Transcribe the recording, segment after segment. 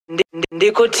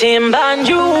Ndikutimba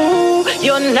nju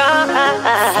yona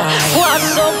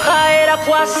Kwasokaera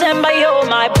kwasemba yo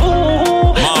my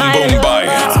boo My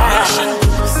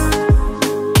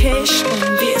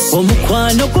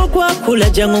Omukwano kwa kula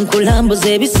jangu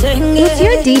nkulambuze bisenge It's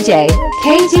your DJ,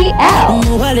 KGL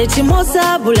Muwale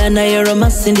timosa bulana yoro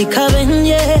masindi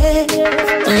kabenye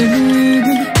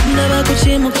Ndaba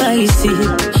kuchimu kaisi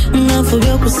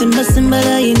Ngafubyo kusimba simba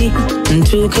laini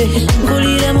Ntuke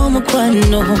nkulire mu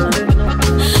mukwano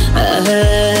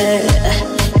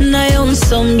Nayo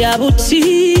msombya buti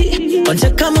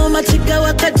Onteka mu matika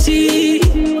wakati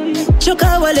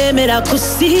Choka walemera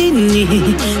kusini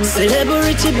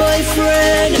Celebrity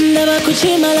boyfriend Ndaba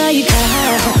kuchima laika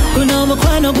Kuno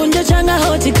mukwano kunja changa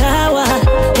hoti kawa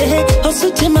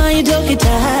Osuti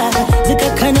maidokita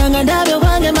Zikakananga ndabe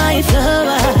wange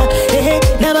maiflawa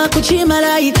Ndaba kuchima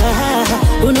laika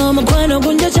Kuno mukwano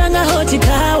kunja changa hoti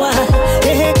kawa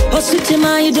Osuti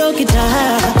maidokita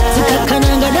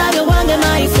Zikakananga ndabe wange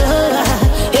maiflawa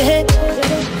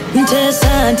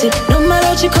Interesante, no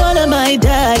matter chikola my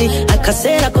daddy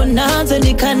Akasera konanze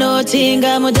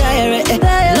nikanotinga mu diary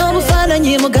No mufana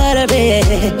nyi mugarabe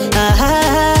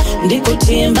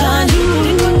Ndikutimba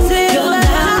yona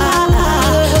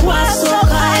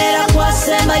Wasoka era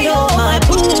kwasema yo my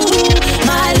boo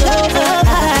My lover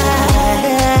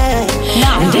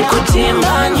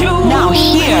Ndikutimba yona Now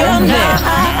hear this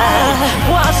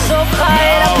Wasoka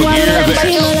era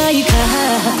kwasema yo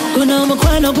Kuno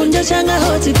mukwano kunja changa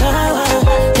hoti kawa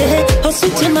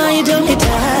Osuti maidokita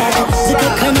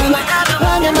Zikakana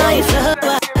wanga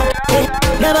maiflawa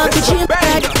Naba kuchimba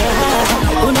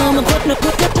Kuno mukwano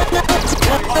kunja changa hoti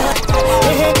kawa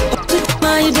Osuti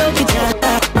maidokita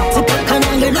Zikakana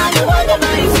wanga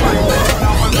maiflawa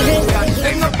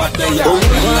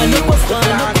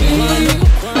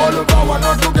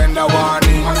Olukawa tugenda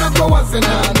wani Anako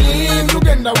wasenani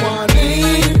Tugenda wani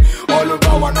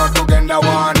Olukawa no tugenda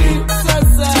wani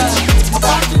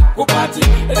Party,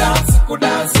 dance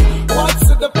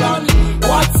What's in the plan?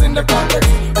 What's in the context?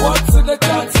 What's in the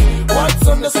chance? What's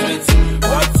on the streets?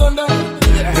 What's on the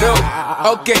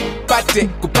bro, okay, party,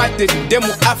 demo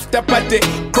after party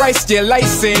Christ your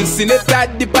license, in a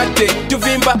third party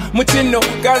Tuvimba, mutino,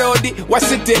 garodi,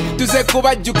 wasite Tuze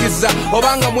kubajukiza,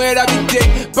 obanga mwera bite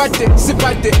Party, si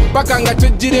party, baka nga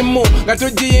tujirimu Nga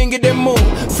tujiyingidemu,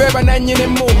 feba na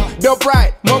nyinemu Dope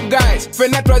right, mob guys,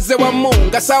 fena twaze wa mu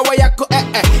Nga sawa yako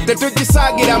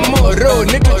tetujisagira moro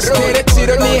Nituchitere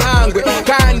chiro ni hangwe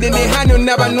Kandi ni hanu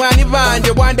na banwani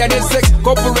banje Wanda ni sex,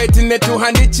 corporate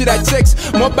netuhandikira checks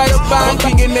Mobile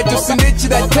banking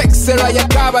netusindikira text Sera ya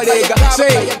kabalega,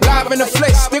 say, live in the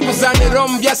flesh Stinguzane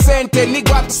rombya sente,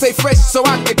 nigga have to stay fresh So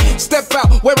I can step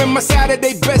out, wearing my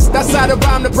Saturday best That's how the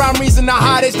rhyme, the prime reason the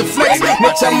hard is the flex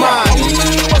Nature mind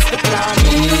What's the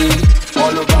plan?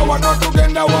 Olukawa no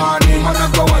tugenda wani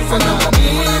Anako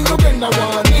wasenani Tugenda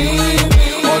wani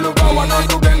Olukawa no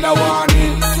tugenda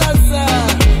wani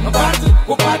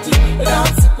Party,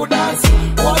 dance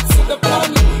What's in the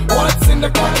plan? What's in the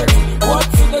context?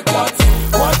 What's in the thoughts?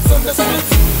 What's on the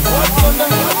streets? What's on the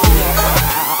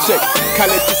check,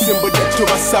 kaleti simbo jetu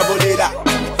basabolera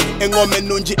Engome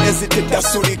nungi eziteta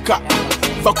sulika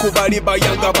Vakubali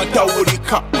bayanga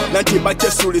batawulika Nanti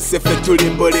bachesulise fe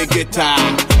tulimbolegeta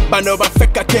Bano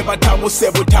bafeka teba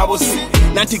tabuse butabusi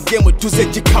Nanti gemu tuze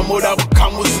jikamura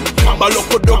bukamuzi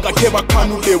Baloko doga teba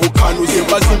kanule bukanuzi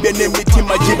Bazimbe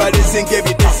nemitima jibalezenge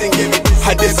bitesenge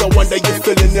Hadeza wonder you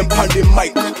feeling them pandi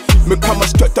mic Me come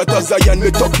straight out of Zion,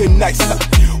 me talking nice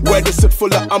Where the suit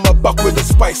full of I'm back with the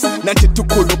spice Nanti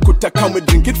tukulu kuta can we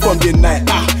drink it from the night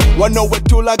One hour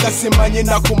too like a simanya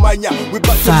na kumanya We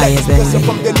back to life together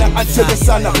from the night until the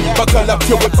sun up Buckle up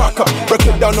till we back up Break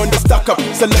it down on the stack up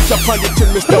Select up on the till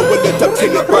Mr. Will it up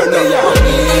till it burn up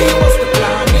What's the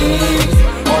plan?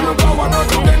 All of our not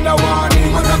tugenda wani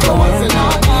Anako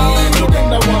wasenani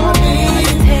Tugenda wani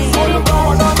All of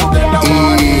our not tugenda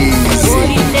wani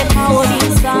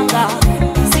Olisanga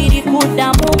siri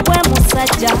kudamu kwe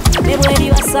musajja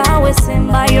nebweri basawe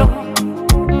sembayo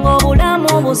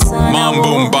ng'obulamu busana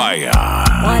Mambo mbaya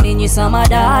waninyisa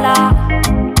madala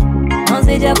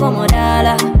nzijako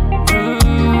modala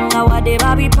awadde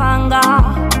babipanga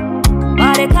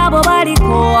balekabo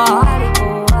balikowa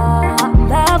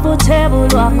lavu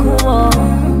tebulwa kubo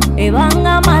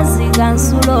ebanga mazzi ga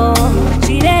nsulo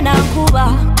kire na nkuba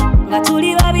nga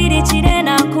tuli babiri kire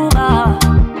na nkuba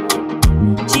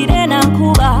Chirena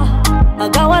Kuba,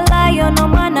 agawalayo no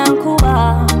mana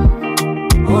Kuba.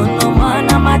 Ono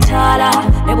mana matala,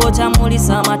 ebota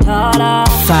mulisa matala.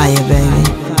 Fire baby.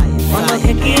 Ono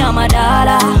heki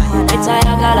amadala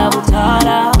etayagala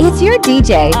butala. It's your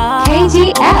DJ,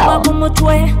 KGL.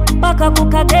 Kumutwe baka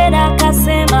kukagera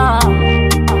kasema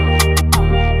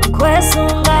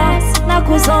kwesunga na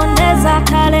kuzondeza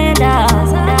kalenda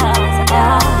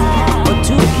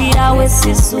otukira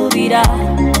wesisubira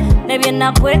nebye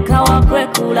nakweka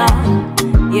wakwekula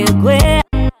yegwe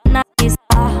naisa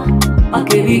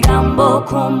bakebigambo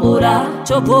kumbura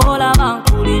chopola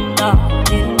bankulinda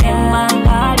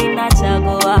emangali na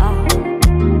chagoa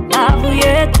lavu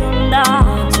yetunda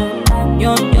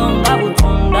nyonyonga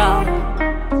butunda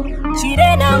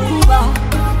chirena kuba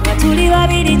batuli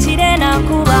babiri chirena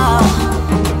kuba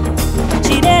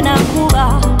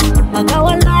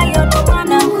magawalayo no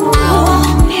mwana kuba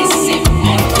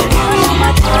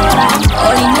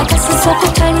olina kasisa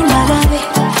kutali malabe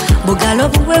bugalo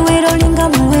buwewero linga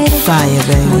muwere fire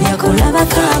baby muyakulaba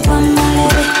kava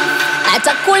malebe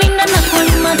atakulinda na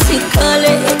kulima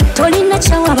tikale tolina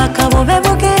chawa bakabo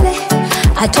bebogele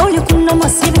atoli kuno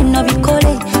masibi no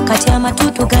bikole kati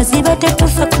amatutu gaziba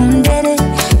tetufa kundere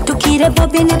tukire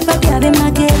bobine twabyabe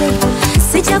magere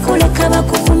sija kuleka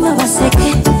bakuvuma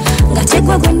baseke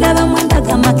ngategwa gwenda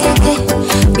bamwandaga makeke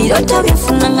biroto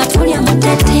bifuna nga tuli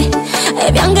amutete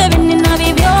ebyange binina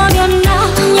bibyo byonna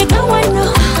nyegawano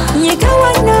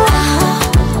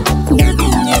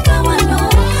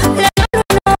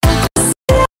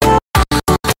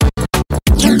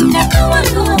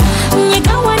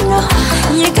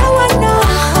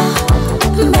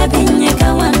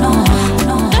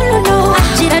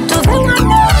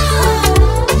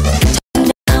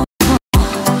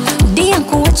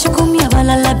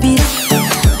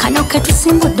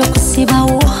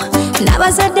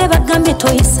nabazadde bagambye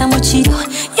toyisa mu kiro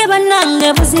ye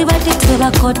bannange buzibadde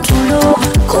twebakotulo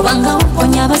kubanga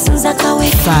uponya abasuza kawe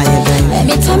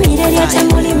emitamire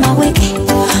lyatemuli maweke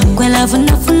gwe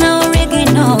lavunafuna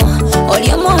oregino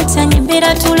oli omwotanyi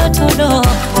mbira tulotulo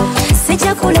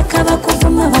sijja kuleka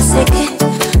bakuvuma baseke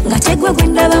nga tegwe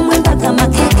gwendaba mwembaga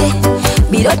makeke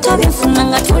biroto byenfuna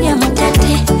nga tulya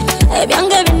mutete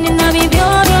ebyange binina bibyo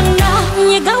byonna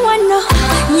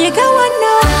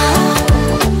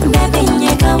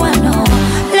nyegawano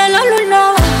leloluno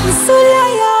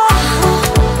misuliayo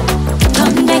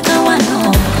kamdekawano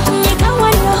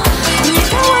nyegawano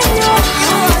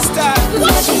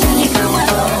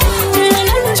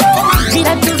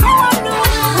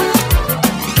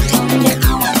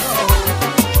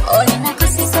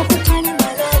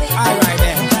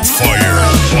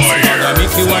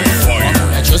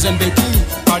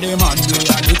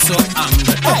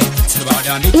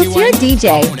It's your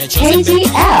DJ,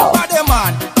 KGL.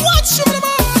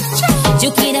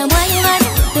 Jukira mwaliwana,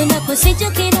 pena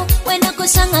kusijukira, wena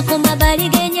kusanga kumabali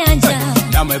genyanja.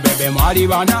 Namwe bebe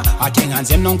mwaliwana, atenga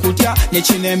nze nonkutya,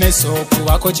 nechinemeso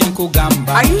kubako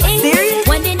chinkugamba. Are you serious?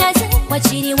 Wande naze,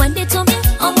 wachiri wande tome,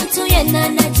 omuntu yena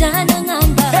na jana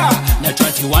ngamba. Na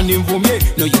 21 mvumye,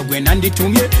 no yogwe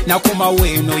nanditumye, na kuma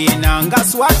weno yena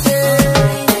ngaswate.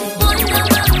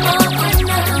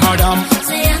 Madam,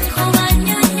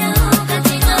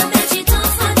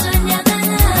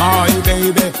 my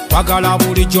baby, wagala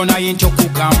buli jona yincho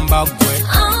kugamba gwe.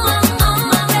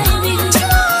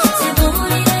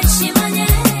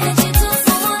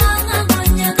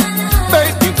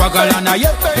 Baby, wagala na ye,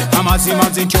 amazima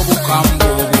zincho bukambo.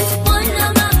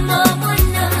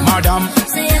 Madam,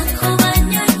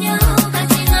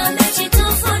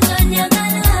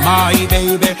 my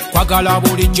baby, wagala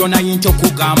buli jona yincho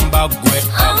kugamba gwe.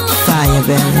 Fire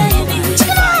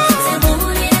baby.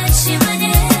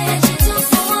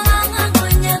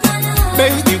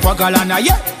 Baby, wagala na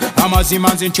ye,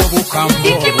 amazima zincho bukambo.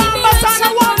 Ikibamba sana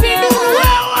wabidu.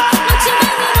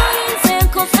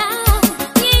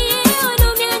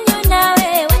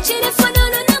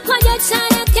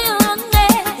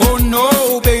 Oh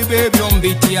no, baby,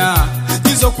 byombitia.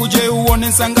 Izo kuje uone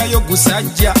nsanga yo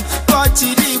gusajja.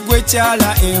 Twachiri gwe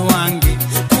chala ewange.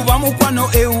 Kuba mukwano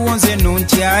ewonze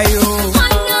nontyayo.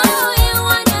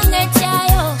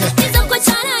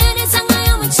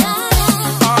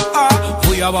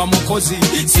 Yaba mukozi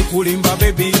sikulimba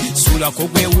baby sula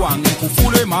kogwe wange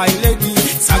kufule my lady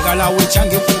sagala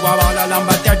wechange kuba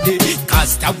balalamba tadde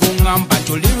casta gungamba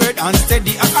to live and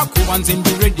steady akakuba nzimbi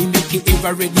ready make it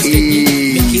ever ready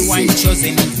steady make it wine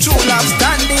chosen true love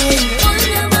standing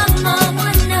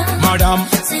madam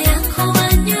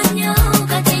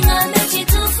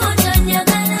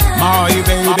my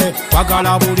baby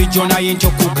wagala buli jona yincho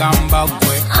kugamba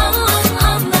gwe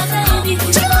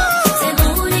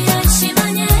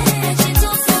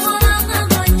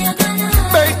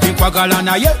wagala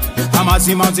na ye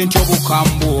amazima zincho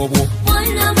bukambo obwo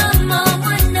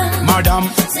madam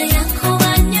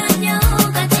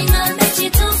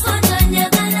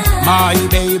My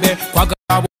baby,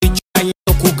 kwagala bulijja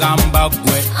kugamba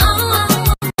gwe.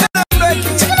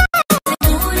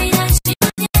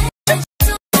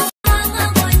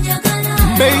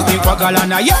 Baby, kwagala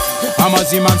naye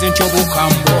amazima nze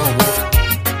nchobukambo.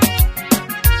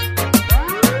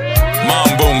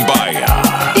 Mambo Mbaya.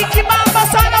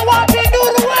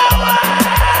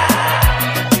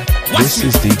 This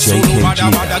is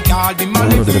DJKGL,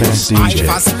 one of the best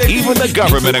DJs. Even the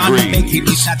government agrees.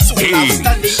 He's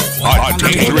a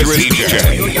dangerous DJ.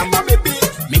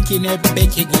 Making a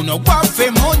beki guno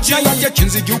wafe monja ya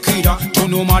chinzijukira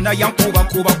tono mana yankuba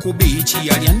kuba kubichi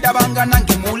yaliandabanga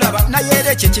nange mulaba na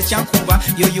yere cheche chankuba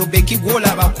yoyo beki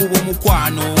golaba kubo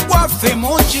mukwano wafe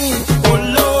monji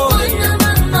olo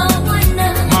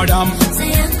madam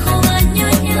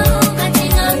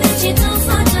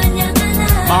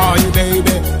my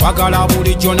baby wagala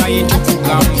buli jona into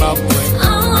kugamba kwe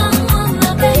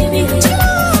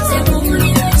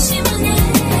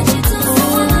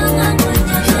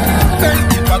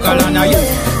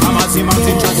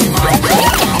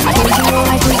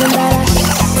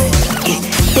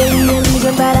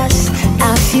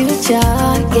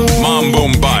Mambo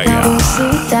Mbaya.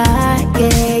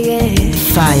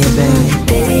 Fire, baby.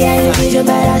 Baby, I vision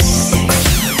badass.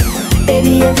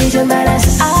 Baby, I vision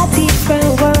badass. A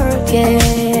different world,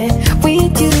 yeah.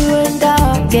 With you and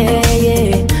dog,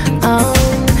 yeah.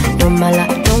 No mala,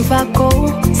 don't vako.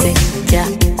 Say, yeah,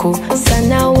 cool.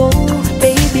 Sana wo,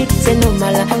 baby. Say no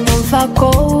mala, don't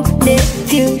vako. The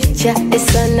future is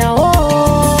sana wo.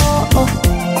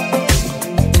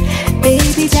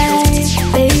 Baby die,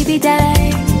 baby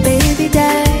die, baby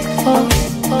die, oh,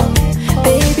 oh.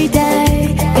 Baby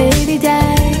die, baby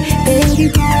die, baby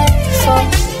die, oh,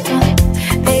 oh.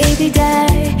 Baby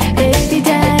die, baby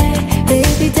die,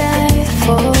 baby die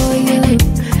for you.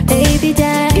 Baby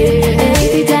die, baby die,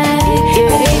 baby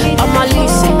die. I'm a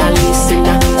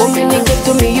listener. When you get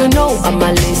to me, you know I'm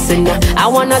a listener. I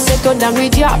wanna settle down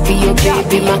with you, be your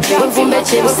baby, ma. When you met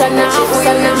him, sana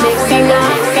make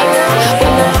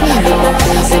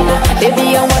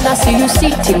baby, I wanna see you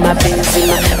sit in my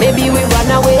Benzema. Maybe we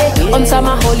run away on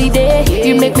summer holiday.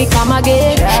 You make me come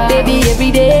again, baby,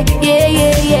 every day.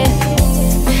 Yeah.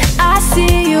 I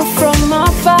see you from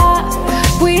afar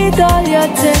with all your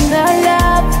tender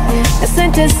love. I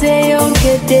sent to say you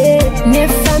get it, ne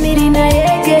family na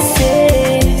yegese.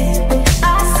 I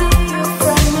see you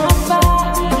from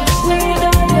afar with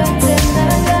all your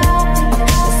tender love.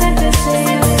 I sent to say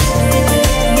you get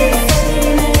it.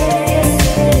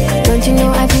 Don't you know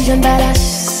I vision badass?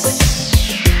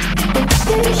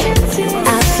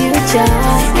 Our future,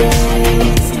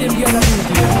 yeah.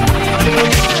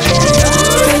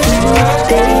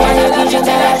 Baby, I vision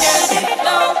badass.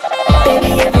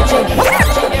 Baby, I vision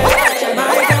badass.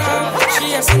 My girl, she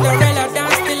a Cinderella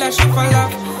dance till a she fall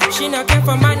off. She not care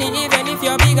for money even if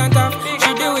you're big and tough.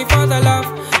 She do it for the love.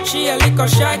 She a little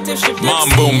shy till she flips.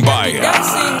 Mambo Mbaya.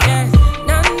 Dancing, yeah.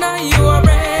 Now you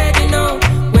already know.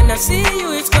 When I see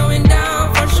you, it's going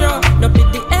down for sure. No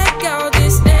pity the egg out,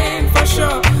 this name for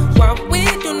sure. What we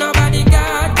do, nobody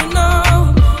got to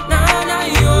know. Now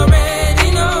you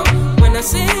already know. When I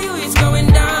see you, it's going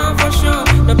down for sure.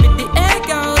 No pity the egg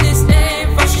out, this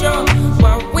name for sure.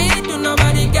 What we do,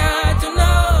 nobody got to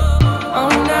know. Oh,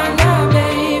 na,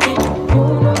 baby. You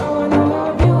know I wanna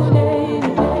love you daily.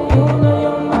 You know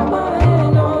you're my one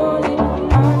and only.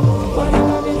 I wanna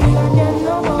love you till I get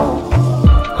no more.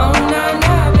 Oh, na,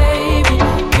 baby.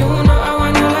 You know I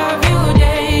wanna love you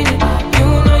daily. You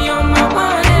know you're my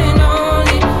one and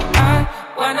only. I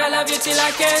wanna love you till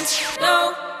I can't. No,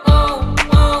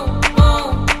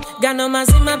 Gano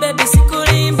mazima baby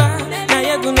sikulimba. Na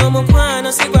yegu no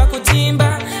mukwano sigwa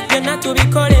kutimba. Yona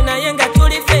tubikole na yenga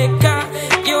tulifeka.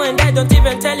 You and I don't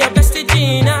even tell your bestie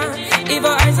Gina. Evil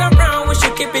eyes around, we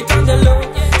should keep it on the low.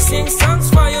 Sing songs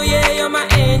for you, yeah, you're my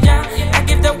angel. I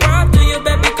give the world to you,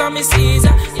 baby, call me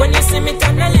Caesar. When you see me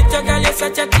turn a little girl, you're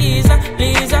such a teaser,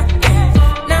 pleaser, yeah.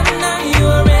 Now you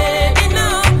already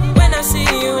know. When I see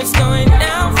you, it's going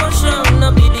down for sure.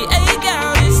 No be the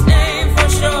A-girl, this name for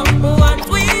sure. What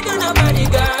we do, nobody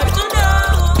got to know.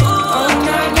 Oh,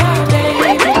 na,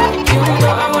 baby. You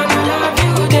know I wanna love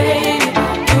you daily.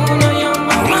 You know you're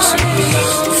my Listen,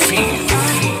 feel,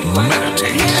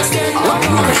 meditate,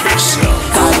 lose yourself.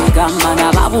 Gambana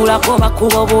babula koba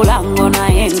kubobula ngona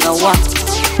yengawa.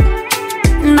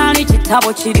 Nali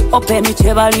kitabo kiri open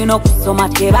kyebalina okusoma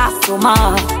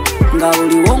tebasoma. Nga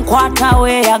buliwo nkwata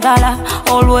weeyagala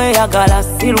olweyagala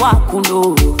si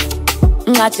lwakuno.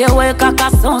 Nga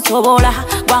tewekakasa nsobola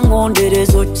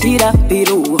gwangondereza okira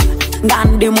biru. Nga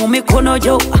ndi mu mikono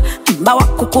gyo mbawa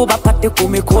kukuba pate ku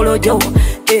mikolo gyo.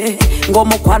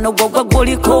 ng'omukwano gwo gwe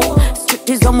guliko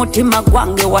striti z'omutima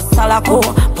gwange wasalako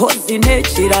pozi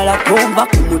n'ekirala komba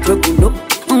ku mutwe guno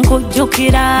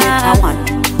nkujjukira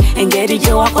engeri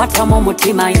gye wakwatamu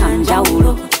omutima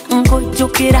yanjawulo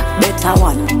nkujjukira beta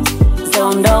one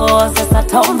zondowooza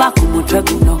satomba ku mutwe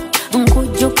guno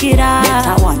nkujjukira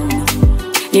beta one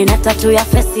nina tatu ya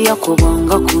fesi yo ku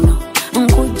bwongo kuno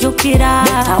nkujjukira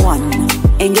beta one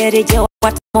engeri gye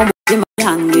wakwatamu omutima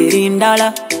yange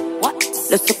lindala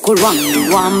lusuku lwange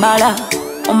lwambala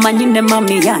omanyi ne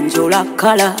mami yanje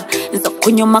olakala nza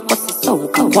okunyumako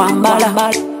sisowuka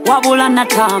kwambala wabula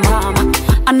natama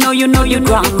I know you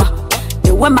drama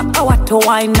ewe makawato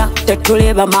waina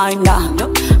tetuleba maina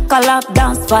kalap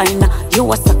dance fine you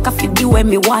wasaka fidiwe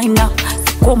mi waina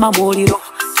sikuma muliro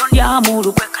ya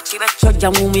mulu kweka chibe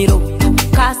choja mumiro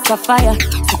kasa fire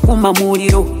sikuma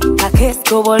muliro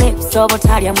kakesko bole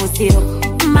sobotalya musiro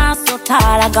maso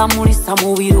talaga mulisa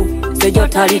mubiro sejo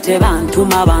talite bantu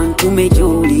mabantu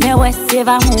mejuli newe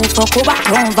seba mufo kuba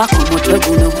tomva ku mutwe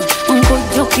guno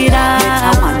nkujjukira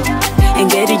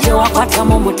engeri gye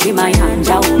wakwatamu omutima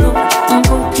yanjawulo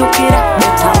nkujjukira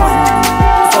beta one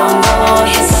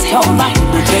zondowooza tomba ku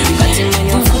mutwe guno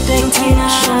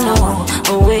international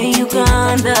away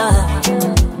Uganda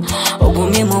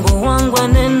ogumye mu buwangwa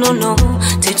n'ennono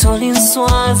tetoli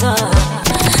nswaza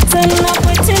tena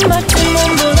kwetimba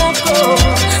timombulako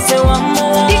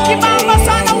sewamala ikibamba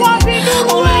sana wabidu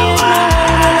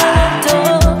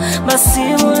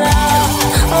basibula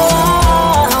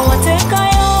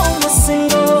watekayo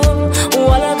musingo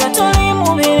walaga toli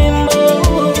mu birimbo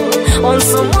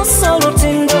onsomosa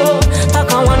olutindo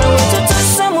akawana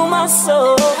wetutuse mu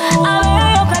maso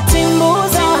abeyo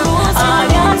katimbuza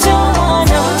alyajo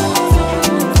mwana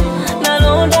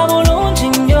nalonda bulungi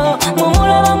nnyo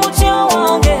mumulaba mutyo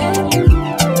wange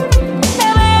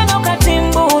ebeyo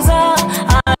katimbuza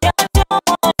alyajo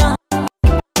mwana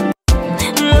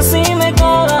musime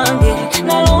kabange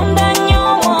nalonda nnyo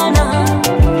mwana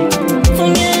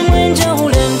funye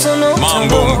mwenjawulo entono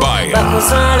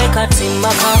bakuzale katimba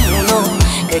kamuno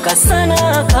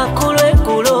kekasana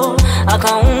kakulwekulo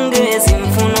akawungezi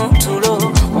nfuno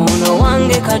tulo ono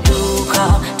wange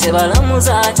kaduuka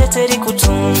tebalamuza ate teri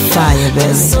kutunda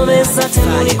esobeza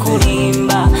temuli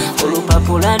kulimba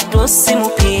olupapula ddosi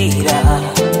mupiira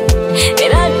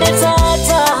era dde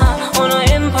taata ono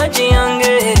empaji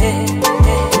yange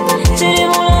kiri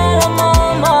mulala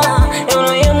mama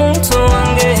ono ye muntu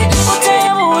wange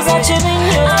otebuuza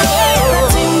kibinyo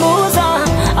katimbuza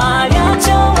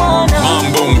alyajo mwana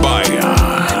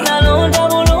nalonda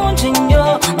bulungi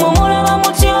nnyo mumulaba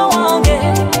mutyo wange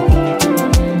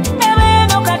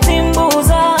ebeeno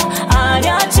katimbuza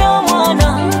alyajo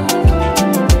mwana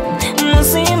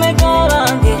musime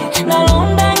kabange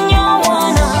nalonda nnyo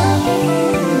mwana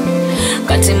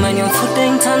kati manyi nfudde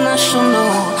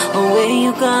international away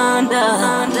Uganda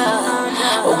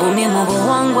ogumye mu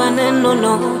buwangwa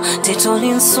n'ennono tetoli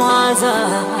nswaza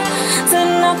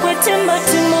zena kwetimba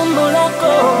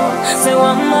timombulako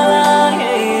sewamala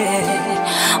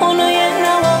ono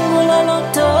yenna wangula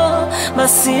loto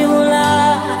basibula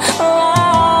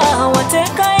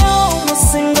watekayo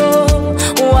musingo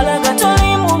walaga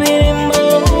toli mu birimbo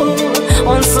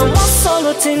onsomosa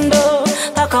olutindo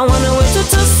akawana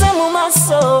wetutuse mu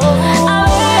maso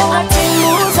abeyo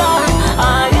katimbuza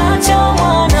alyajo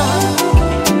mwana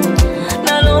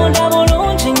nalonda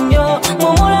bulungi nnyo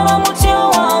mumulaba mutyo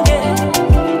wange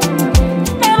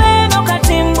ebeeno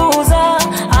katimbuza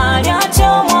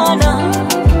alyajo mwana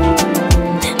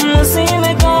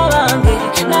musime kabange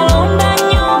nalonda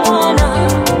nnyo mwana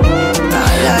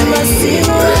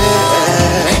basibula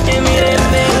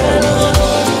emirembe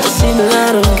seen a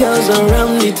lot of girls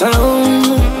around the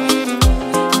town,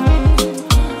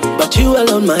 but you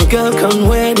alone, my girl, can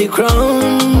wear the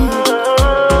crown.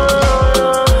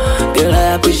 Girl,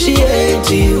 I appreciate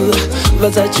you,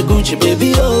 Versace Gucci,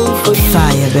 baby, all for you.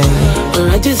 Fire,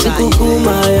 baby. I just see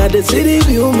kukuma, I just see the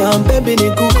view, my baby, ni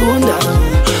kukunda.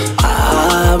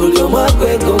 Ah, bulyo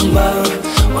mwakwe gomba,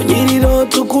 onyiriro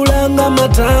tukulanga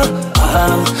mata.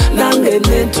 Ah, nange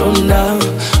netunda,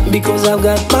 because I've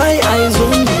got my eyes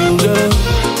on you, girl.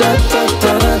 Ta ta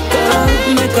ta ta ta.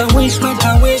 Make a wish,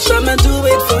 I'ma do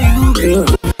it for you, girl.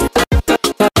 Ta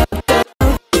ta ta ta.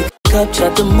 Capture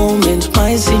the moment,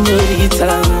 my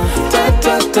señorita. Ta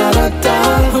ta ta ta ta.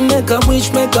 Make a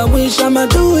wish, I'ma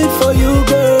do it for you,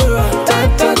 girl. Ta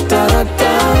ta ta ta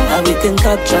ta. We can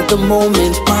capture the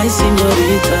moment, my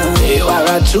señorita. You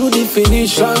are a true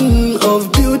definition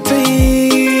of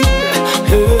beauty.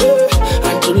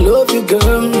 And to love you,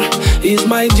 girl, is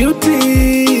my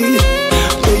duty.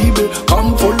 Baby,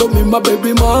 come follow me, my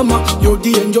baby mama. You're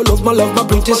the angel of my love, my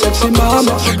pretty sexy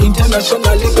mama.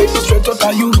 Internationally, baby, straight out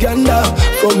of Uganda.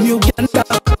 From Uganda,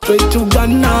 straight to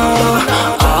Ghana.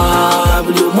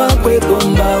 Blue my way,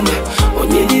 bombam.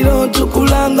 Onyediro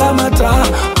tukulanga mata.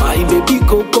 My baby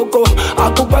kokoko.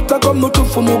 Akupata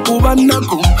komutufu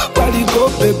mukubanako. Body go,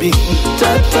 baby.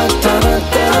 Ta ta ta ta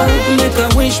ta. Make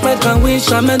a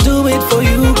wish, I'ma do it for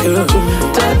you, girl.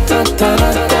 Ta ta ta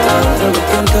ta ta. We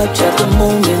can capture the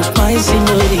moment, my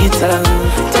señorita.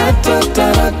 Ta ta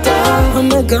ta ta ta.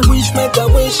 Make a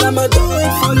wish, I'ma do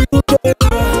it for you, girl.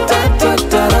 Ta ta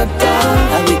ta ta ta.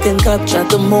 We can capture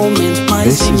the moment, my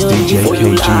señorita. For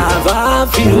you, love, I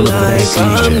feel like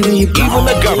I'm deep. Even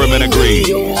the government agrees.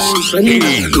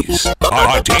 He's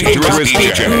a dangerous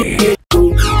DJ.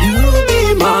 You be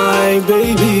my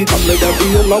baby. Come let that be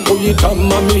a love when you come,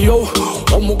 mommy, yo.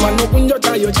 Omugano kunyo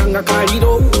tayo changa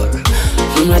kairo.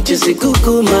 Machisi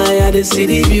kuku maya the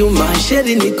city view, my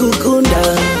shady ni kukunda.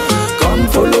 Come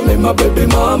follow me, my baby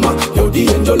mama. You're the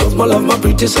angel of my love, my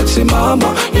pretty sexy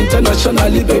mama.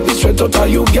 Internationally, baby, straight out of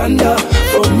Uganda.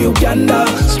 From Uganda,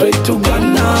 straight to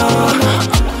Ghana.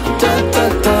 Ta ta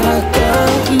ta ta.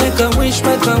 Make a wish,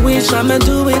 I'ma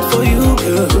do it for you,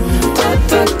 girl. Ta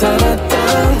ta ta ta.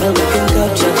 Now we can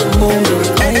capture the moment,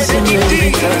 my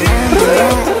señorita.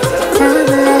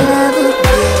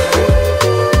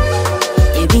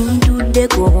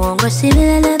 Kuongo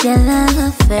sibila bya love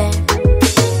affair.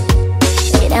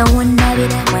 Ira wonna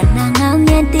bila mwana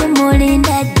ngende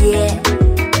mulinda je.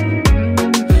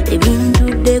 Ibintu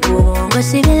de kuongo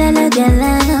sibila bya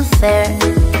love affair.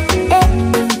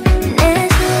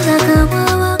 Neza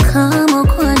kawa kama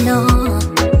kono.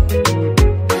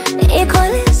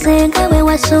 Ikolise ngawe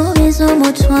wasubiza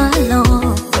umutwalo.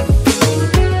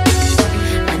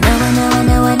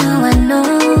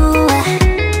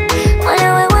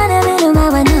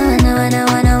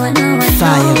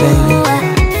 Fire,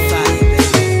 baby.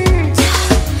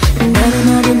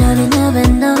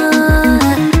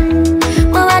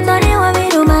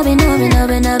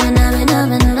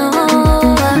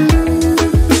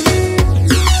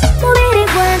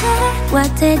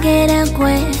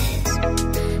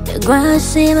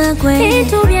 Guasima kwe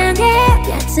itu byange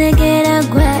byategera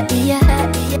gwa iya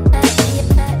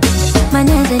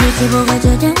manyaze nitiboga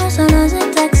jojo sono za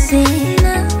taxi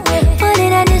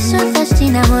Olira niso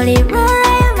fastina moli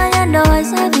rora manyando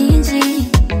wasabinji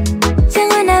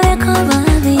Sengo nawe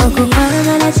kobabi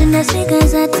Okupanga la china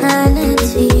sigaza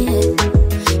talenti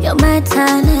You're my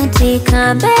talenti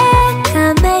Kambe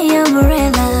your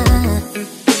umbrella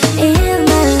In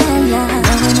my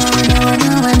lala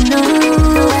No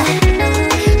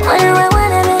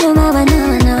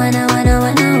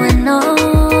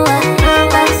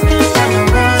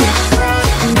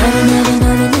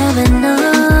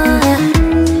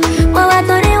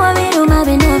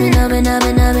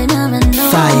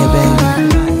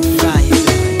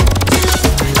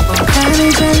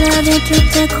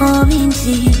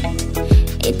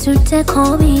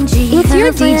It's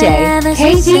your DJ,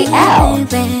 KGL.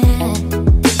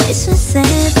 It's a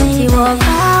seven. You walk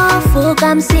out, full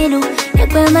kamsilu.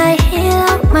 Nekwe my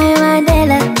hero, my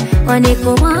Mandela.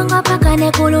 Waniku wanga paka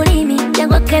nekululimi.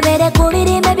 Jango kebere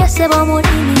kubirime byose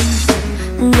bomulimi.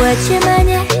 Ngwe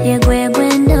chimanye, yegwe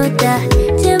nota.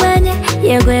 Chimanye,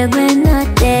 yegwe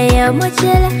nota. Ya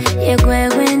mochela, yegwe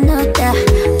nota.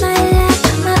 My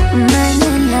life, my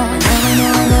manila.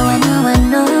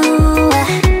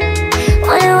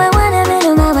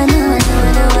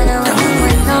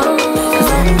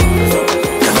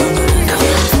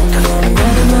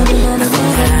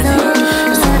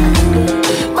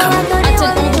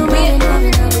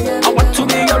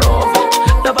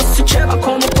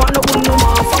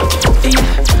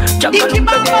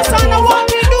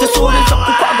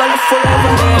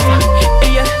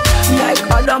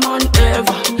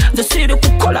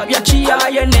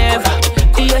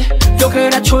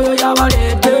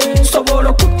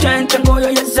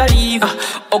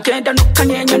 Ogenda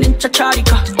nukanyenyo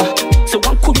ninchacharika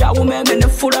Sewankubya umeme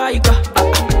nefurayika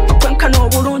Akwenkana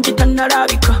obulungi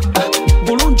tanalabika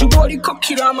Bulungi bwoliko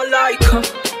kira malayika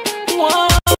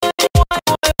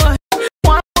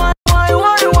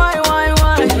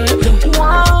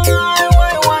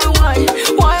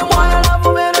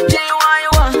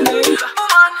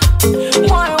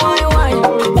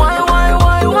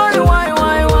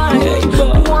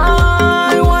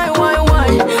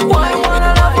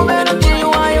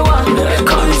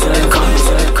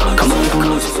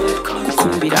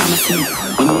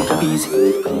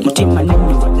Mutima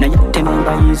nenyu na yate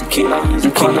membayizi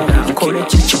Nkole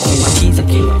chicho kumatize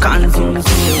Kanzunzi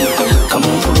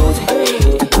Kamunguroze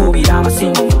Kukubira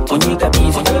amasimu Onyiga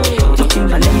bize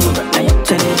Mutima nenyu na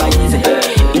yate membayizi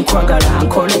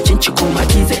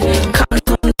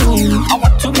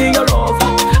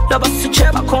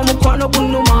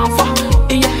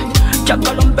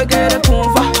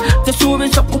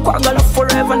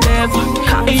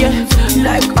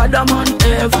like Adam and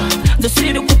Eva. The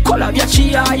city kukola vya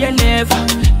chiaye never.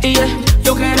 Yeah,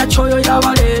 yogera choyo ya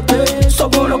walete.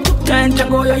 Sobolo kutente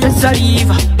ngoyo ya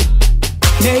saliva.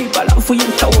 Neibalafu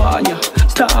yentawanya.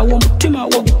 Tawa mutima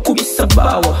wa gukubisa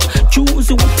bawa.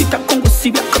 Juzi wapita kongo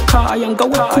sibya kakaya.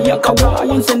 Ngawaya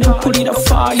kawaya nze nempulira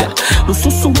fire.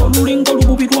 Lususu olulingo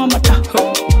lububirwa mata.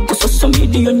 Kusoso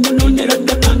midiyo nyononera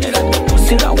data.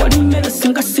 Sira walimera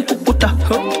singa sikuputa.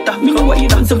 Mino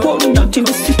wairanze bolu nati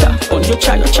mbisita. Onjo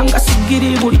chayo changa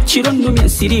sigiri buli chiro numye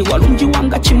nsiri. Walungi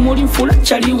wanga chimuri mfula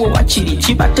chaliwo wachiri.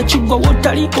 Chibata chigo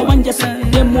wotaliko wanja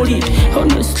semuli.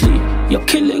 Honestly, you're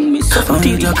killing me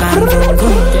softly.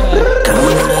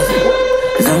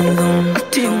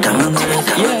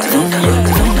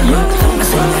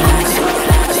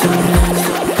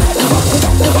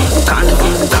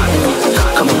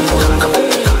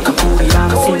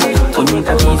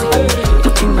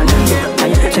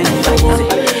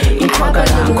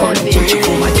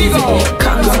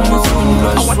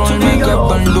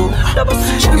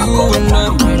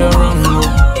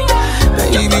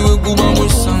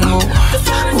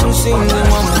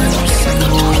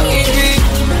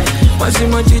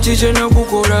 Mazima chichiche na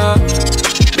kukora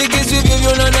Bigisi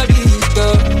vivyo na nabita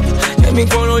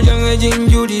Emikono jange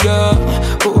jinjurira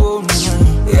Oh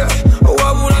yeah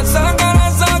Wabula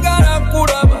sagara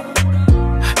kuraba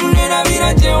Nina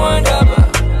vina je wandaba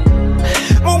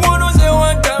Mugono ze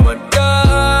wandamata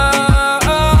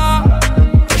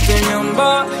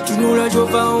Tenyamba tunula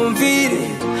jopa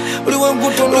umvire Uliwe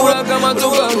mkutonula kama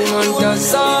toga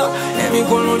rumantasa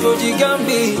Emikono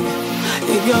jojigambi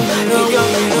If you're I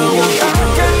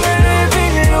can live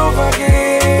in love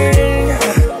again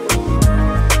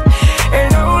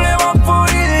And I'll never fall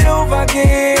in love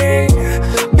again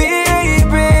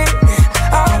Baby,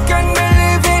 I can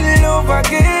live in love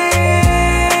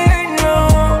again No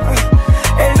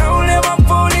And I'll never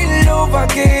fall in love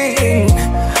again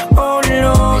Oh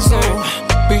no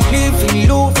Believe in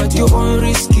love at your own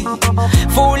risky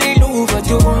Fall in love at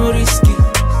your own risky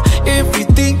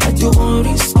Everything at your own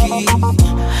risky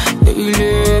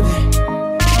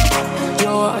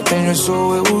Yo, I think you're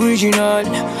so original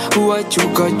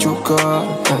Uwachuka chuka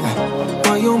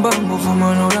Wayomba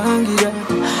mufumano rangira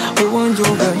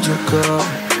Uwanjoga chuka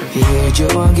Yejo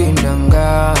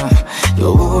wangendanga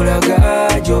Yobulaga,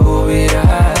 jobera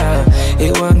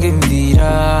Ewange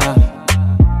mvira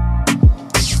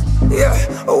Yeah,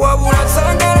 wabula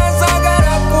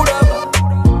sagara kuraba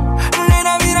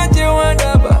Nena vira je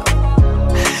wandaba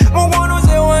Mugono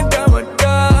ze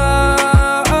wandamata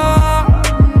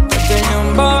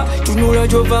Tenyamba tunula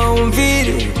jova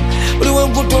umvire Uliwe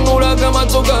mkutunula kama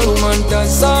toga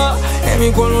rumantasa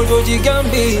Emikono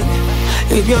jojigambi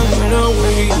If you're in love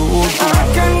with you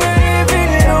I can live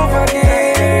in love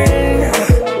again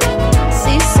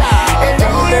And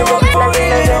I'll never fall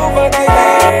in love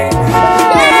again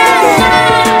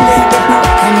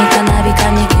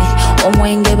Kanike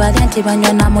omwenge balyanti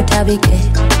banywa mutabike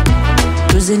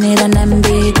tuzinira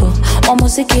nambiko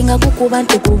omuziki nga gukuba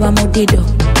nti kuba mudido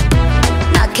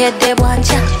nakedde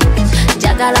bwanja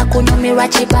njagala kunyumirwa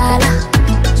kibala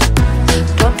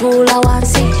totuula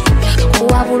wansi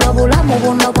kuwabula obulamu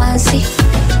buno bwansi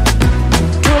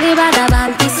tuli bana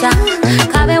bampisa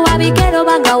kabe wabigero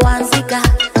banga wanzika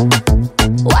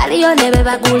waliyo ne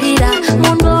bebagulira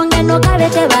mundongeno kale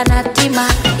tebanatima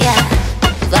yeah.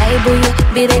 Vibe yo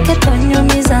bireke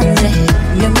tonyumiza nze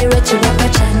nyumirwe kiwato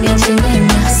kyange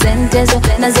kinenya sentezo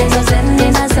nazezo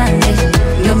zenina zange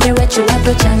nyumirwe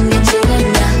kiwato kyange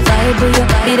kinenya Vibe yo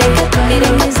bireke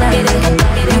tonyumiza nze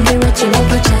nyumirwe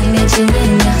kiwato kyange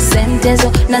kinenya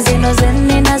sentezo nazino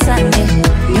zenina zange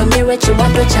nyumirwe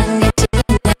kiwato kyange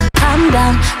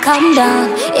kinenya Calm down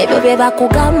ebyo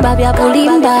bebakugamba bya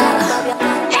bulimba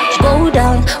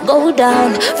Go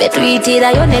down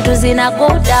fetuyitirayo netuzina go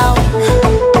down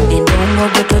endongo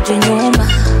gotojinyuma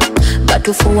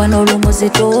batufuwa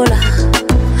n'olumuzitola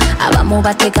abamu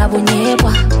bateka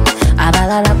bunyebwa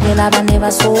abalala kwelaba ne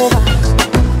basooba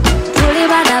tuli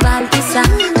bana bampisa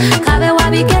kabe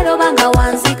wabigero banga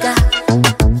wanzika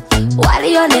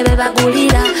waliyo ne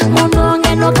bebagulira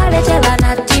mundongeno kale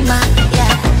tebanatima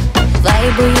yeah.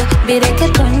 Vibe yo bireke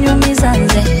tonyumiza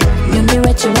nze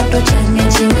nyumirwe kiwato kyange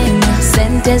kinenya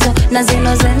sentezo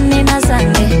nazino zenina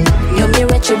zange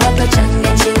nyumirwe kiwato kyange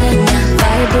kinenya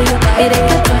Vibe yo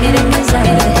bireke tonyumiza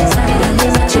nze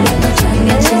nyumirwe kiwato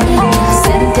kyange kinenya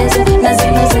sentezo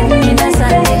nazino zenina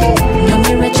zange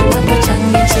nyumirwe kiwato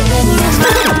kyange kinenya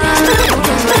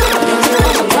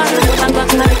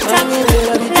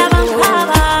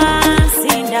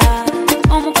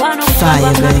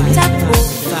Fire baby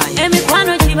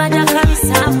emikwano kibajja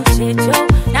kabisa mu kyejo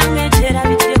nange ntera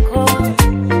biteko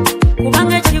kubanga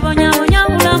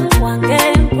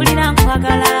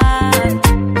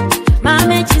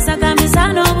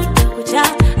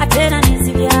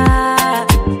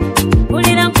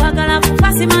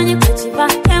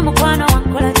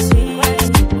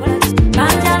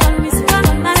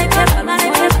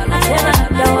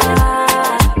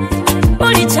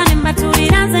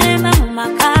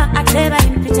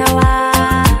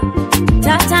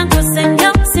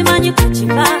simanyi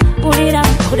kukiva bulira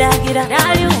kuragira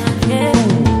dali wange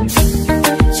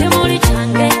kimuli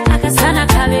change akasana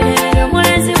kaberere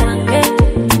mulezi wange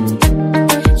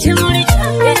kimuli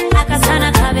change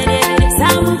akasana kaberere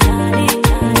samu kali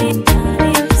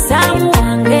samu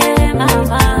wange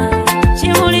mama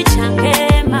kimuli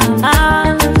change mama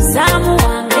samu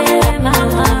wange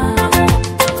mama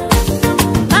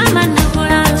mama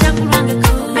nakola chakulwange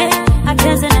kume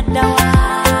ateze nadawa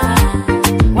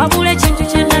wabule chintu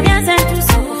chenna byanze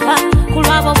tusufa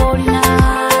kulwabo bolina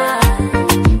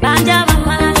banja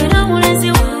bamala lero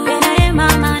mulezi wange naye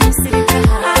mama nisirika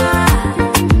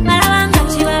malabanga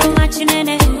kibaluma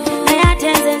kinene naye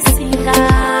ateze nsinga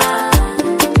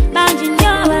banji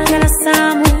nnyo bagala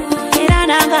samu era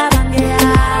nanga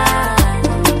bangera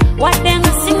wadde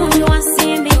nga si muntu wa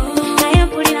nsimbi naye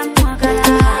mpulira mwagala.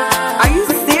 Are you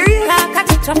serious?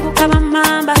 Kakati twafuuka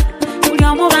bamamba buli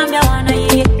omu bambya wana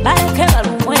ye baleke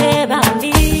balumwe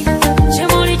bambi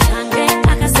kimuli change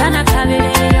akasana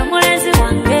kaberere mulezi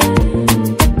wange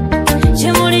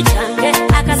kimuli change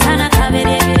akasana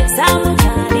kaberere samu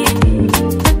kali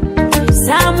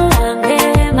samu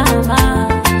wange mama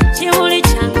kimuli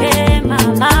change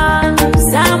mama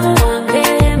samu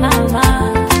wange mama.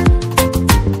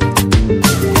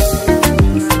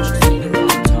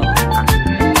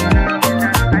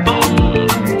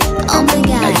 Oh my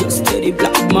God. I just steady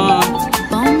black man.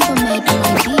 Bongo made my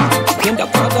beat. Genda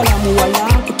kwagala muwala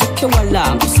kuteke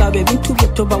wala musabe ebintu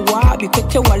byotoba wabi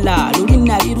keke wala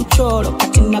lulina lirucholo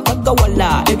kati nakaga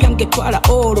wala ebyange twala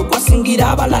olo kwasingira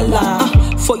abalala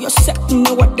for your sake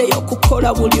newadde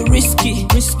yokukola buli risky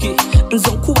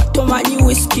nzo nkuba tomanyi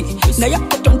whisky naye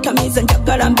atontamiza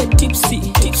njagala mbe tipsy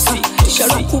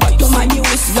shalwa nkuba tomanyi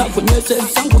whisky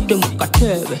zavonyezeza ngudde mu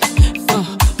katebe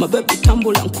my baby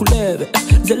tambula nkulebe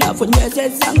ze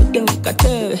lavonyezeza ngudde mu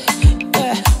katebe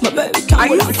my baby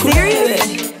tambula nkulebe.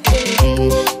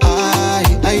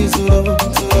 I zoro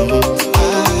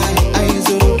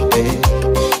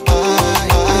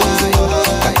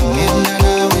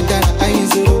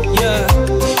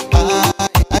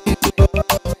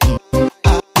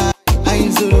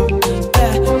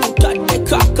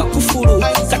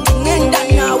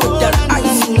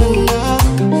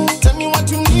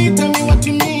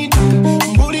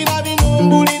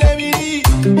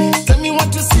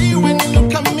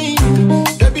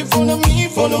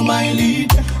follow my lead.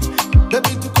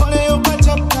 Baby, to call you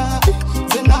Pachapta.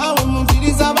 Then now I'm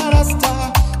moving Zabarasta.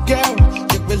 Girl,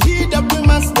 you will lead up with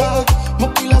my star.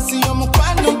 Mukila see you,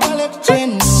 Mukano, Caleb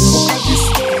Chen.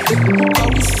 How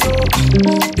we so?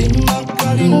 Bing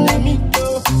Macarin, Amito,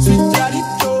 Sweet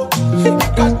Ralito,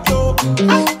 Kato,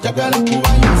 Jagala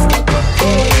Kuan,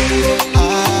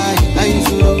 I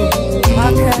so,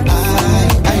 Maka,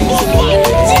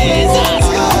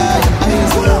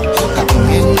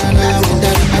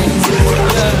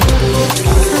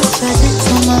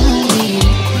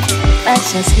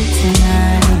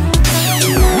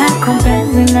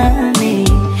 nakompenzi nani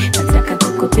nataka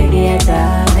kukupigia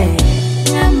dawe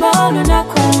ngambolo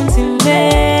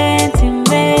nakunzimbe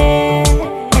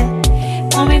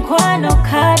mamikwano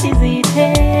kadi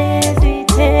zite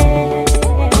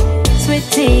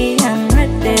sweetie I'm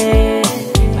ready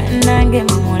manange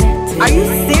mumulete. Are you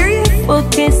serious?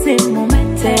 Ukisi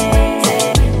mumete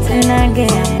tenange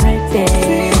I'm ready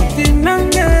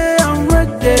tenange I'm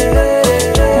ready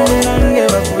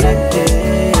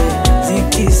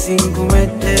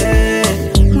singumete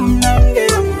nange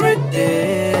amrete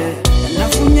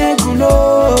nafunye gulo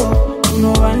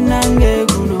uno wanange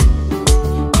gulo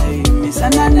ay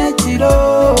misana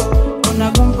netiro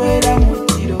ona kumpera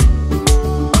mutiro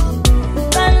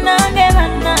banange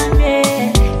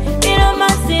iro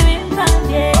masibi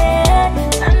mpande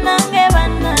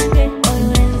banange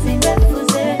owenzi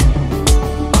befuze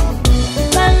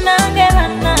banange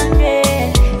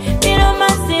iro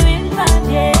masibi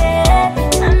mpande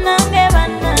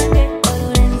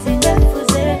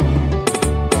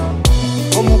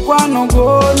omukwano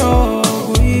gono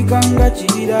gulikanga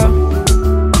kirira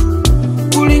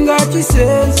kulinga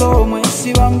kisenso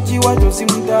mwesiba mukiwa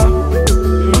tozimuta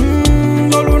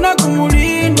olunaku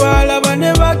mulindwa alaba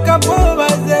ne bakapo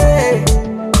baze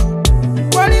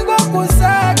walinga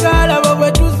okusagala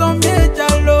bwe tusombye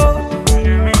ekyalo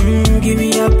give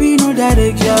me a pino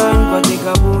direction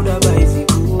pateka buda bicycle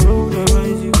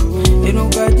eno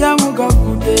kajamu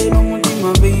kakute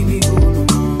n'omutima baby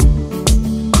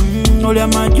olya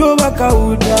majoba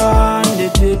kauda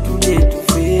ndete tufe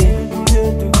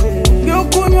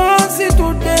byokunywa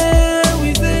situde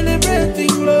we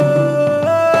celebrating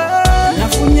love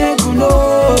nafunye gulo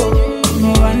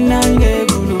no wanange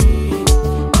gulo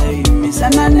ay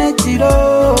misana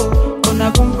netiro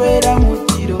ona kumpera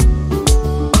mutiro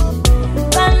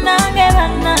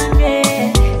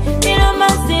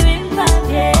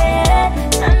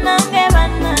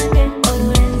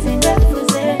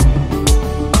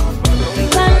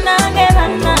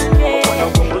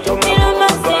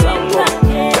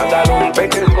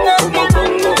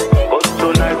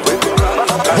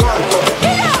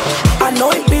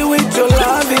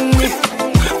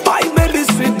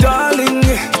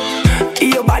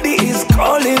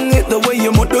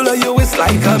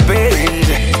page.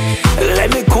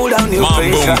 Let me cool down your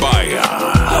pressure.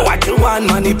 What you want,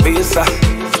 money pesa.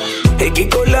 Hey,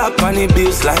 giggle up on the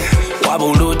baseline.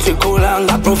 Wabulu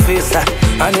chikulanga professor.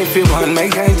 And if you want,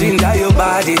 make I ginger your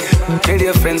body. Tell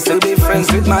your friends to be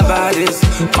friends with my bodies.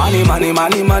 Money, money,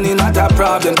 money, money, not a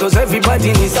problem. Cause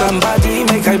everybody needs somebody.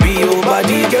 Make I be your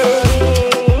body, girl.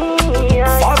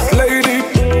 First lady,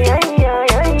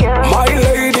 my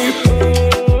lady,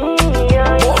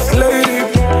 boss lady.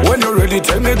 When you're ready,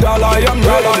 tell me, doll, I am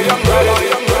ready.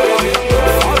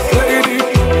 First lady,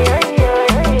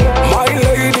 my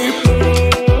lady,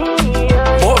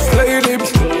 boss lady.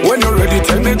 When you're ready,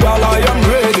 tell me, doll, I am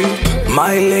ready.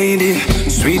 My lady,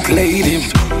 sweet lady.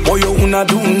 Boy, you wanna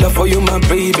do enough for you, my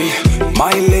baby.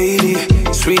 My lady,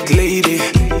 sweet lady.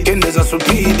 In there's a sweet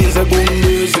lady, there's a good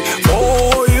music.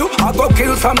 For you, I go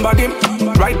kill somebody.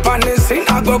 Right on the scene,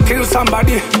 I go kill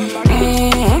somebody.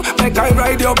 Make I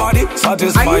ride your body.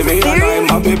 Satisfy me and I,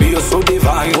 my baby, you're so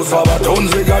divine. Usaba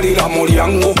tonzi gali la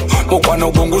mulyango.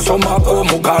 Mukwano gungu somako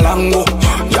mukalango.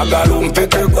 Jagalu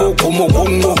mpeke kuku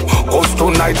mugungo. Cause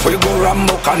tonight we go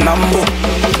rambo kanambo.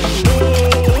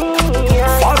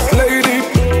 First lady,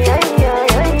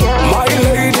 my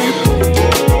lady,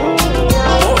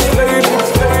 boss lady.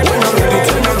 When you're ready,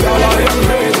 tell me, girl, I am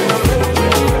ready.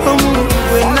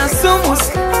 When I somos,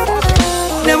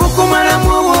 never come around.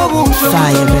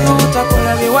 Fire, baby.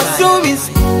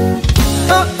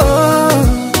 Oh oh,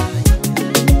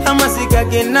 amasika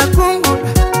gena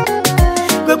kungula.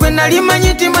 Kwe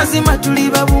nalimanyiti mazima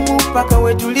tuliba bumu paka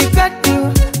we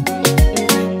tulikatiwa.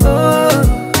 Oh,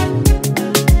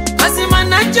 mazima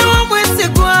nacho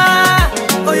mwesigwa.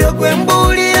 Oyo kwe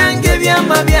mbuli yange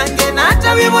byama byange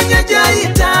nata bibonya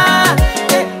jaita.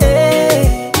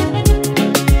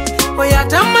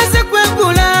 Oyata maze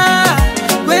kwegula.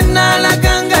 Kwe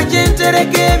nalaganga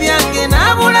jentereke byange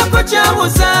nabula ko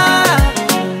chabuza.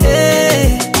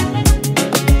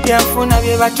 Yafuna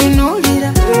bye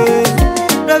batunulira.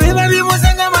 Lwabe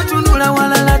babibuze nga batunula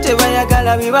walala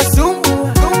tebayagala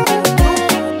bibasumbua.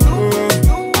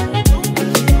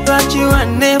 Lwaki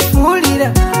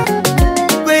wannefuulira.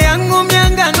 Gwe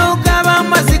yangumyanga n'okaba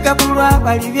amazika kulwa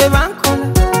bali bye bankola.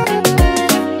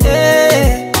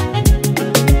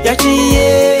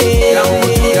 Yakiye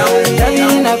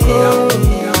yabinako.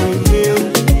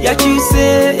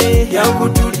 Yakyuse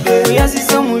yakutudde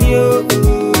yazise omulyo.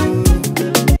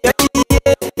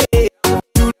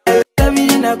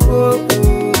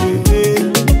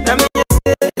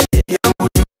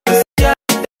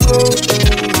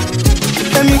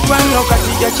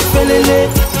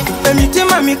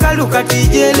 Emitima mikalu kati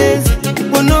jelezi.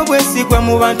 Bono bwesigwa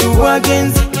mu bantu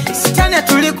bwagenzi. Sitane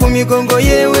tuli ku migongo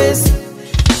yewezi.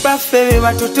 Baffe be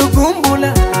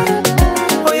batutugumbula.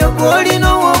 Oyo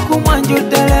gwolina ow'okumwanjo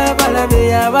ddala balabe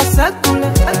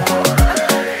yabasakula.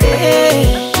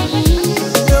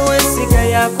 Tewesiga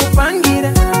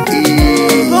yakupangira.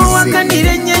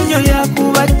 Owakanira ennyo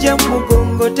yakubajja mu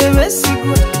mugongo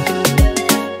tebesigwa.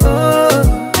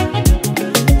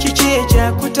 Kiki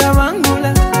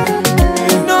ekyakutabangula.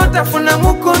 N'otafuna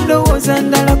mukondowooza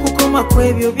ndala kukoma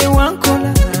kwebyo bye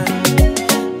wankola.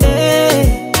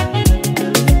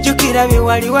 Jukira bye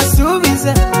wali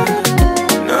wasuubiza.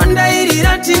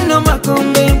 Nondayirira ti no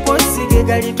makombe mposi ge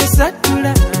gali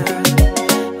tusatula.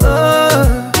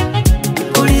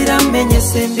 Kulira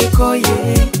mmenyese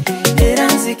mbikoye. Era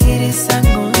nzikirisa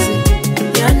ngonze.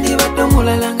 Yandibadde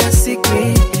omulala nga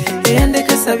sikwe.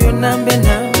 Eyandekesa byonna mbe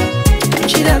nawe.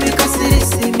 Kirabika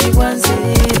sirisimbibwa nze.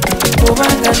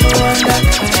 Kubanga nowanda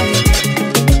kale.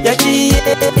 Yakiye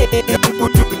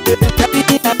yakutudde.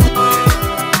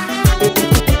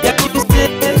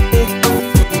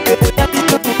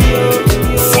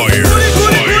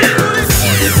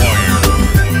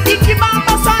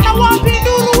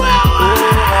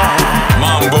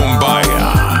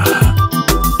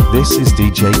 This is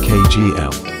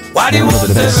djkgl. One of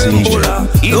the best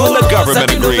DJs. Even the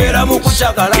government agrees.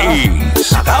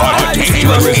 He's a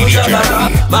dangerous DJ.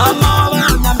 Mama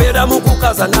nambera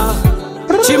mukukazana.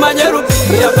 Chimanye rupi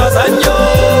yakazanyo.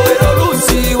 Ero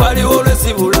lusi wali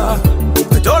olesibula.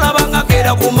 Tola banga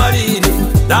kera kumaliri.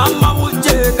 Nama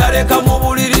muje kareka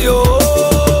mubuliriyo.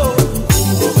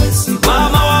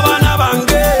 Mama wabana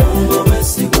bange.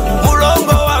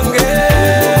 Mulongo wange.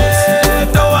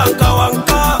 Towanka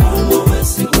wanka.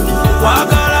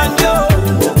 Wakala nyo.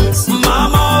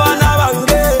 Mama wabana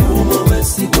bange.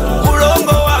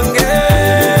 Mulongo wange.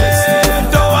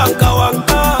 Towanka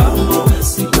wanka.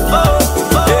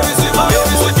 Ebizibu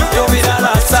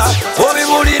yobilalasa.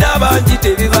 Obibulira banji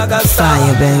tebibagasa.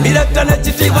 Bilekana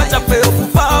chitiwa chape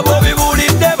okufa.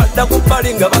 Obibulide bada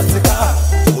kupalinga basika.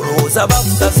 Uloza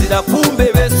bamutasira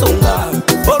kumbe besonga.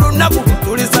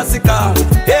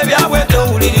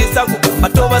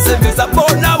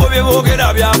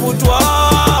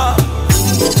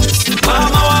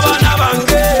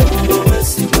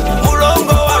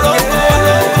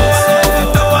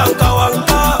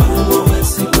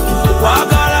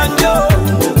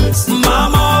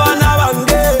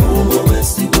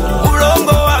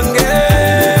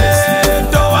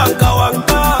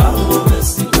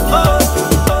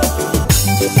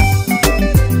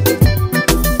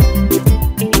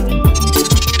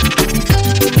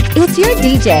 your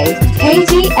DJ,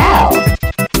 KGL.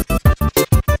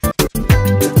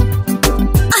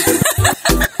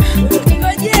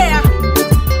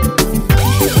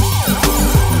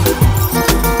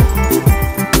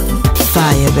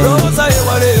 Rosa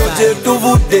ewaleyo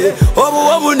gyetuvudde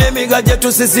obuwobu n'emiga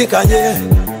gyetusisikanye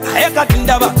naye kati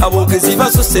ndaba kabugizi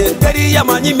basuse teri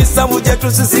yamanyi misamu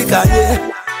gyetusisikanye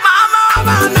maama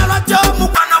abaana lwaki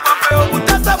omukwano gwaffe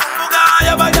ogutasa mu mbuga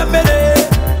yabalya mmere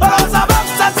olowooza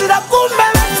bakusasira kumbe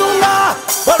besunga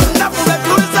olunaku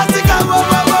lwetulisasika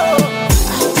bobobo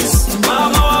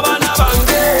maama w'abaana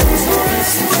bange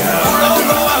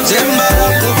Jembala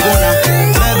kukuna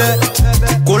bebe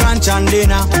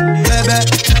kulanchandina bebe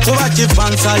kuba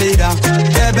chifansalida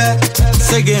bebe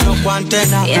segeno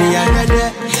kwantena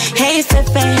yeah. Hey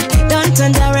Fefe, don't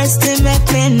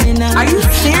underestimate me now. Are you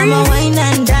serious? I'm a wine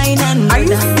and dine and are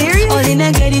you serious? All in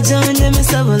a get it done, them is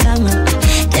so long.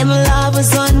 Them love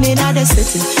was on me now the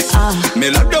city.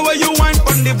 Me love the way you wine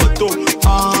on the bottom.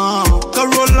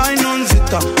 Caroline on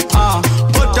zita.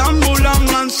 But I'm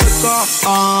bulang and sika.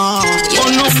 Oh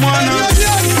no mana.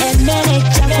 And then it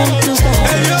chapel to go.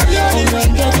 And when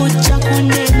get good chapel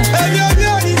name.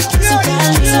 So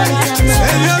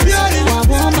call me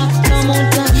Wawoma no more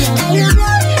time.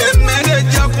 And then it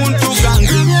chapel to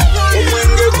gangi. When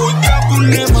get good chapel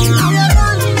name.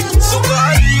 So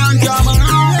call me Jama.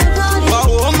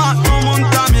 Wawoma no more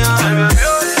time.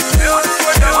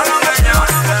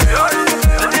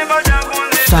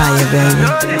 Fire, baby.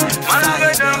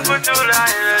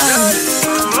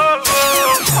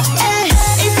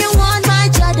 If you want my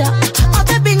jada, I'll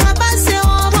be being a basse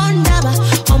or wondaba.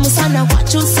 Almost on a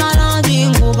watch you salon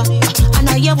being over. I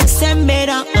know you will send me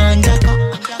down on the car.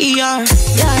 Yeah.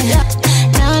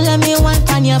 Now let me wipe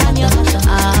on your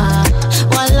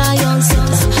while I young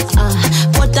sister.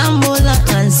 What I'm bula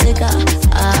and sicker.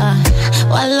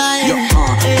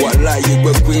 While you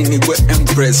were queen, you were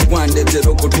empress. One day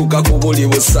zero kutuka kubuli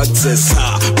was success.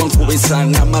 One kubisa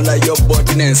na mala your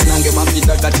botness. Nange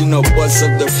mapita kati no boss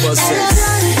of the process.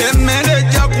 Emere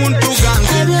jakuntu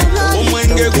gangi.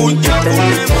 Omwenge kunja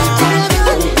kunema.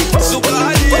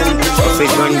 Sukari anta.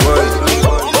 African boy.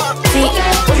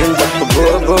 Drink up a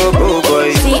go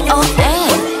boy.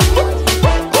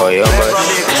 Boy,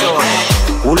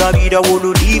 Ula vida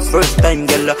wulu di first time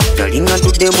gala. Dalinga to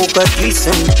demo ka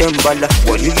decent tembala.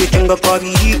 What you tenga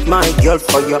kabi eat my girl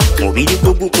fire. Mobili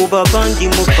kubu kuba bandi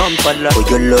mo kampala. Oh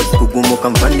your love kubu mo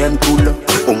kamfanya ntula.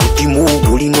 Omuti mo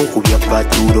buli mo kubya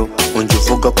paturo.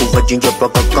 Onjifoga kuva jinja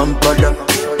paka kampala.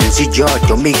 Nsija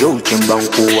to me yo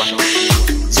chimbankuwa.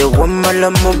 Ze wamala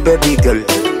mo baby girl.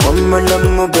 Wamala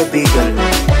mo baby girl.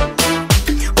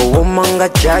 Oh wamanga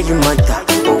chayi mata.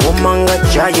 Oh wamanga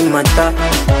chayi mata.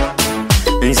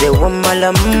 Nze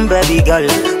wamala baby girl,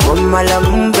 wamala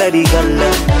baby girl.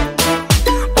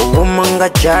 Oh wamanga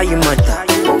chayi mata,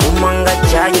 oh wamanga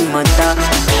chayi mata.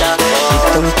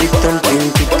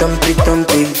 Pitam.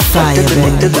 Fire, baby.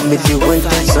 Tell me if you want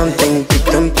something.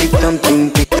 Pitam.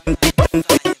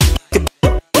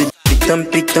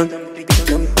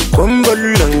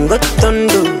 Kumbalanga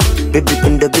tando, baby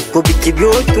kunda biko biti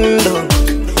biotundo.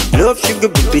 Love sugar,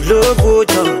 baby love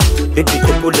water. Baby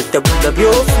tabula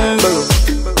bio fumble.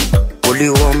 Only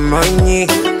one money,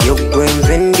 you're going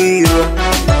vendira.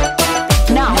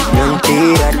 Now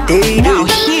hear this.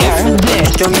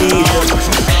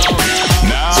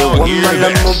 So woman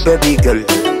baby girl,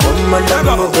 woman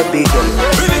baby girl.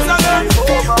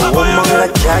 Woman la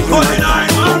chayi mata,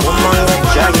 woman la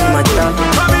chayi mata.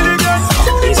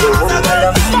 So woman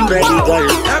baby girl,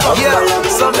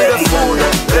 baby girl.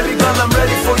 Baby girl, I'm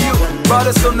ready for you.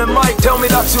 Brothers on the mic, tell me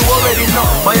that you already know.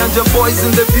 My young boys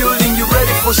in the building, you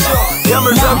ready for sure?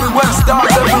 Cameras everywhere,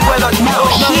 stars everywhere like you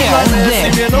know. Now hear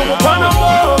this.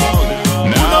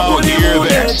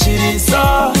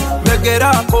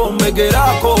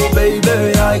 Megerako,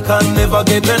 baby, I can never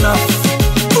get enough.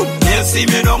 Yes,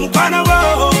 me no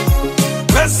mukanawo.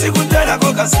 Besi kutera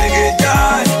ko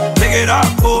kasegeja.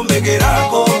 Megerako,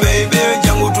 baby,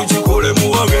 jangu tuchikole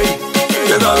muwage.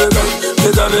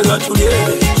 Bega tuye,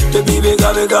 baby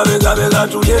bega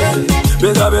tuye,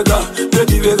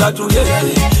 bega tuye.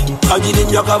 Ajini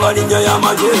nyakabali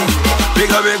nyamaje,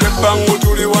 bega bangu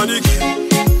tuli waniki,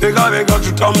 bega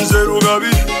tutamzeru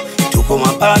gabi. Tuko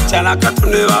mapacha na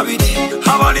katune babiti,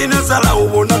 habali nezala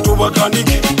ubona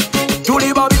tubakaniki.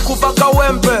 Tuli babi kufa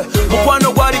kawempe,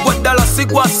 mukwano gwali gwaddala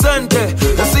sigwa sente.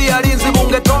 Ensi yalinzi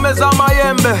bungetomeza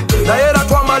mayembe, nayera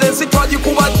twamalezi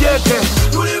twagikuba jeke.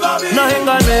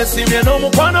 Nahenga nesimye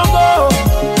n'omukwano gwo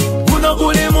guno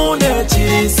gulimu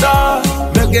n'ekisa.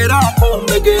 Megerako,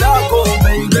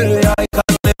 baby, I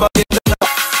can never get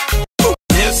enough.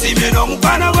 Nesimye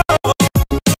n'omukwano gwo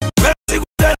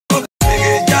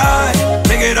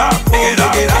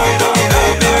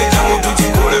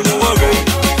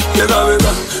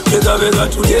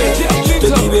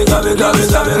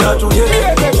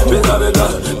Bega bega,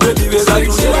 baby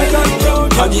bega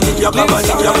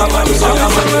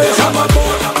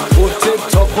Put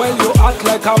it up when you act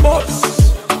like a boss.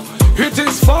 It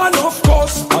is fun, of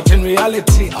course, but in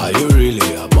reality, are you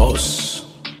really a boss?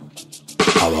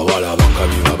 Abawala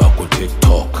bakabiba baku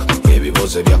TikTok, baby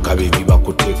boze byakabibi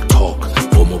baku TikTok,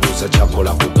 omubuza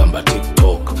chakola kugamba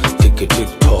TikTok, tiki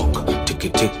TikTok, tiki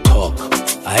TikTok.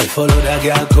 I followed a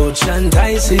girl called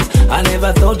Shantaisi. I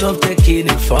never thought of taking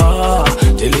it far.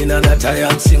 Till you know that I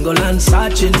am single and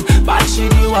searching, but she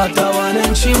knew what I want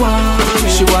and she wanted.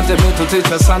 She wanted me to teach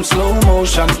her some slow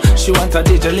motion. She wanted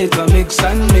DJ little mix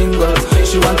and mingle.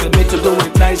 She wanted me to do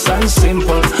it nice and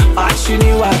simple, but she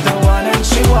knew what I want and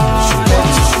she wanted.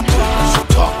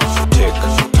 Talk, tick,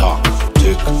 talk,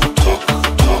 tick, talk,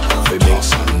 talk. We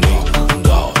mix and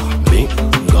mingle,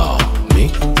 mingle,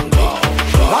 mingle.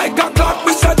 Like a clock,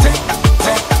 we say tick,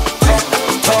 tick, tick,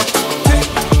 tock, tick,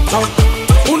 tock.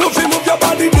 Who know if you move your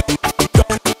body, ding,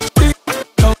 dong, ding,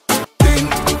 dong, ding,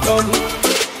 dong.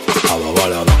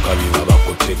 Abawala bakabiba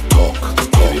baku TikTok,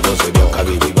 baby boze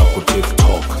byakabibi baku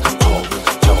TikTok, talk.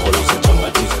 Chakola se chamba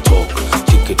TikTok,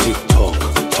 tiki TikTok,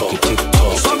 tiki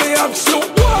TikTok. So me ask you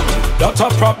what? Not a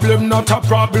problem, not a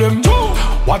problem.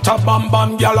 What a bam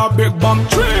bam, gyal a big bam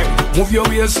tree. Move your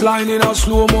waistline in a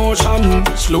slow motion,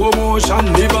 slow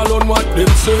motion. Leave alone what them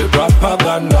say,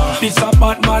 propaganda. This a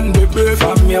Batman, baby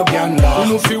from Uganda.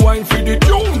 You know fi wine fi the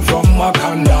tune from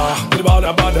Wakanda. The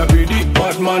bada be the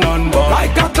Batman and bad.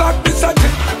 Like a clock, this a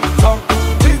tick tock,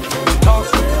 tick tock,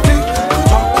 tick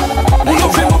tock. You know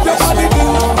fi move your body,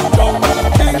 ding dong,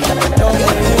 ding dong.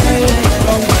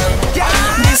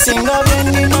 This single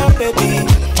bending my baby.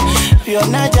 You're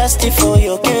not just for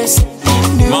your case.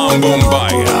 Mambo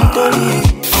Mbaya.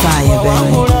 Fire,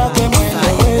 baby.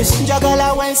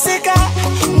 Jagala wensika,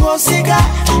 ngosika,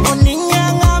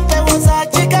 oninyanga mpewoza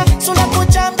chika, sula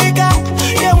kuchambika,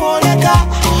 yewoleka,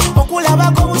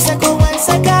 okulaba kubuseko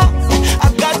wensika. I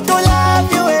got to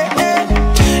love you, eh.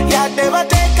 Ya never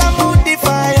take a mood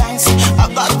defiance. I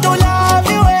got to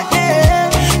love you, eh.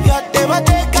 Ya never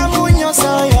take a mood your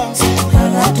science. I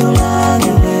got to love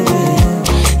you,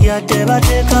 baby. Ya never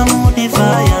take a mood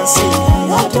defiance. I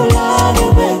got to love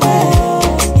you,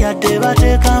 baby. Ya never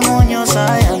take a mood your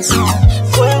science.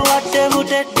 Kwe wate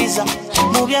mutetiza,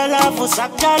 mubya lafu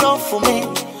sakalo fume.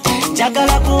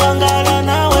 Jagala kuangala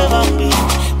nawe bambi,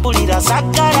 pulira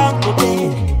sakala nkute.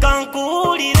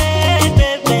 Kankuulire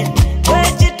bebe,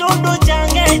 kwe chitundu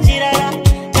change chirala.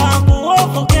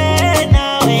 Kankuwofuke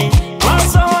nawe,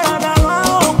 wasola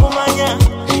nawa okumanya.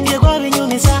 Yegwa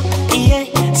binyumisa, iye,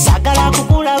 sakala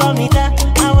kukula bamita.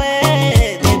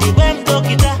 Awe, baby bwe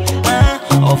mtokita,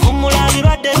 ofumula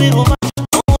birwadde bibuma.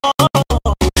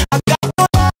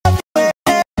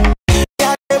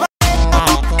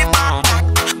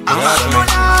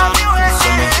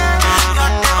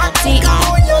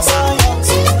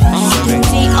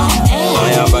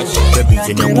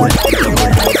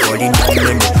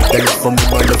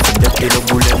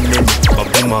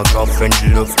 My girlfriend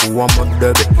love who I'm a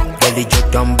debit. Belly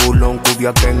jet and bulong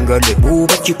kubya kengele.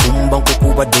 Buba chikumba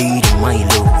kukuba day my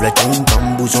love. La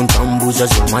tambus on tambus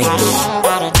as my love.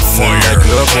 Fire,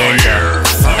 fire.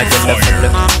 I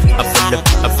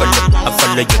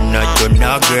follow you're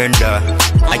not granda.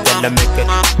 I gotta make it,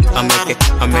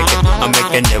 I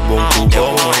make it, never won't go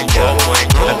winder.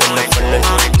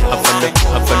 I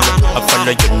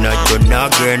follow you're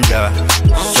not granda.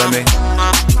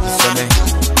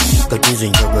 Katizi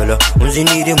njagala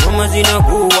unzinire mama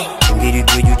zinakuwa ngiri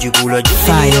kweju chikula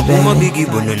jisini kuma bigi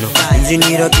bonano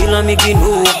unzinira kila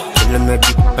mikinuwa I'm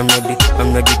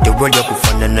ready to roll ya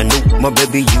kufanana nu my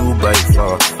baby you by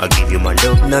far I give you my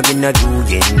love nagina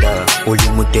duyenda uli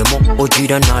mutemo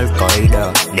ojira na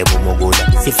Al-Qaeda nebo mogola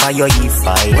si fire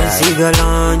ifaya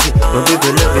wansigalanje my baby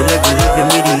love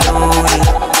million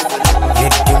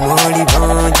get the money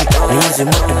banji nize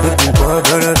mutu baby kwa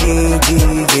gara gigi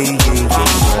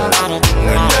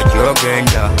nganda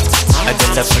jogenda I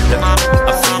gotta follow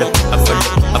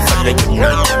you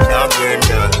now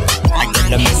granda I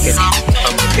gotta make it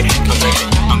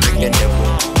I'm making it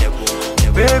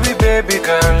baby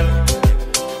girl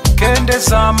kende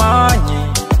zamanyi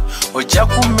ojja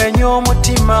kumenya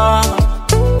omutima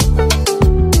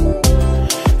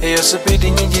eyo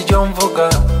supidi nyingi gyomvuga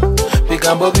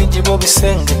bigambo bingi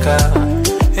bobisengeka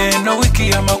eno wiki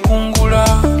ya makungula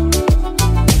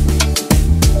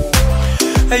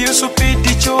eyo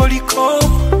supidi kyoliko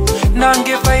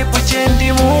nange vibe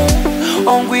gyendimu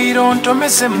ongwira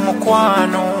ontomeze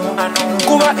mukwano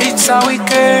kuba it's a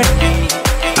weekend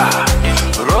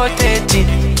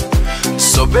rotating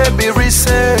so baby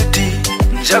reset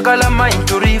njagala mind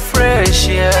to refresh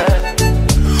yeah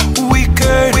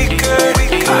weekend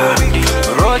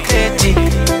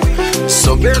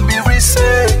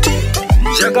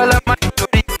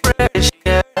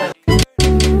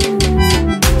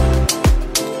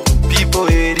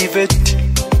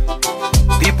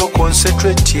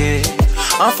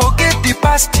yeah. And forget the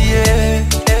past, yeah.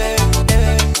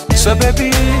 So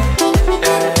baby,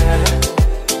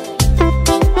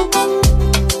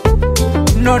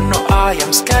 no, I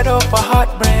am scared of a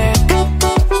heartbreak.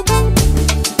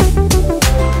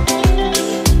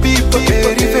 People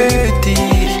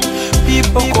derivative,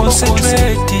 people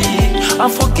concentrating,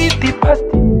 and forget the past,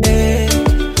 yeah.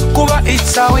 Kuba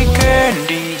it's a weekend,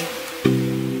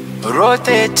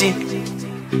 rotating.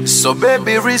 So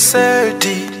baby reset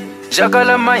it,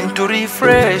 jagala mind to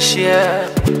refresh, yeah.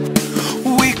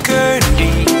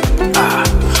 Weekendy,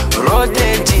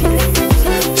 rotating.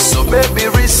 So baby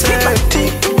reset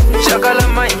it, jagala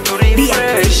mind to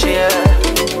refresh, yeah.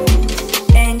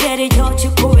 Engeri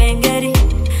jochuku engeri,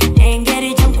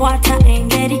 engeri jonkwata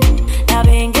engeri,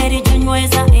 laba engeri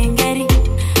jonyweza engeri,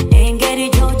 engeri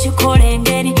jochukola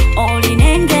engeri, olina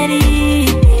engeri,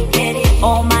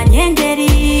 omanya engeri,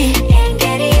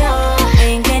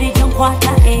 engeri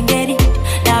jonkwata engeri,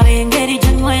 laba engeri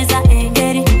jonyweza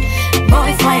engeri.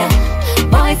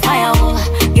 Boy fire,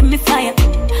 oh, give me fire,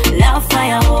 love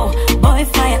fire, oh, boy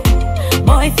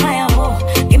fire,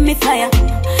 oh, give me fire,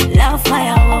 love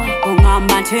fire, oh.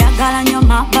 Ungamba tuyagala nyo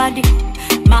my body,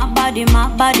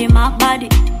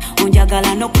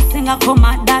 unjagala no kusinga ko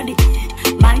my daddy,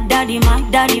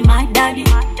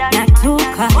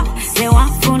 natuka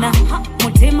sewafuna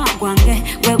mutima gwange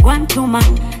gwe gwantuma,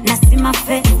 nasima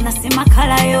face nasima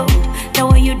color yo, the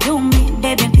way you do me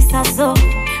baby mpisazo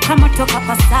kama toka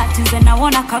pasati nze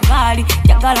nawona kagali,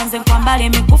 jagala nze kwambale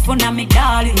mikufu na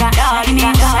midali,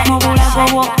 ninga mu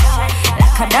bulago wo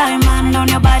like a diamond on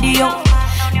your body yo.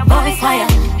 Boy fire,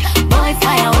 boy,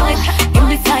 give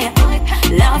me fire,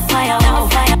 love fire,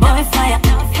 boy fire,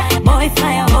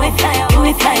 give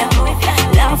me fire,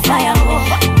 love fire,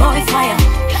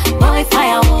 boy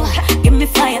fire, give me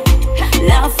fire,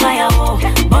 love fire,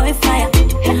 boy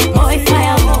fire,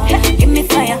 give me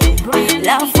fire,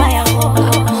 love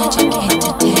fire.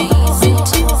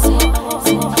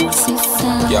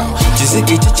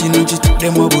 Chiziki chichino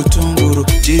chitudemo butunguru,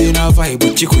 chirina vibe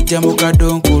chikuja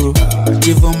mukadonkuru,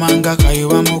 chivomanga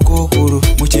kaiwa mukokuru,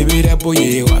 muchibira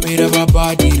boye wabira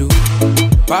babadiru.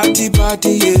 Party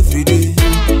everyday,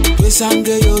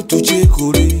 pesange yo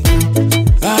tuchekure,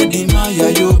 adimaya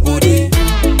yo bode,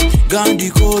 gandi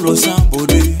kolo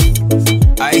sambode.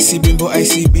 I see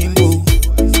bimbo,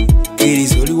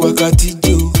 kirizoli wakati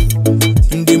jo,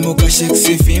 ndemo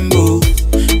kashekse fimbo,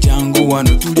 jangu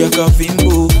wano tulya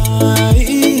kavimbo.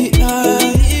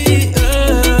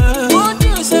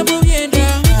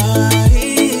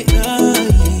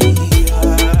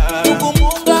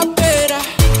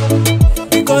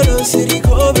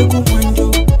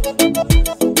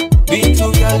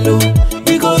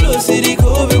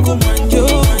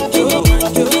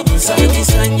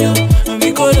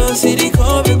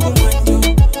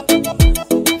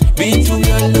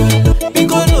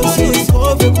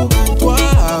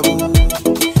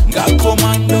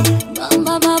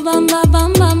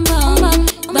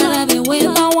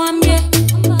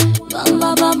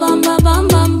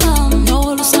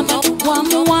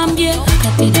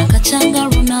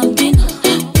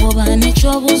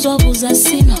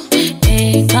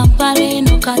 Kampala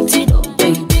no katiro,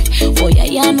 oya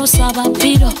yano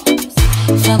sabapiro.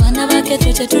 Fabana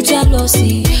bakete tutya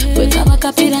losi, weka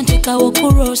bakapira nteka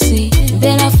okurosi.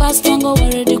 Bela fast yango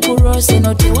already kurosi,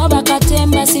 no te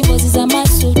wabakatemba sibozi za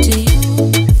masuti.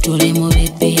 Tole mo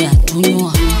bebe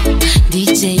atunywa,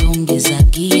 DJ ongeza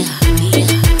gia,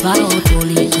 bao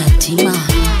tole tatima,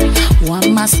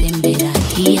 wama sembera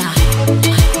kia.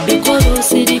 Bikolo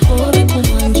sirikore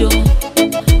kumanjo,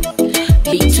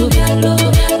 bitu byalo,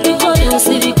 bikolo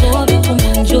sirikore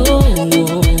kumanjo.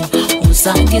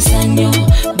 Sange sanyo,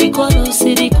 bikolo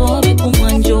sirikobe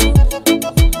kumwanjo.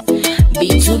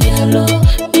 Bitu byalo,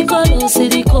 bikolo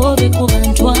sirikobe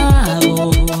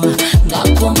kubantwabo.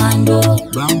 Ngakomando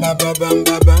bamba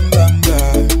bamba bamba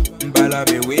mbala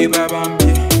bewe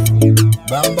babambye.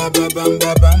 Bamba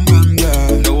bamba bamba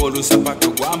no wolu sapato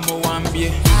gwamo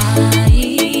wambye.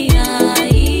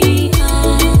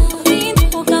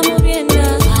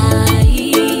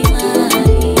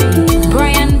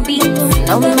 Brian B.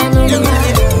 No man.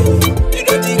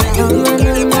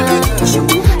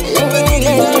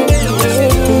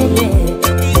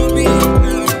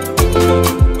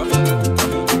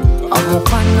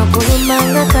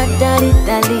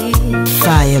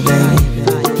 Fire, baby.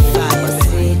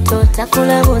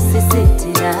 Takula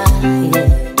bosisitira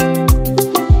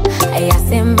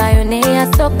ayasembayo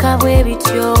neyasoka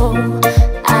bwebityo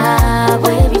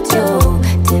bwebityo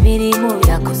tebirimu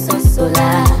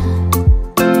byakusosola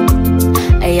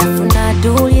ayafuna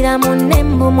adulira mu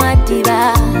nnembu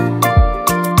mwadiba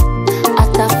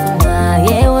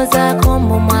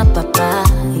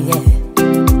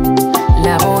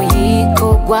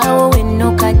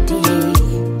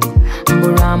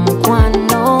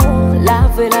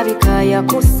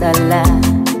kusala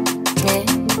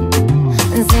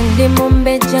nzindi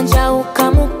mumbeja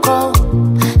njawuka muko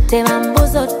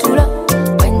tebambuzo tulo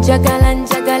wenjagala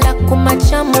njagala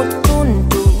kumacha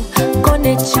mutundu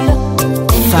konechilo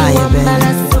wambala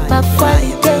super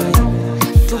Friday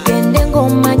tugende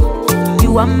ngomanyi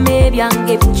biwamme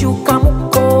byange bikyuka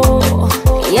muko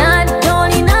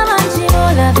yadolina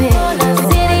banjirolabe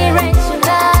siri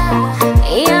rechula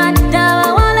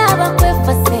yadaba wala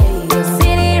bakwefase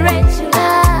siri rechula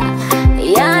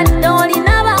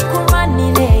yadolina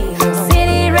bakumanile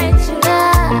siri rechula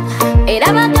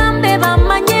era bagambe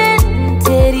bamanye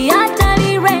nteri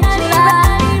atali rechula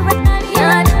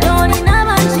yadolina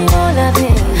banjirolabe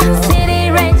siri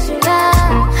rechula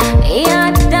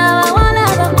yadaba wala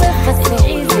bakwefase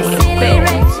siri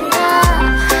rechula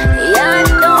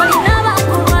yadolina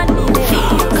bakumanile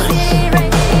siri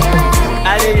rechula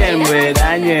aliyembwe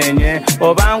danyenye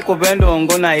obanku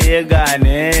bendongo na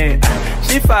yegane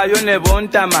sifayo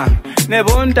nebontama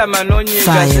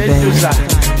nonyiga sejusa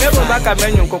nebo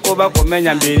bakamenyu nkoko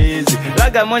bakomenya mbirizi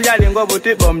laga monja lingo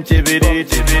butibo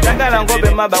mchibiriti dagala ngobe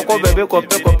mabakobe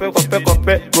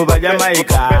bekope bubaja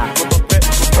maika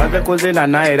baze kuzina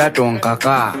naira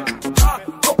tonkaka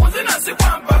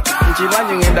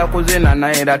nchibanyi ngenda kuzina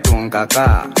naira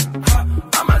tonkaka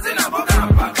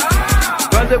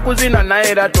baze kuzina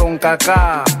naira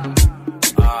tonkaka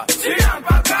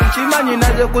chimanyi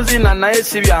naze kuzina naye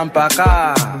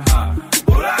sibyampaka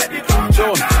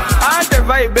ate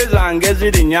vibe zange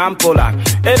ziri nyampola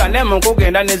era nemu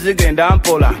kugenda nezigenda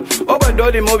mpola obwedde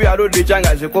oli mu byalo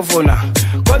dikyanga zikufuna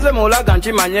koze mulaga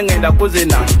nkimanye ngenda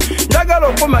kuzina njagala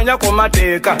okumanya ku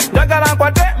mateeka njagala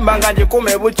nkwate mbanga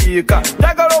njikume bukiika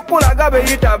njagala okulaga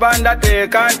beyita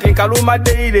bandateeka nti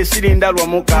nkalumadde ire sirinda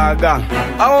lwomukaaga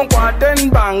awo nkwate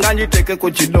mbanga njiteke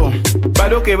ku kido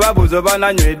badoke babuzo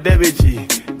bananywedde biki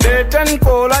Deten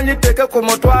kola njiteke ku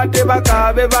mutwate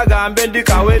bakabe bagambe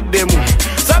ndikaweddemu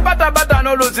sabatabata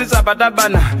n'oluzi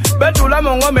sabatabana betula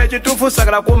mu ngoma ekituufu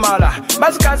sagala kumala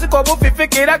basikaziko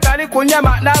obufifikira kali ku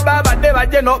nyama n'ababadde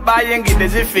bajje no bayingidde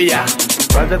zifiya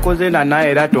baze kuzina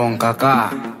naye era tonkaka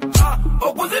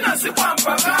okuzina si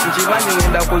kwampaka nkibanyi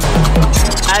ngenda kuzina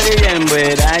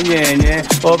aliyembwera nyenye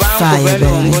obanku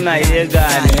benungu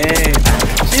nayegane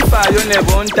sifayo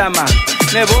nebontama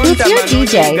nebo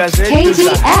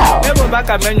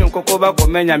bakamenyu nkoko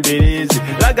bakomenya mbirizi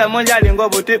laga monja lingo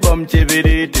butibo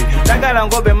mchibiriti dagala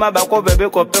ngobe mabakobe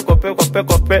bekope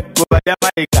bubaja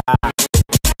maika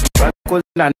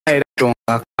kuzina naira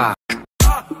tonkaka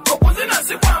okuzina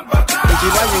si kwampaka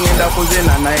nkibanyi ngenda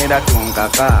kuzina naira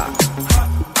tonkaka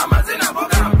amazina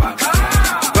bogampaka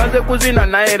baze kuzina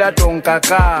naira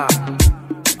tonkaka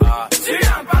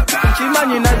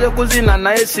nkimanyi naze kuzina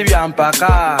naye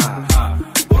sibyampaka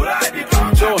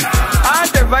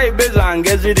ate vibe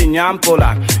zange ziri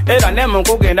nyampola era nemu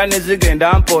kugenda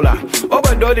nezigenda mpola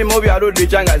obwedde oli mu byalo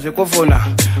dikyanga zikufuna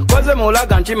koze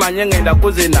mulaga nkimanye ngenda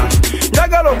kuzina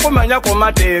njagala okumanya ku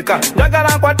mateeka njagala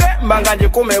nkwate mbanga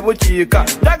njikume bukiika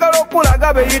njagala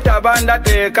okulaga beyita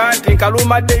bandateeka nti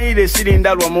nkalumadde ire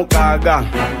sirinda lwomukaaga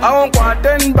awo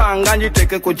nkwate mbanga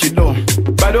njiteke ku kido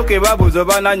badoke babuzo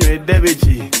bananywedde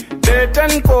biki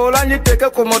Deten kola njiteke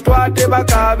ku mutwate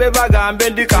bakabe bagambe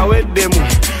ndikaweddemu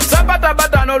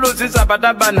sabatabata n'oluzi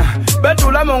sabatabana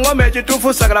betula mu ngoma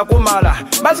ekituufu sagala kumala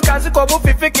basikaziko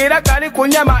obufifikira kali ku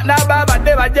nyama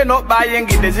n'ababadde bajje no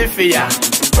bayingidde zifiya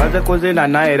baze kuzina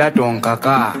naye era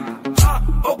tonkaka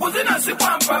okuzina si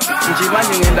kwampaka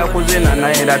nkimanyi ngenda kuzina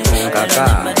naye era tonkaka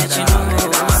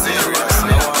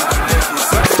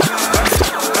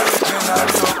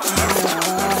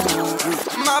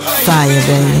Fire,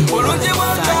 baby.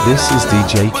 This is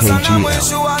djkgl,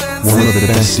 one of the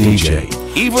best DJ.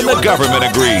 Even the government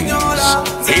agrees.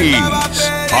 He's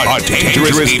a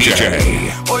dangerous DJ.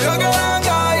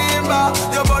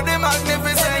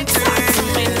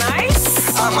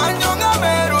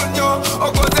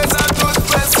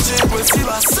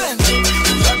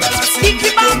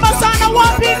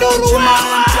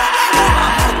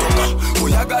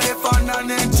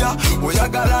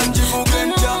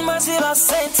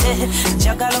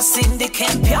 Njagala sindike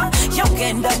mpya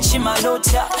yogenda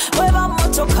chimalotya weba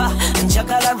motoka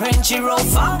njagala Range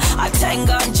Rover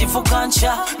atenga njivuga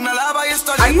ncha nalaba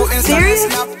history ku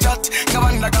Snapchat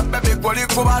ngabanda ka baby koli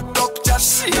kuba top chat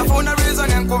nafuna reason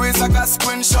nkubisa ka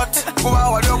screenshot kuba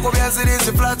wali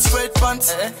okubyazirizi flat straight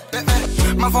pants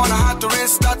my phone had to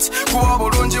restart kuba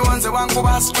bulungi wanze wangu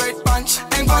ba straight punch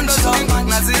enkondo zongo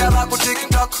naziraba ku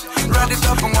TikTok ready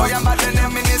to ngoya mbadene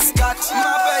miniskirt my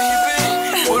baby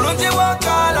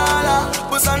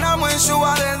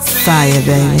Fire,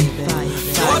 baby.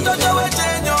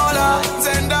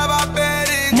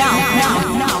 Now,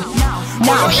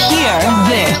 Now hear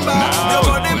this.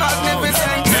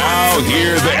 Now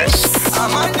hear this.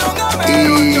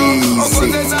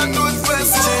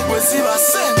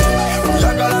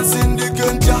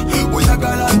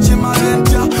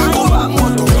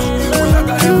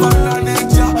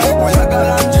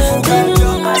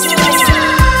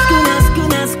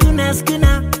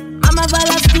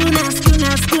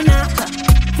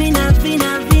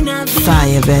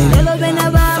 Fire, baby.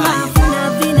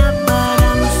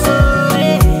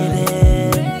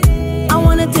 I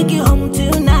wanna take you home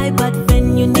tonight, but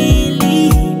when you need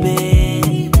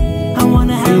leaving, I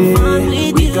wanna have fun with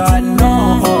you. We got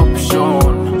no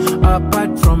option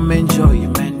apart from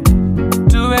enjoyment.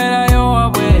 Tuwera yo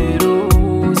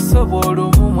wabweru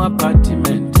sobolo mu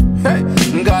apartment. Hey,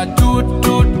 got to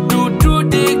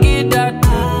digida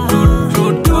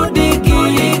to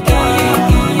digida.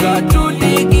 Got to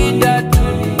digida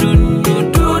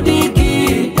to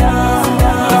digida.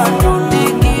 Got to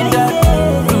digida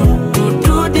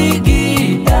to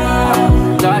digida.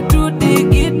 Got to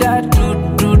digida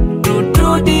to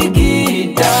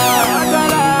digida.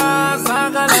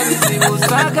 Sagala bizibu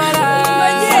sagala.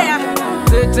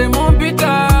 Tete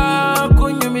mumpita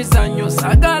kunyumisa nyo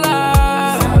sagala.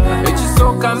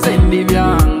 Ekisoka nze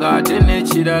ndibyanga tene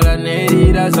kirala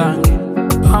nerira zange.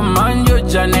 Amanjo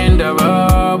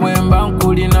janendaba bwemba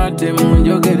nkulina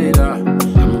temunjogerera.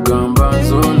 Mugamba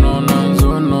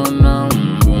nzonona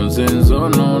mbunze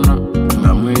nzonona.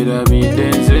 Namwerabidde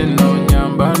nze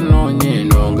nonyamba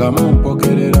nonyeno nga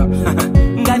mumpokerera.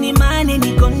 Ngani mane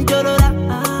ni kontrola.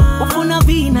 Ufuna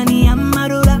vina ni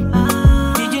amarula.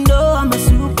 Did you know I'm a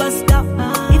superstar?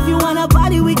 If you want a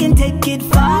party, we can take it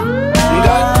far.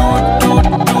 Got to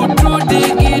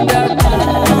digida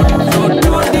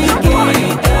to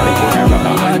digida.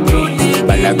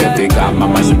 Balagatika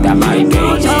mama suta my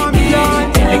baby.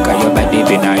 Teleka your body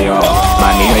binayo.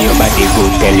 Mami your body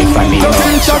good telephone yo.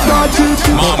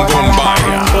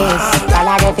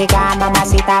 Balagatika mama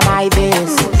suta my baby.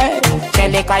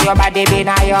 Teleka your body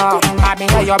binayo. Mami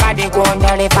your body good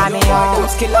telephone yo.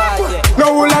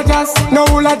 No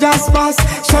hula just pass.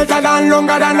 Shorter than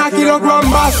longer than a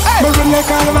kilogram bass. Marine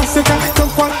calmasika,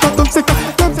 don't want to tumsika.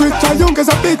 Temperature young as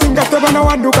a beating got the one I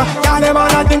want to go. Yale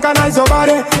man I think I nice your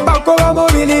body. Bako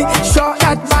mobili, show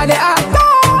that body out.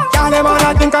 Yale man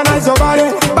I think I nice your body.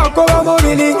 Bako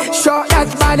mobili, show that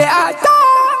body out.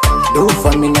 Do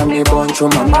for me now me bunch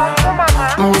of mama.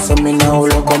 So me now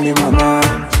look on me mama.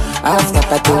 After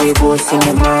party we go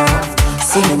cinema.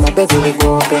 Cinema baby we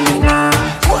go open now.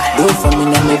 Do for me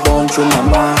now me bunch of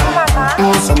mama.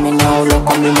 So me now look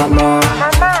on me mama.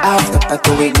 After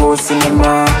party we go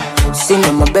cinema.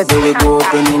 Cinema baby we go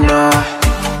open now.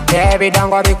 Baby don't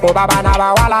go be kuba bana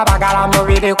ba wala bagala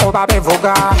movie de kuba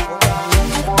bevuga.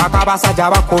 Bakabasa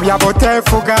jaba kubya bote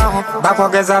fuga.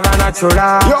 Bakogeza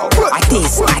vanachula.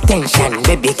 Artist, attention,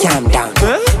 baby calm down.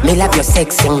 Me love your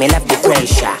sexing, me love the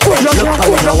pressure. Look how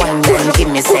you know one give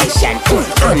me session.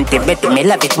 Auntie Betty, me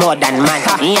love it more than man.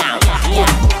 Yeah.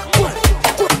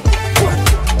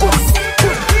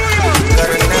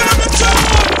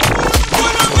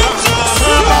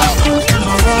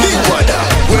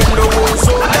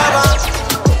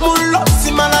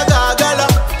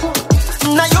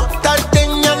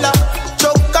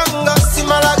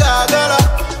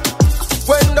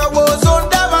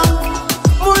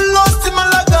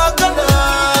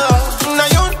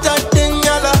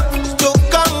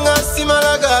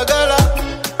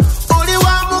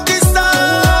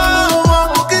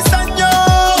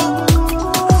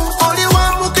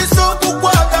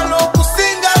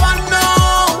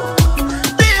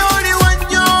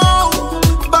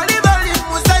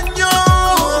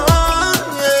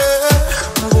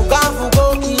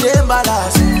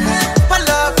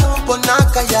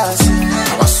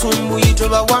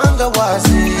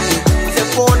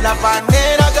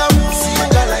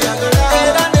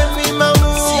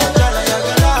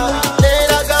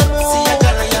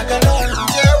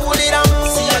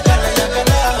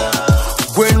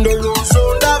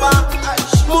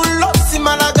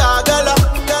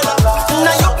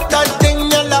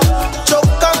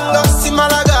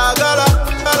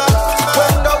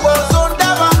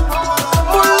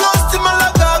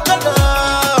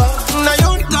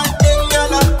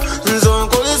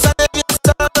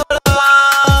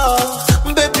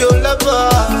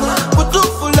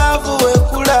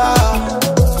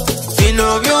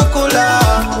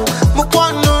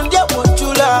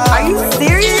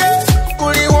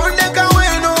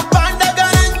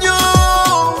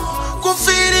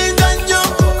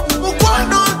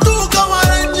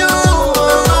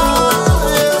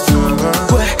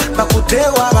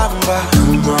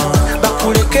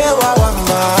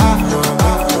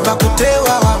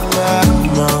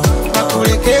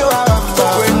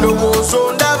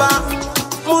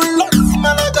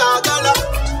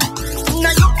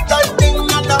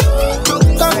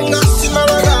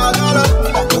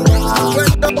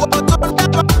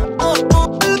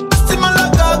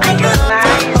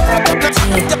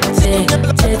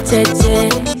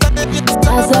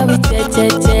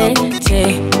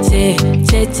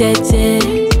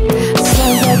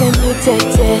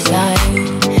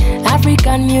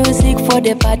 for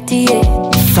the party,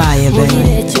 Fire, baby.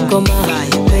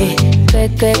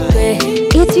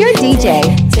 It's your DJ,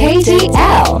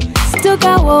 KGL.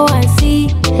 Stuka wo and see.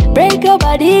 Break your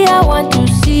body, I want to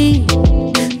see.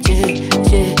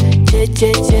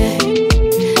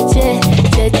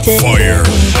 Fire,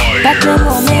 Back your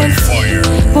moment. fire.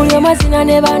 Pull your machine and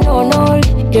never know no.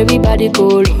 Everybody go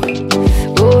low,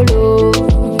 go low,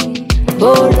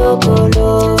 go low, go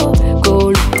low,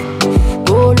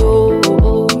 go low,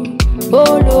 go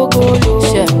low, go low.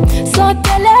 So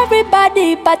tell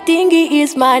everybody, Patingi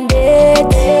is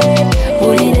mandated.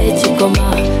 Ulile chikoma,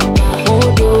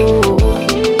 modo,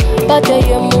 pate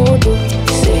modo.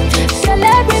 Tell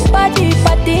everybody,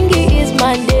 Patingi is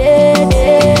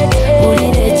mandated.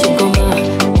 Ulile chikoma,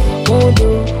 modo,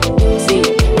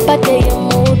 pate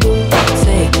modo.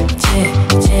 Say,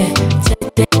 che,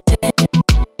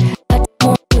 pate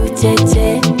modo, che,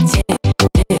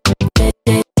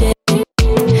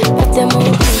 pate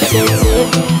modo,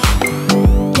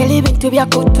 Tell bintu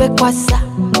byakutwe kwasa.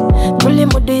 Tuli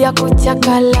mudi ya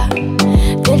kuchakala.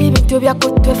 Tell bintu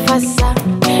byakutwe fasa.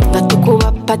 Nga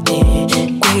tukuba pate.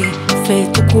 Kwe fe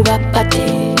tukuba pate.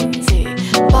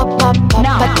 Papa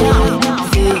pate.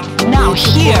 Now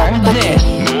hear this.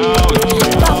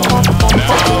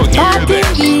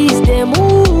 Patingi is the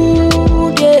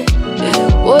mood.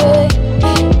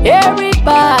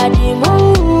 Everybody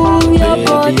move your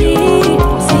body.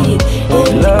 See,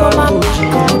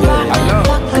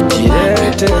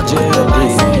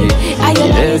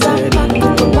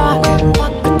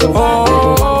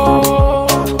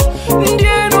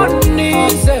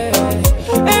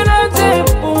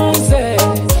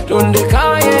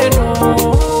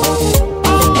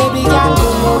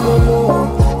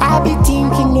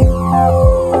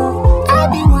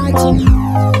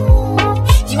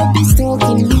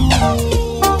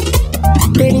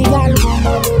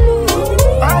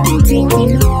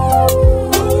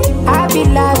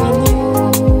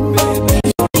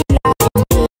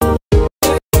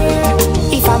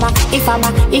 come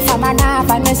on. If I'm an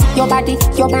Vanessa, your body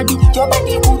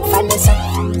good Vanessa.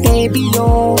 Baby,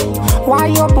 yo, why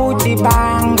your booty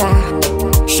banger?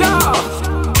 Sure,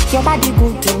 your body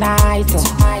good tonight.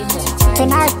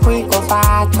 Tonight we go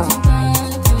battle.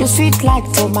 You sweet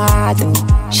like tomato.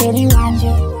 Sherry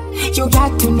Wanje, you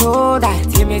got to know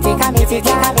that. Give me the girl,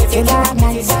 you look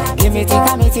nice. Give me the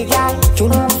girl, you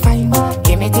look fine.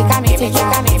 Give me the girl,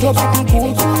 your body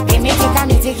good. Give me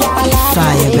the girl,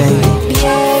 Fire, baby.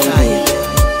 Fire.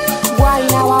 Why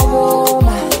now a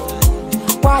woman?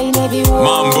 Why never woman?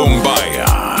 Mambumbaya.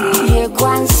 Ye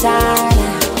kwansana.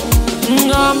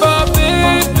 Ngamba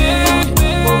baby.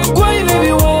 Why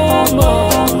never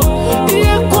woman?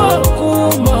 Ye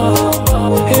kwakuma.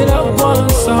 Hera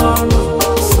kwansana.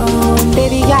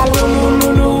 Baby girl,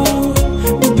 lulu.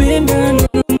 Bimbe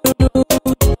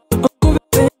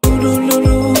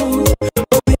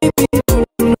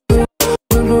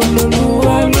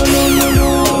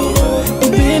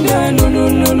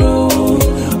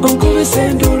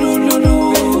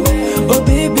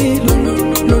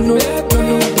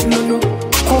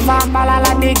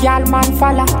girl man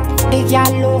falla. The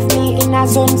girl love me in a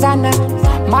zonzana.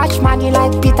 Match money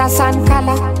like Peter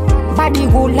Sankala. Body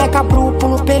good like a blue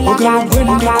propeller.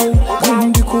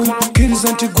 Gwendiko,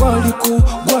 kirizanti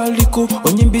gwaliko.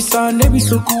 Onyimbisa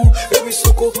nebisoko.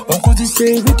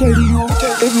 Onkozise ebitaliyo,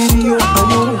 ebiriyo.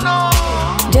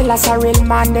 Jealous a real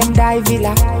man, them die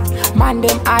villa. Man,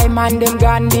 them high, man, them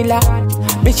Gandila.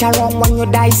 Bitch around when you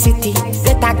die city.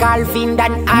 Get a girlfriend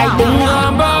and I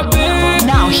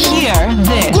Now hear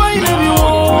this.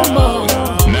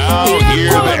 Now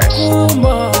hear this.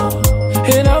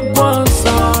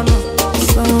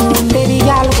 Baby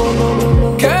girl go no.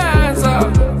 Kenzo.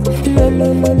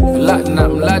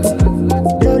 Latinum,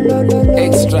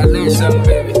 extra nation,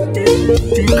 baby.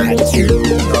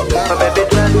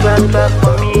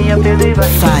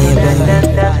 Fire, baby.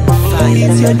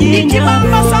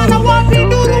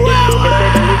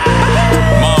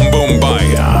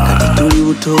 Mambumbaya.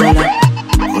 Tulibutola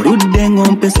oludde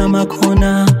ng'ompesa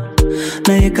makona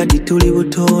naye kati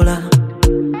tulibutola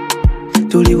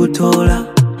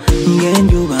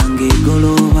ng'enjuba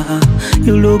ng'egoloba.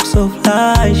 You look so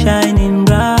fly, shining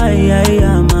bright,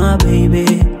 my baby.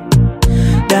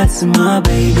 That's my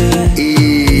baby.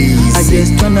 I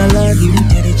just wanna love you,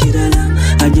 tere chirala.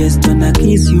 I just wanna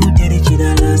kiss you, tere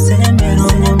chirala. Sembero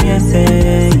ngomye.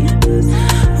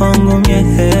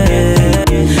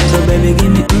 So baby,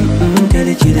 give me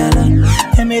tere chirala.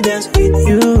 Let me dance with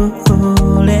you,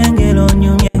 lengelo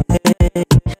nyumye.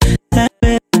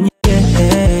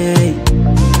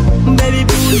 Baby,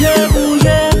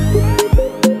 bouge.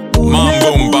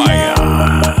 Mambumbaya.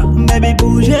 Baby,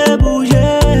 bouge.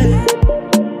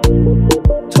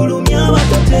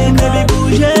 batuteka. Baby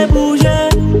bouge, bouge,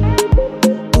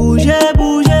 bouge,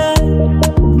 bouge,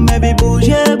 baby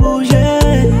bouge, bouge,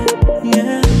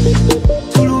 yeah.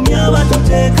 Tulumia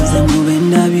batuteka.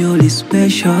 Zamubenda byoli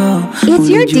special. It's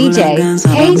your DJ,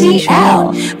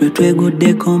 KGL. But we good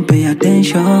they come pay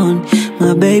attention.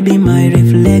 My baby, my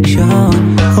reflection.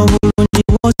 Obulungi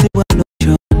bwose bwa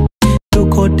lotion.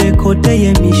 Tukote kote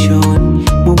ye mission.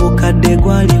 Mubukadde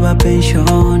gwali wa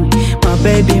pension. My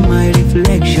baby, my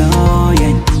reflection,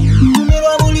 yeah.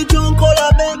 Mumirwa buli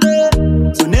chonkola baby.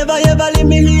 So never ever leave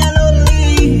me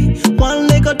lonely. One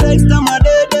little text on my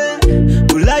day.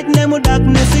 You like name of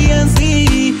darkness, CNC.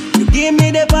 You give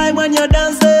me the vibe when you're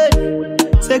dancing.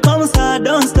 Say come ça,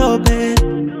 don't stop it.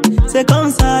 Say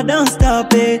come ça, don't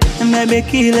stop it. And maybe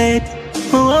kill it.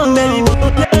 Oh, baby.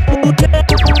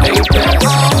 Hey, pass.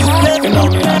 You know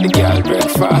me and the girl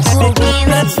breakfast.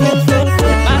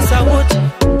 Massa Wood,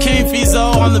 King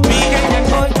Fizo on the beat.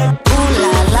 Ooh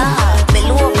la la,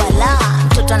 beluo bala.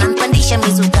 Mtoto anampandisha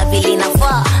mizuka vile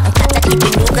inafaa. Mkata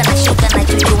kipinduka na shuka na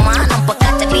chuchumana.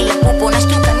 Mpakata bila kupo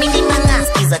unashtuka mini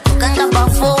mangaskiza tukanga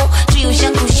bafo.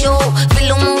 Tuyusha kusho,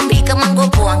 vilo mumbika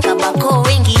mangopo ankabako.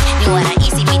 Wengi ni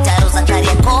waraisi mitaro za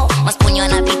Kariako. Masponyo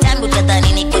na vitambi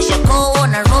utadhani ni kwa shako.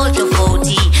 Na roll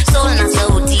tofauti, soul na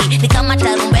sauti. Ni kama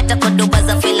tarumbeta kwa doba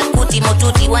za fela kuti.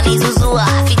 Motuti wanizuzua,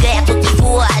 figa ya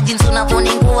kukifua. Jinsi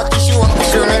unavoningua, kishua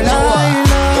mkusho na jua.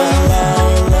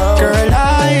 Girl,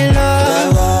 I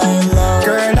love,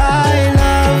 girl, I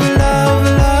love, love,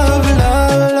 love,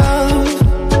 love, love.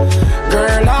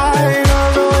 Girl, I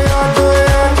love how you do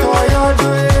it, how you do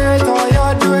it, how you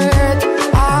do it.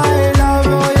 I love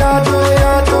how you do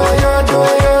it, how you do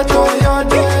it, how you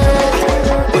do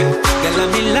it. Girl,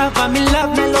 I'm in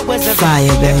love, meloweza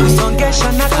fire, baby.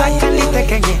 Songesha nataka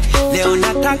nitekenye. Leo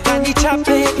nataka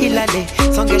nichape ilale.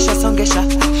 Songesha, songesha,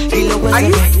 iloweza. Are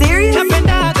you serious?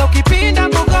 Napendaga ukipinda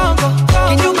mgongo.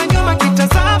 Kinyuma nyuma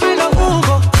kitazama ilo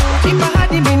ungo. Nipa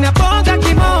hadi mina bonga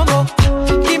kimombo.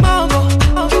 Kimombo,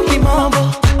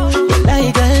 kimombo.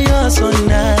 Wallahi girl, you're so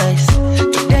nice.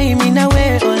 Today mina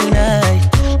wear all night.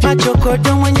 Macho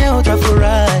kodo mwenye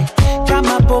utafurahi.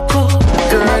 Kama popo,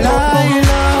 Girl, I love,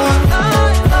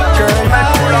 girl, I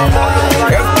love,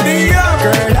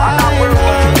 girl, I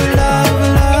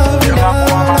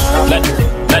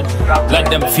Let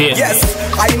them feel. Yes,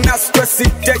 I na stress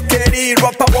it, take it.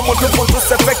 Rapa womo tufuntu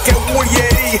sefeke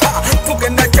uyeri.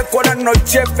 Tugenda chekora no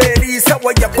cheferi.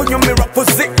 Sawa ya kunyumira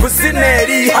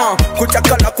kuzineri.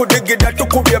 Kuchakala kudigida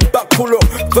tukubye bakulo.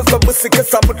 Vasa musike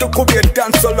sabu tukubye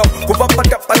dancehall. Kuva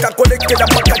pata pata kolekela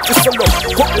pata chisolo.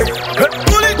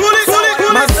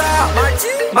 Masa,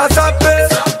 masape.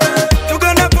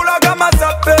 Tugenda kulaga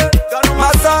masape.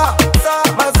 Masa,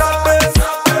 masape.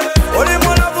 Oli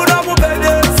mwana vuna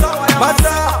mubede.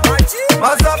 Masa,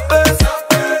 masape.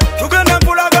 Tugenda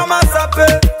kulaga masape.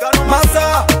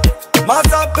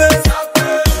 Masape.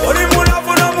 Oli mwana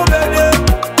vuna mubede.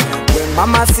 We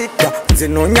mama sita,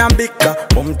 zino nyambika.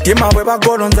 Omutima we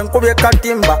bagolo nze nkubye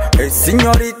katimba.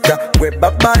 Sinyorita, we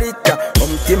babarita.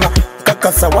 Omutima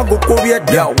kakasa wagukubye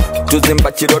down.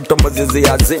 Tuzimba chiroto mbuzizi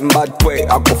ya zimba twe.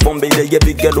 Akufumbile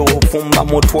yebigelo ufumba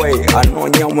mutwe.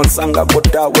 Anonya unsanga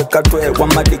kotawe katwe.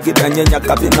 Wamadigida nyenya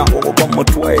kabina uoba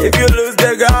mutwe. If you lose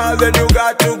the girl then you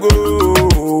got to go.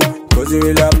 Cause you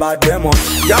will have bad demo.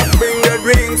 Just bring the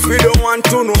drinks, we don't want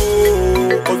to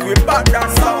know. Cause we bad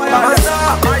and sour.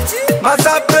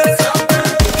 Masape.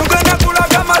 Tugenda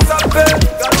kulaga masape.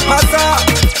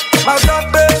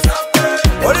 Masape.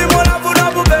 Oli mwana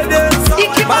vuna bubede.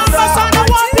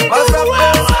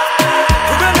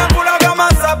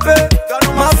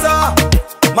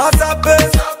 Masape.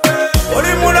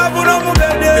 Oli mwana vuna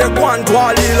bubede.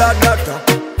 Yekwantwali la data.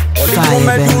 Oli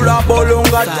kumedula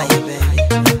bolongata.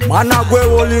 Mana gwe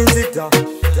olinzita.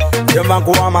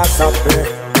 Yemankuwa masape.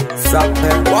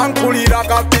 Wankulira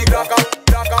kapiga.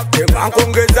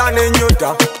 Yemankuongeza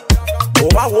nenyota.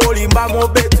 Oba wolimba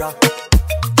mobeta.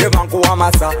 Yemankuwa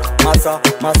masa.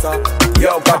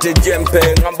 Yo kati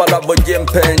jempe, ngambala bo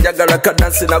jempe. Njagala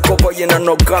kadansi na koko yina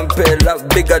no kampe. Love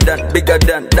bigger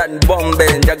than bombe.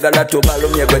 Njagala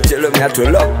tubalumye go chilumye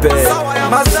tulope.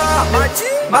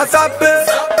 Masape.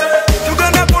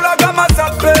 Tugenda kulaga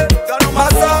masape.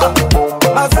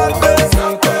 Masape.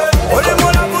 Oli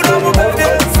mwana vuna mubede.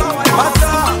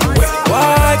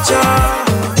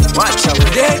 Wacha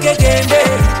udege gende.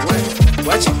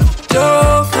 Wacha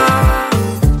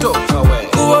toka we.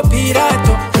 Kuwa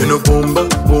pirato. Eno bomba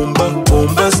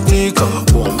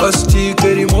stick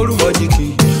eri molu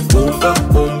majiki.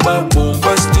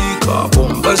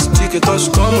 Bomba stick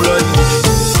etosuka mulayi.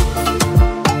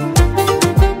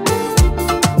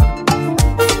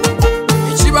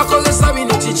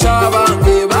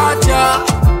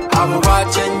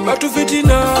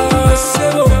 batufitina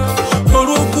sebo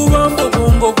olwokuba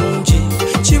mbobongo bungi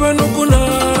kiba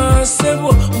nokuna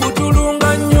sebo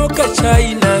butulunga nnyo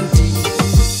kachayina nti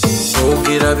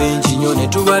ogera bingi nnyo ne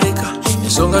tubaleka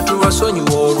ensonga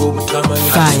tubasonyiwa olw'obutamanya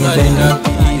tusalina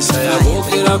piriisa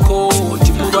yaboogerako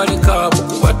timubaleka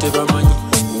bukuba tebamanyi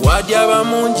wadi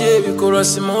abamungi ebikolwa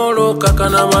simolo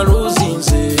kakana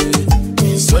baluzinze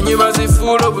ensonyi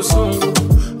bazifuula obusungu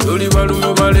tuli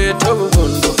balumu baleeta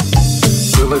obugondo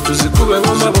bwe tuzikuba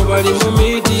engoma bo bali mu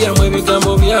midiya mu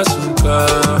ebigambo byasuuka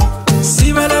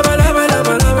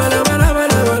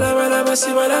sibalabalabalabalabalabalabalabalabalaba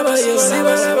sibalaba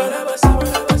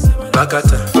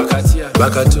bakata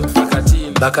bakatu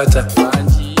bakata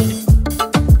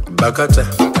bakata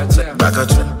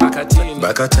bakata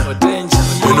bakata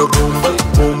eno bomba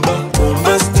bomba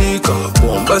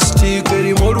bomba stick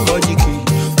erimu olumagiki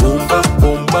bomba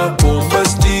bomba bomba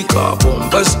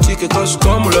stick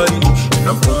ekasukamulaini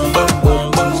na bomba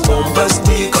bomba bomba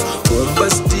stick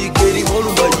erimu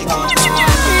olumagiki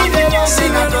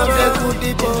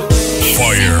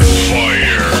Fire.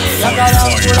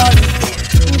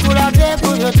 Nkulabe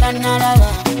kuyotanalaba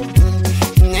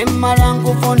nemmala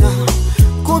nkufuna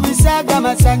kubisaga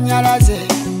masanyalaze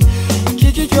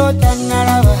kiki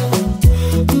kyotanalaba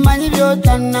manyi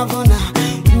byotanafuna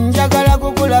njagala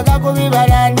kukulaga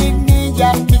kubibala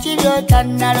ninija kiki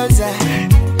byotanaloza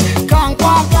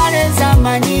kankwagaleza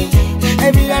manyi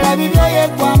ebirala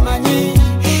bibyoyekwamanyi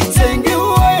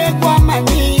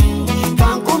sendiwoyekwamanyi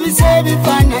kankubisa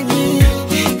ebifananyi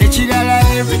ekirala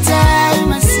every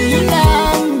time I see you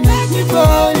now make me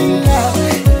fall in love.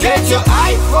 Get your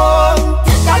iPhone,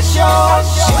 take a shot,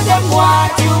 show them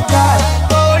what you got.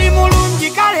 Ori mulungi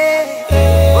kale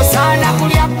osana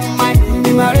kulya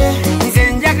kumani mare nze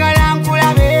njagala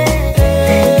nkulabe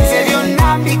nze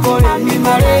byonna mbikola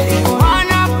mimale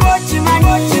mwana pochi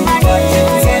mani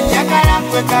nze njagala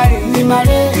nkwekale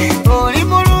mimale ori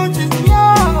mulungi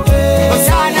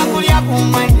osana kulya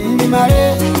kumani mare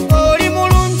ori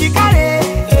mulungi kale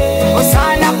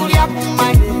osana kulya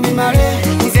kumani mare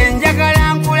nze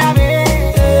njagala nkulabe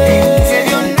nze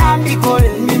byonna mbikola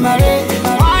mimale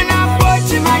mwana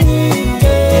pochi mani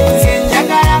nze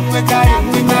njagala nkwekale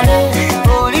mimale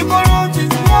ori mulungi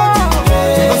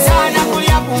osana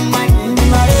kulya kumani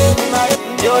mare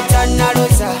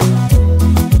byotanaloza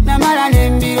namala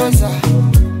nembiroza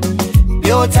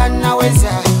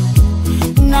byotanaweza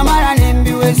namala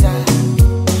nembiweza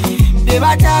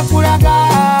bebatakulaga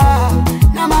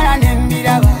namala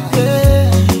nembiraba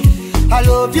I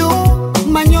love you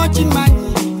manyochi manyi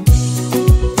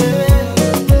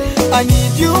I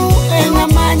need you enga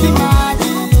manyi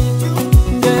manyi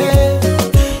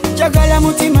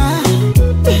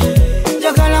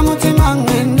jagala mutima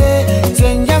ngende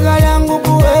zenjagala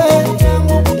ngukuwe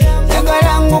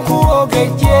jagala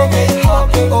ngukuogeje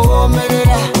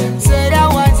owomerera sera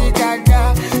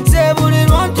wazitata zebuli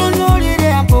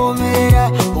lwontunulire apomerera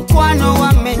mukwano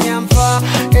wamenya nfa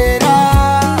era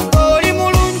oli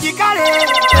mulungi kale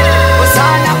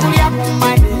osana kulya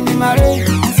kumani mare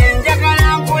nze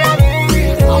njagala nkulabe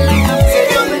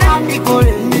sebyonna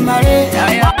mbikole mimale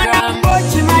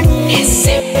okimanyi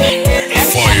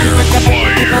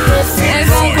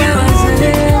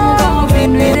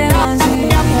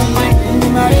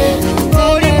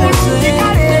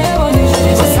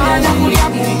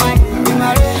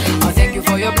Thank you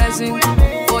for your blessing,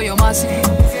 for your mercy,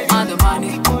 and the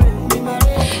money.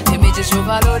 Images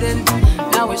overloading,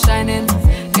 now we're shining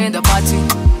in the party.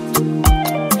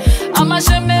 I'm a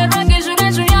shame,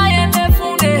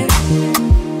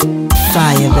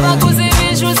 Fire,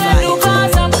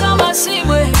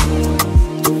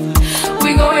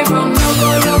 we going from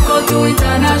local to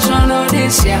international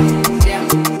this year.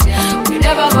 We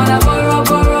never gonna borrow,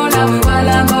 now we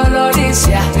will this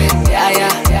year.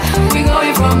 We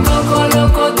going from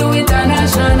local to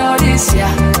international this year.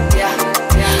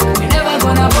 We never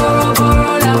gonna borrow,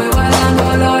 now we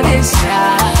will this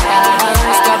year.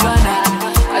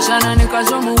 Ashana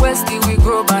nikazomu westi, we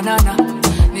grow banana.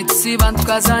 Nitisiba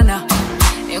tukazana,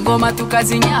 engoma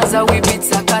tukazinyaza, we beat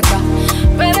sakata.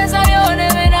 Pereza yone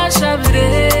vena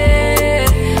shabire,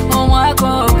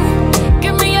 omwako.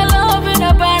 Give me your love in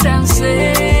abundance,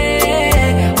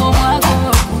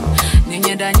 omwako.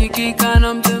 Ninyenda nyikika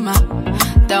no mtema,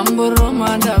 tamburo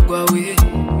manda gwawe.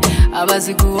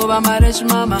 Abazigu oba maresh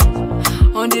mama,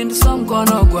 ondi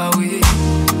ndisomkono gwawe.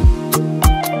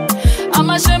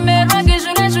 Amasheme rangi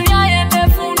june yende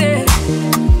funde.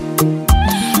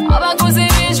 Abaguzi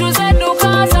bishu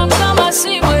zeduka samkama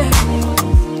siwe.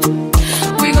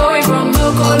 We going from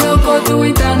local to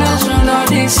international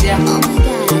this year.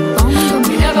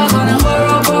 We never gonna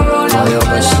borrow, now we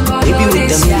wanna borrow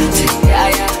this year.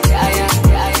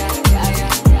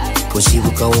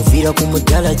 Soka ovira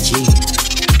kumudala chi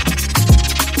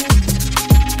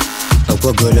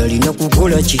Akwagala lina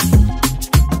kukola chi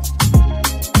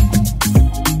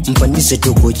Mpanise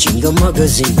toko chinga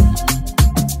magazine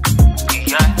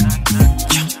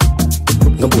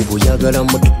Ngabubu yagala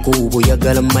mutuku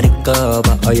Buyagala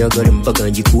marikaba Ayagala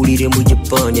mbaganji kulire mu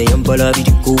Japan Yambala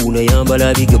bitikuna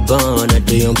Yambala bigabana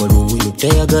Teyambala uwinu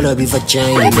Teyagala biva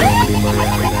China Yambi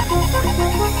malanga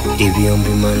Ebyombi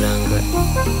malanga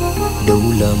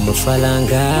Doula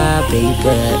mafalanga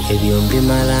Baby Ebyombi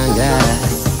malanga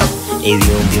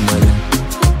Ebyombi malanga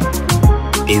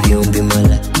Ebyombi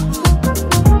malanga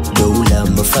Doula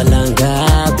mafalanga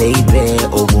Baby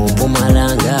Obumbu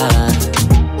malanga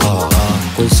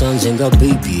Kwesanzenga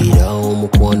baby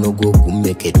omukwano gwo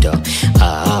kumeketa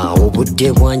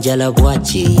obudde bwanjala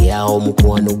bwaki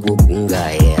omukwano gwo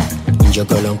kungaya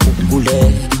njagala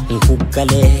nkukule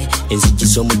nkukale enzigi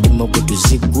z'omutima gwe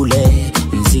tuzigule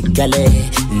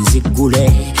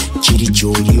nzigule kiri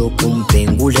kyoli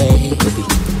okumpengule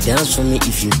dance for me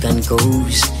if you can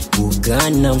cause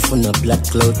Uganda nfuna black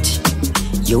clout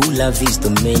your love is the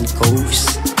main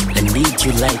course I need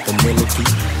you like a melody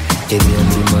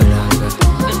Ebyombi malanga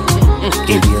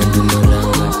Ebyombi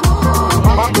malanga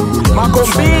Mako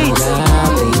beats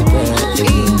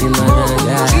Ebyombi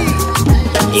malanga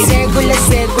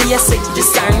Segula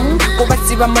sejisan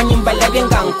Kubasi bamanyi mbalabye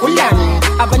nga nkulani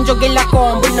Abanjogela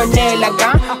kombu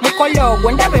nonelaga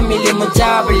Mukologo ndabe milimu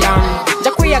jabula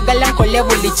Njakuyagala nkole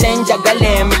buli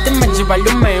chenjagale Mitima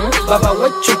jibalume Baba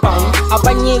wechupa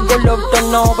Abanyigolo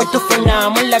tono Batufuna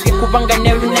Mulabye kubanga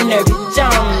nerunene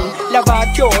bijam Lava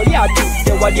kyoli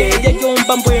atute wadeye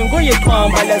Yumba mbwengo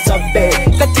yetwambala zabe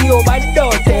Kati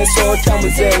obadote sota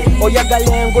muze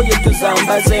Oyagalengo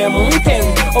yetuzambaze munke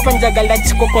Obanjagala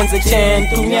chikokonze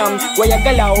chentumyam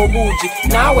Wayagala obuji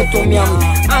nawe tumyam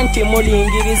Anti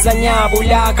mulingiriza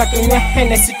nyabula Katunywe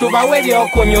henesi tubaweli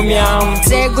okonyumyam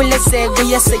Segula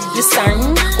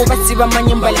sejisan Kubasi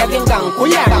bamanyi mbalabye nga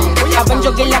nkulani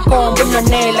Abanjogela kombu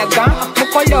nonelaga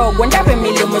Mukologo ndabe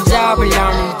milimu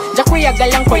jabula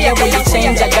Njakuyagala nkole buli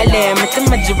chenjagale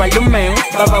Mitima jibalume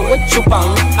Baba wechupa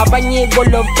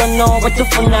Abanyigolo tono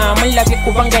Batufuna Mulabye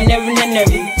kubanga nerunene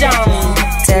bijam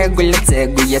Segula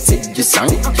sejisan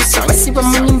Kubasi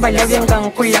bamanyi mbalabye nga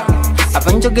nkula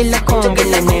Abanjogela kombu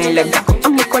nonelaga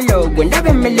Mukologo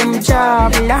ndabe milimu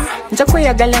jabula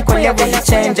Njakuyagala nkole buli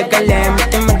chenjagale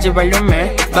Mitima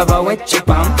jibalume Baba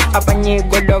wechupa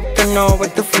Abanyigolo tono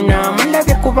Batufuna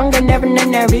Mulabye kubanga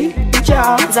nerunene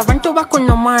bijam Zabantu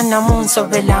bakuno mwana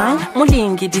munsobela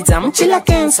Mulingiriza mchila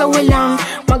kensa wela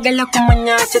Magala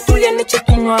kumanya chetulia ne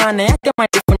chetunwana Yate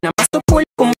madifuna masopuli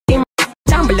kumutima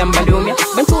Tambula mbalumya,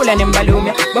 bantula ne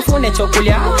mbalumya Bafune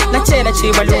chokulya, na chera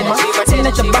chibaluma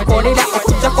Sina chabakorira,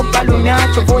 okuja kubalumya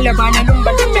Chuvule bana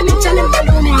lumbalumya, nichane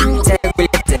mbalumya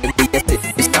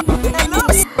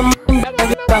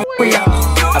Tegula,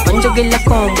 abanjogela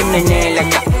kombu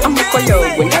nenelaga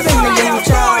Amukologo, ndabe milimu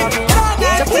jari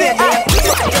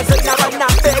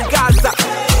Gaza,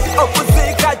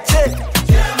 okuzika che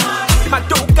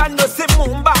Matuka no si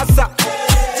Mombasa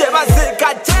Jeba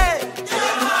zika che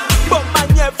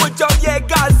Bomanye fujo ye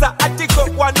Gaza Atiko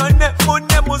wanone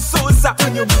mune mususa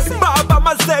Baba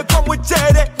maseko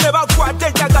muchere Neba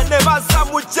kwate jaga neba sa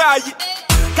muchayi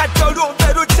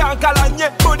Katolumbe ruchankalanye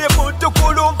Mune mutu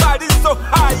kulumba riso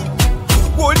hai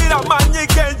Ulira manyi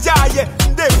kenjaye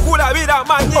Nde kulabira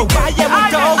manyi Obaye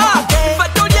mutowa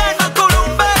Fatolieno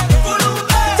kulumbe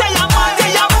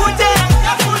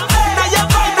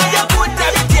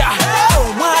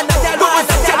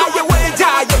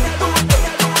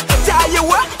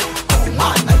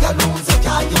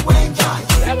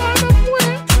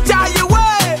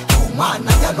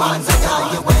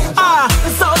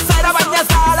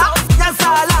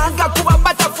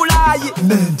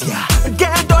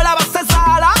Gendola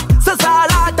basesala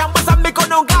tambuza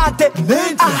mikono ngate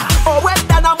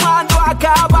owedda na mwandu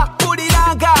akaba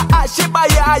mpuliranga Sheebah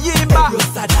yayimba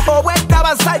owedda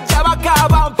basajja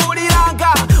bakaba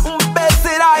mpuliranga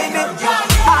mbesiraini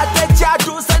ate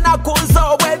kyatuse nakunze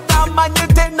owedda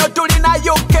manyite no tulina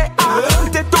yuke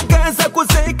tetugenze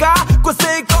kusika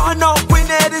ono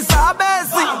Queen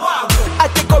Elizabeth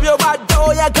ate kobyo badde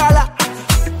oyagala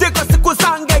teko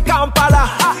sikusange Kampala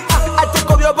ate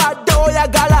kobyo badde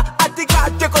oyagala ate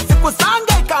teko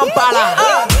sikusange Kampala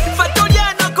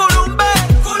Fatolieno kulumbe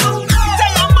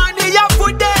Teyamani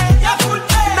yafude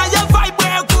Na ya vibe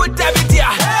ekute bitya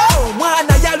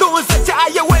Omwana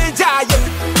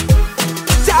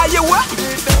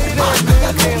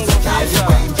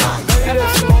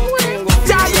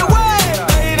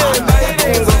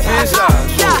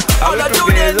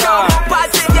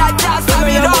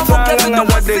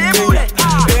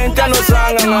Enchano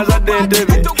sanga ngazade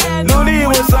Entebbe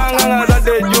Luliwo sanga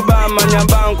ngazade Juba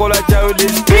Manyambanko la chawdi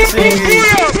spacing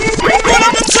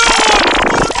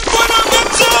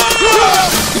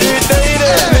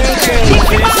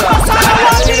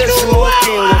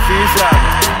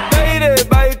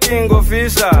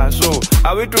Officer, so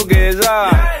are we together?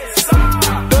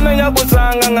 Tonanya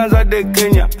busanga ngazade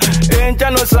Kenya,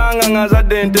 Enchano sanga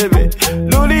ngazade Entebbe,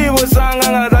 Luliwo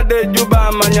sanga ngazade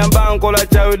Juba Manyambanko la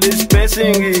chawdi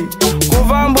spacing.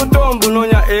 Kuvambu tombu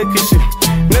nonya ekisi,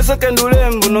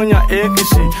 nesekendulembu nonya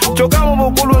ekisi. Chokamu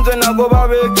bukulunze nagoba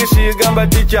bekisi, gamba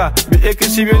teacher bi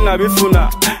ekisi byonna bifuna.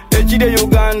 Echide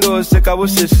Uganda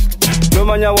sekabusisi. No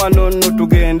manya wano no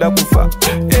tugenda kufa.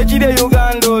 Echide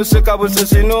Uganda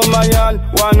sekabusisi no manya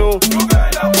wano.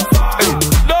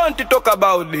 Don't talk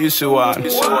about this one.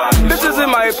 This is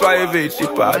my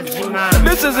private part.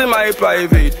 This is my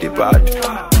private part.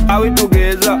 Are we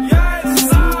together?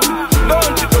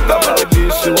 Don't talk about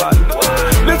this one.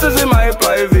 This is my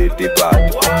private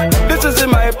part. This is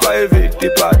my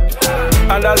private part.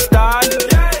 Understand?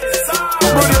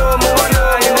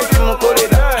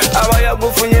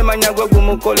 Gufunye manyagwa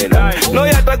gumukolera no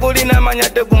yatagulina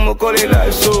manyate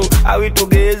gumukolera. So are we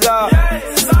together?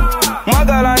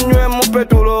 Mwagala nywe mu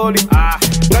petroli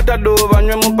ngatadoba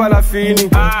nywe mu parafini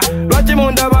lwaki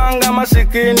mundabanga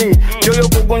masikini yoyo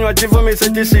kukunywa kivumise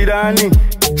kisirani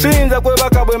sinza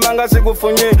kwebaka bwembanga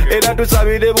sikufunye era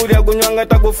tusabire bulya gunywa nga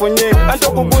tagufunye anti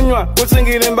okukunywa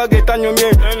kusingire embaga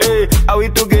etanyumye. Are we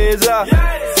together?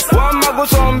 Wama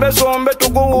gusombe sombe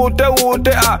tuguwute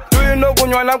wute tuyina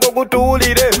okunywa nagwo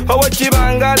gutuwulire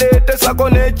owekibanga leete sako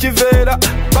n'ekiveera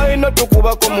balina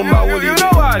tukubako mu mawulire.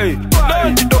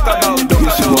 Don't talk about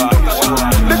this one.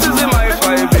 This is my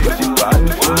private part.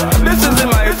 This is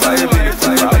my private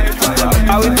part.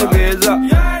 Are we together?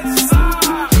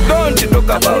 Don't talk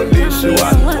about this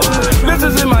one. This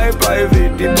is my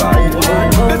private part.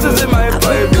 This is my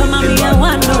private part.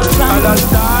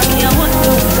 Understand?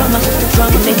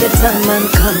 Make the time and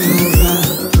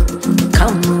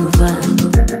come over.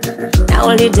 Now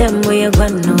only them we are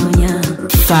going on ya.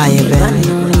 Fire, baby.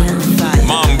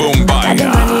 Got the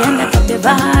money and I got the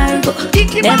vibe.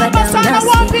 Never down,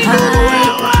 nothing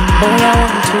high. Boy, I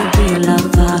want to be your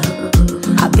lover.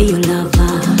 I'll be your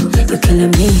lover. You're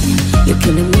killing me, you're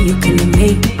killing me, you're killing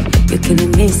me, you're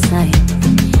killing me inside.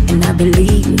 And I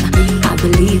believe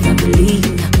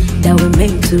that we're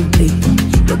meant to be.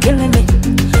 You're killing me,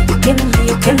 you're killing me,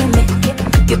 you're killing me,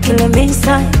 you're killing me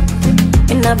inside.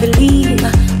 And I believe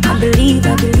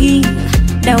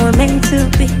that we're meant to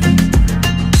be.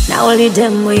 Now only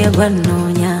them we are going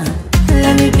on, yeah.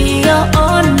 Let me be your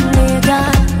only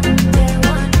God.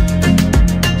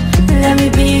 Let me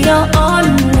be your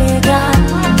only God.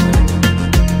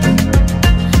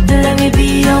 Let me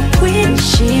be your queen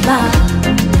Sheebah,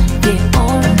 the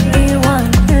only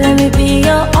one. Let me be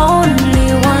your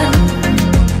only one.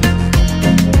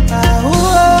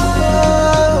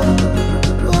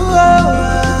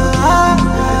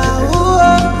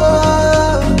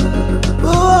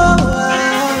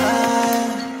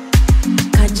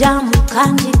 Kajamu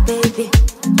kanji baby,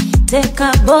 take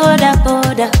a boda,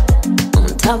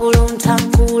 untabulu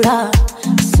untankula,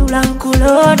 sula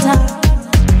nkulota.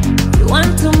 You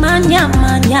want to manya, I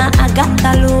got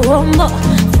the luombo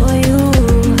for you.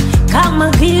 Come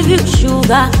and give you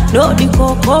sugar, no the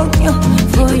coconut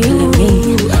for you.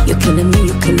 You're killing me,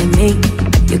 you're killing me,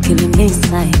 you're killing me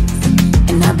inside.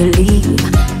 And I believe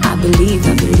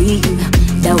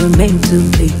that we're meant to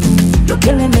be. You're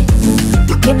killing me,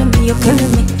 you're killing me, you're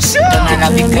killing me. You're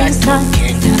killing me inside.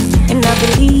 And I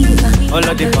believe all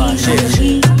of the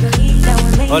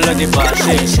bad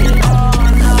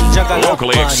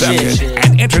locally accepted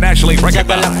and internationally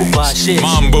recognized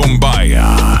Mambumbaya.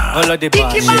 All of the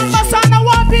bad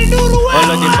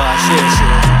all of the bad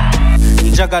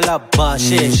njagala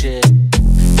basheshe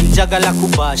njagala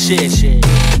kubasheshe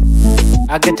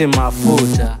agete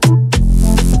mafuta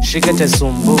shigete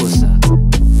sumbusa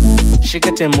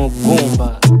shigete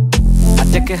mugumba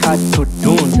ateke hatu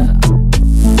dunda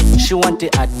she want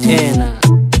it atena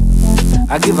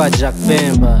I give her Jack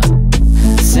Pemba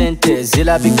sente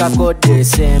zilabika ko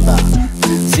December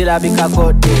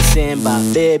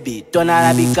baby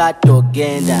tonalabika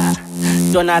togenda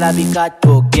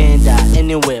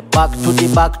anyway back to the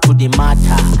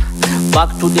matter. Back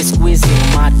to the squeezing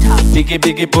matter.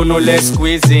 Biggie bono less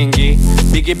squeezing.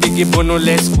 Biggie bono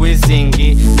less squeezing.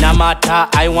 Namata,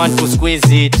 I want to squeeze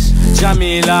it.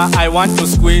 Jamila, I want to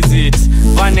squeeze it.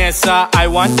 Vanessa, I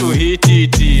want to hit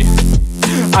it.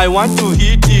 I want to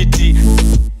hit it.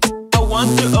 I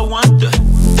want to.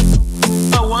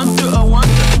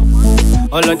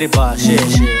 All of the bar, shit.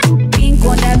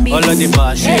 Pink on the beat. All of the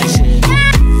bash,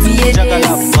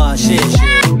 Jagala bash,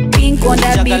 Pink on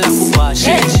the beat. All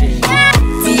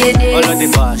of the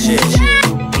bash,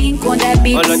 Pink on the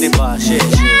beat. all of the bash,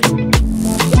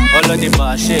 all of the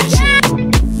bash,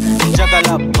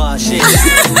 Jagala bash,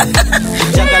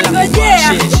 Jagala bash,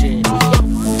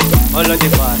 all of the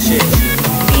bash,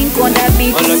 Pink on the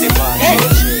beat. all of the bash,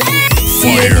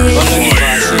 all of the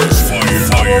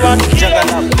bash,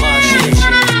 Jagala bash,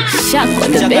 Shako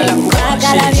the beat.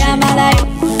 Jagala vyamalayo.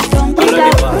 Tompita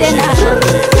kutena.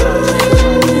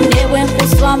 Newe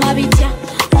kuswama bitya.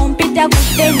 Ompita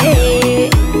kutene.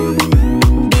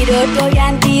 Biroto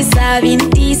yantisa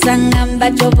bintisa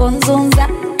ngamba chobonzonza.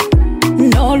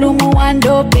 Nolumu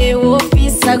wandope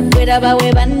ofisa gwera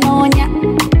bawe banonya.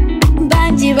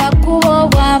 Banji bakubo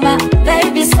bwama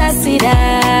baby sasira.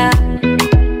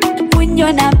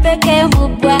 Munyo na peke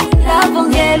mubwa lavo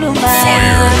ngeluma.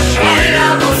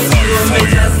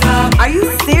 Are you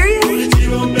serious?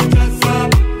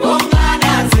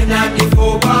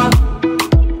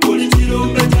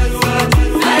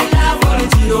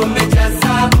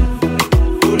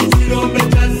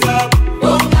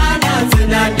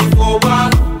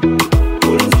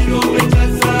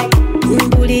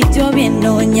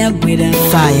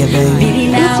 Fire,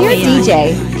 baby. It's your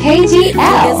DJ,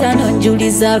 KGL.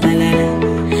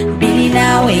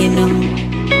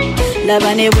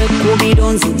 Labane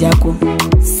bwekubironzi jako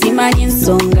simanyi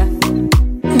nsonga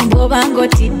mbobango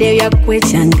tidde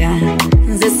byakwechanga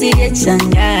nze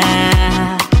siryechanga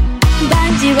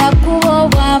banji bakubo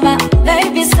bwama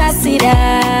babisasira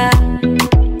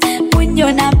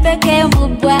munyo na mpeke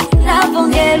mubwa lavo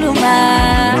ngeluma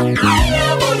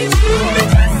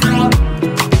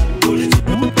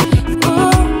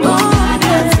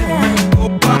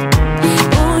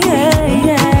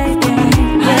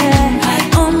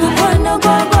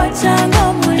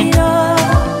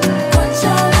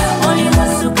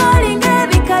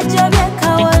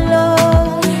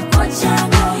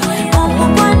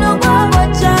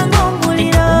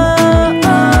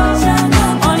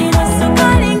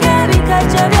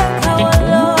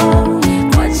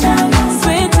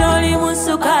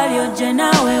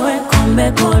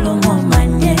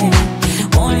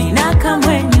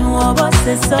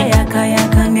Soya kaya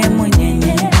kange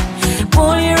munyenye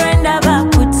Mulirenda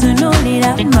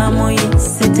bakutunulira Mamu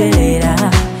yisetelera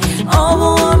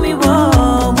Obuwomi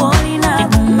bo Bolina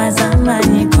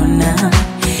kumazamanyi kona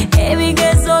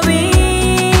Ebigezo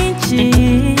binchi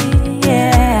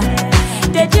Yeah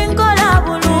Tejinkola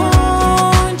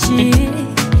bulunchi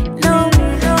No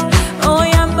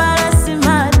Oyambala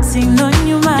simati No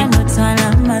nyuma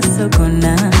notwala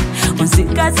masokona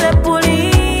Onsikase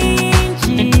pulinchi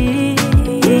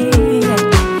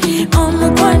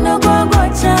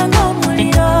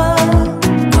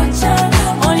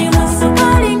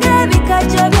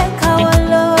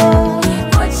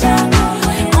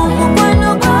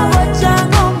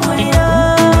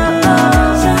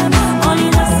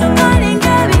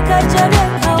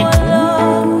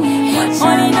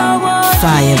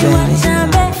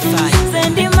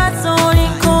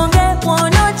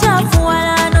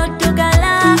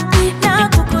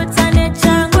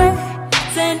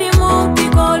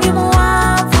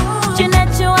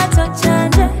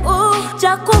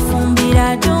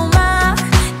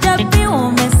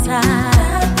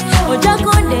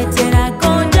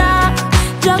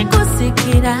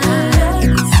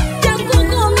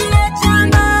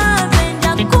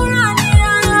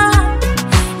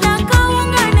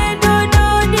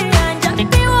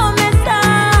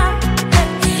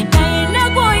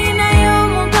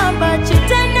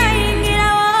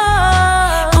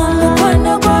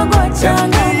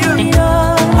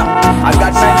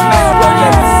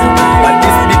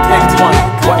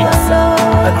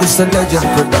It's a legend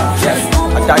production.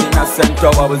 Atalina center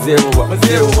wabuzibu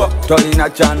Tolina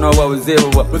chano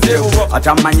wabuzibu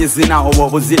Atamanyizina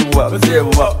wabuzibu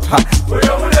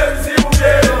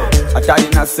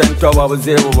Atalina center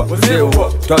wabuzibu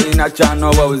Tolina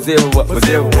chano wabuzibu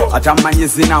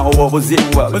Atamanyizina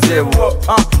wabuzibu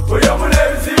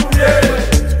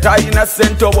Atalina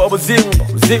center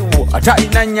wabuzibu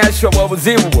Atalina nyasho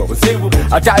wabuzibu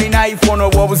Atalina iPhone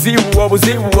wabuzibu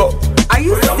Are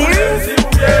you serious?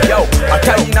 Yo,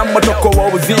 atalina motoko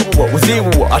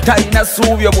wabuzibu atalina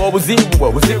suubyo wabuzibu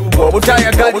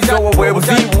obutayagaliza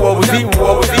wabuzibu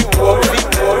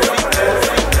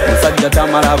musajja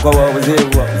tamalako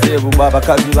wabuzibu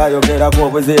babakazi bayogerako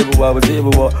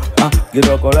obuzibu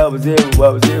girokola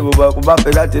obuzibu kuba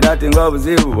peratirati nga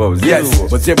obuzibu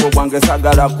buzibu bwange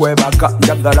sagala kwebaka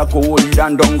njagala kuwulira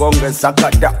ndongo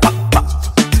ngesakada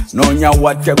nonya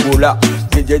wategula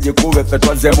DJ jejikube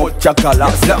fetwazemo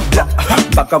chakala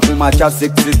Baka kumacha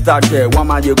 6:30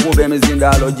 Wamaje kube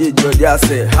mizindalo jijo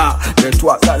jase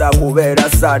Netwakala kubera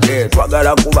sade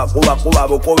Twagala kuba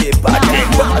buko bipate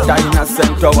Atalina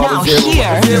sento wa uzebu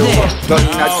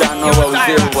Tolina chano wa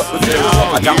uzebu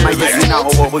Atama yesina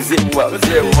wa uzebu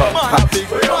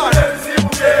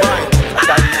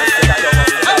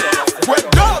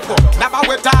Never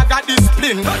we talk a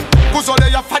discipline. Cause all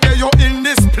your father you in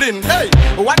discipline. Hey,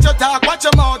 watch your talk, watch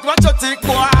your mouth, watch your tick,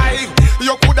 boy.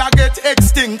 You coulda get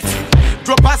extinct.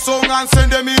 Drop a song and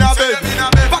send them in a bed.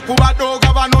 Back over dog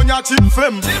have an on your chip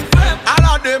fem. All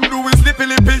of them do is lippy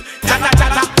lippy. Chata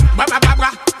chata, ba ba ba ba.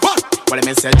 Well,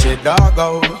 me say che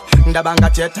doggo. Ndabanga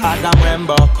che taga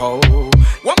mwemboko.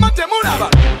 Wamate muraba.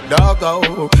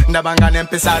 Doggo. Ndabanga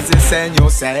nempisa zisenyo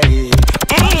say.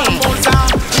 Mboza.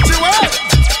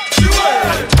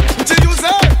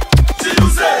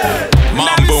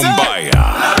 Mambumbaya.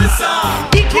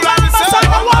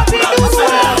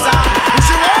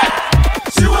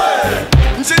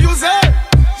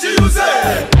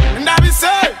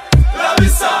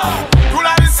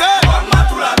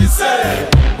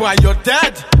 Why you're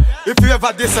dead if you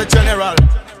ever diss a general.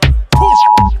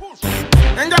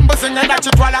 Ngambo singenda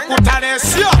chitwala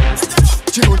kutaresha.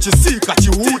 Chino chisika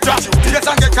chiuta.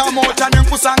 Yesange kamota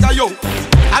nenkusanga yo.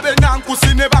 Abe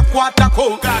nankusine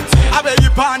bakwatako. Abe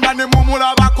yipanda ne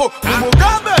mumula bako.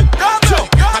 Mugambe, gambe.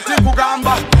 Kati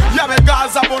kugamba. Yabe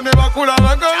gaza bone bakula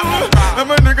bako.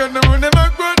 Amanega ne mune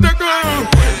bakwatako.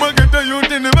 Mageta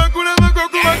yuti ne bakula bako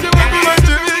kubache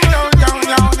bakubache.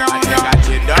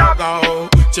 Chidogo.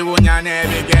 Chiwunyane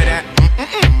bigere.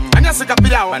 Anyasika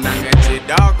pilawa. Banange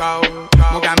chidogo.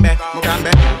 Mugambe,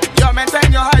 mugambe. Yo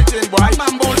maintain your hygiene, boy.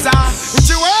 Mamboza.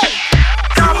 Chiwe.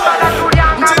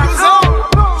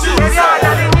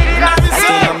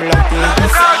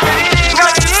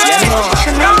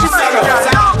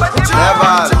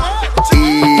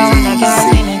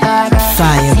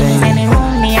 Fire, baby.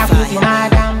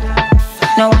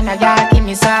 No wonder y'all give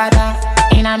me soda.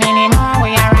 In a minute more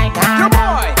we are right now.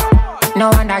 No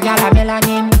wonder y'all a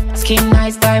melanin. Skin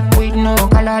nice type with no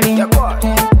coloring.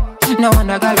 No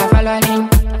wonder y'all a following.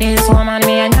 This woman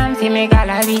me and Nancy me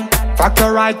gallery. Fuck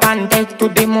your right and take to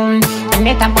the moon.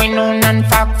 Anytime we noon and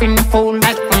fucking fool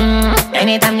like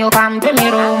Anytime you come to me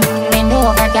room, bend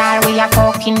over girl we a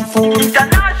fucking fool.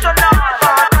 International.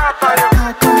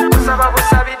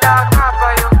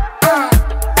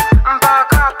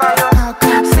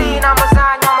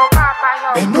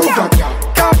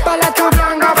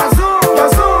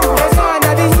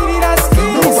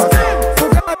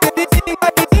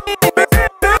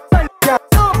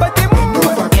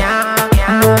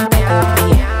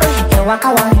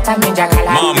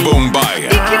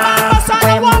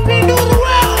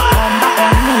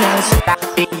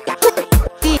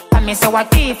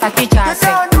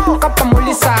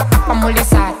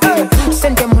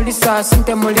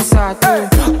 Sente mulisa,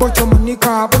 bocho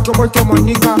monica, bocho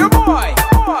monica. Yo boy.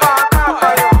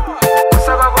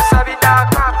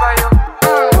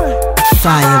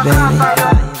 Fire, baby.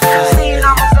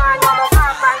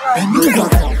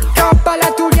 Kampala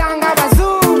tulianga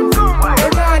bazoo.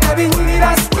 Ebana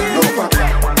bingira skin.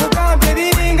 Mukambe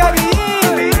biringa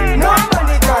biri. No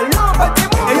manika, no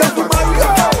batimu. Eyo tumayo.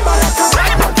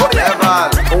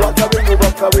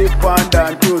 Wakawi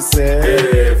panda ntuse.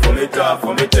 Fumita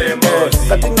mbozi.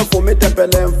 Katinga fumita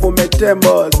pele fumita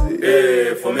mbozi.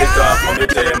 Fumita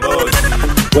mbozi.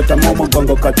 Weta momo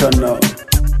gongo katono.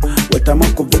 Weta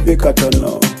moko bibi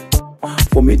katono.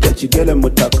 Fumita chigele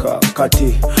mutaka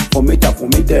kati. Fumita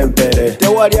empere.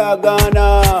 Tewali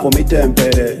agana. Fumita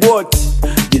empere. What?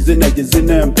 Jizine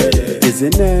empere.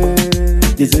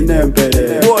 Jizine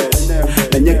empere. What?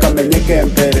 Menyeke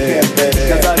empere.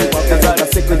 Kazali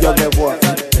siku jogebwa.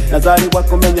 Nazari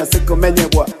wako menya siku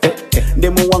menyebwa.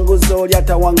 Ndimu wangu zori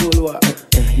hata wangulwa.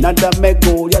 Nada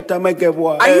mego yata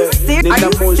megebwa. Are you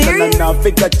serious? Na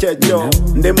fika chejo.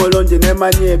 Ndimu lonji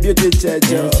nemanye beauty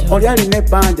chejo. Oriali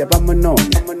nepanja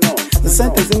bamunonya.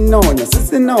 Sente zinonya,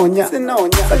 sisinonya.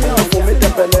 Katina fumita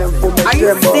pele fumita. Are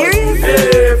you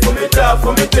serious? Fumita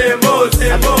mbozi.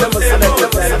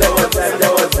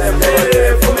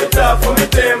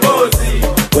 Fumita mbozi.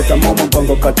 Weta momo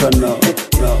gongo katono.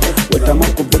 Weta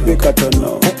moko bibi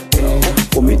katono.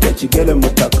 Fumita chigele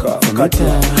mutaka kati.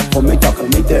 Fumita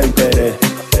empere.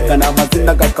 Kana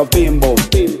mazinda kakavimbo.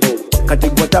 Kati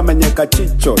gwata menyeka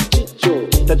chicho.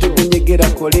 Tati kunyigira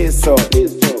kuliso.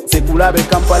 Sikulabe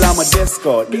Kampala mu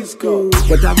disco.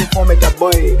 Gwata mufumita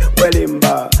boy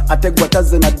welimba. Ate gwata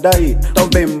zina dai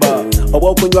tovimba.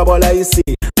 Obo kunywa bolaisi.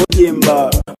 buyimba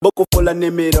bokufula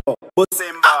nemiro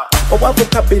busimba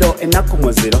obwavukabiro enaku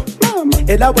muziro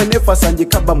era bwenefasa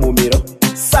njikaba mumiro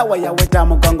sawa yaweta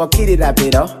mugongo kirira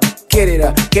biro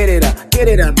kirira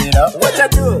biro what I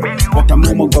do wata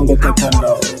mugongo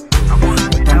kakano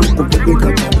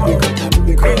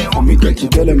omita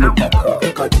kigele mutaka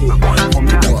kati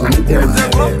omita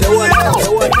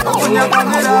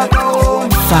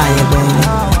fire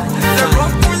baby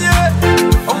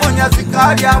omunya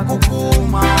zikalia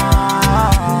kukuma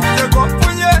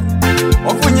komfunye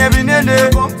ofunye binene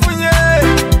komfunye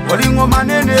olingo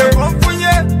manene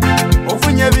komfunye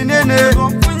ofunye binene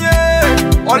komfunye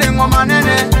olingo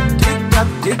manene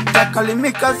tik tak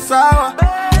kalimika sawa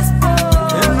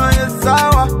eno ye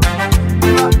sawa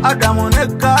Adamu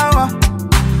nekawa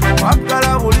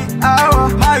wakala buli awa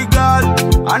my God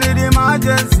I need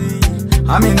emergency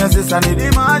I mean I need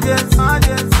emergency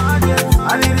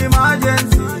I need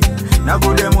emergency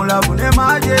nakude mulabu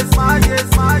emergency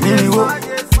niniwo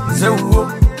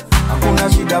zeuwo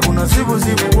hakuna shida kuna zibu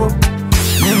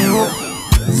niniwo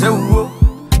zeuwo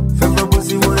fekwe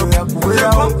buziwo ya kuwea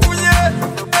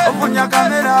ofunya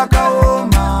kamera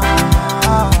kaoma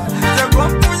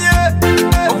zekomfunye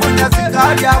ofunya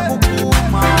zikalia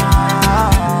kukuma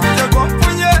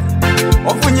zekomfunye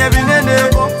ofunye binene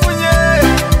komfunye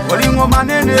olingo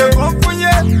manene komfunye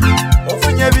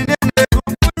ofunye binene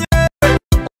komfunye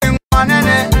olingo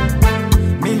manene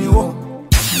miniwo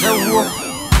zeuwo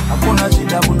hakuna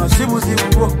shida kuna zibu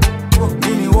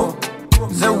miniwo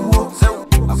zeuwo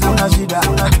hakuna shida.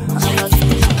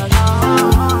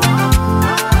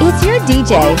 It's your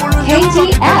DJ,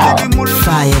 KGL.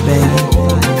 Fire, baby.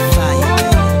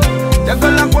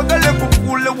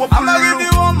 I'ma give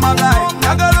you all my life.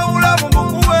 I got all love,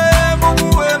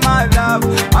 my love.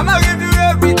 I'ma give you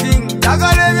everything. I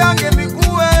got a me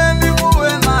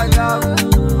my love.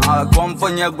 I'll come for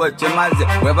you, but you must.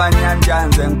 We're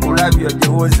jans and Kulabio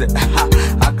Jose.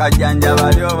 Akajanja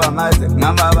Valova Maze,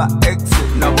 Namaba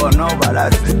exit, no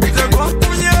balance.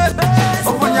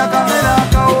 Open your camera,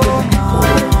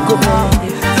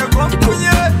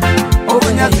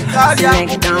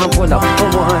 Snake down, pull up,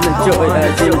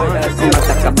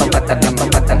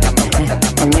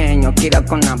 Onyenyo kira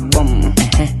kona bom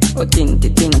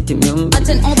tinti myumbi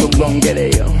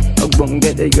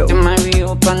Ogbongere yo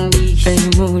Mario Pandi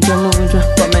Muja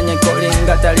Wamenye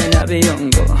kolinga talina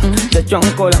biyongo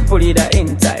Chachonkola mpulira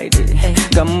inside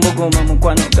Gambuguma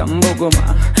mukwano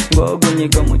gambuguma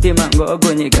Ngogunyiga mutima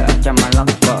ngogunyiga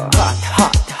Chamalaka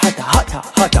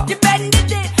Hot You bend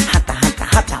it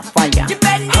Hot fire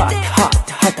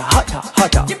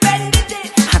Hot You bend it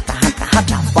Hot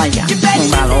fire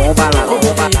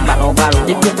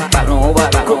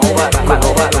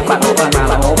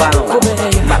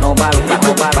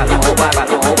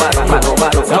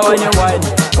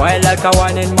While like a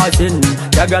one in machine,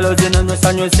 Jagalos in the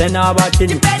sun, you send a batin.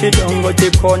 She don't go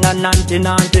to corner, nanti.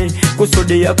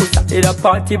 Kusudia kusatira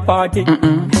party.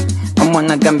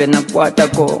 Omwana gambe na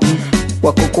kwatako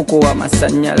wakukuku wa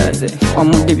masanyalaze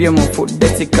omudibye mufudde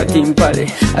sikati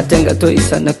mpale atenga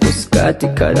toyisana kusikati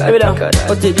kala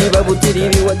otiriba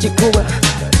butiribi wakikuba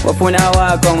wafuna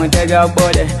wako mutega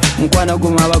bode mkwano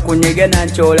guma bakunyege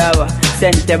nancholaba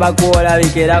sente bakuola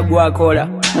bikera gwakola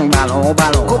balo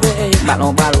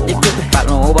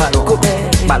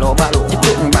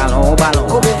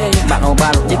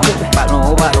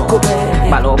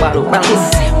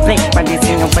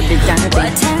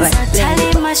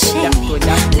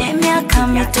Nemyaka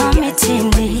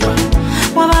mitindi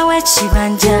wabawe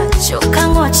kibanja kyokka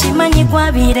ng'okimanyi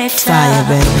gwabireta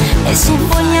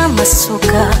ekimponya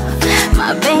amasuka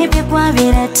mabebi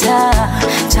gwabireta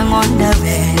kyangonda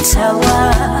bentawa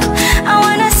I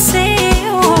wanna see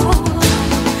you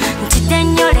ntidde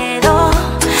nnyo leero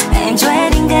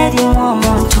enjweringa erimu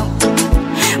omuntu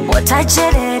bw'otajje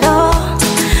leero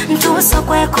ntuusa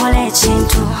kwekola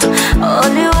ekintu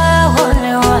oliwa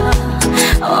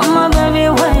oh my baby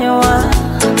where you are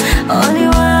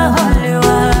oliwa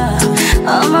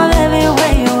oh my baby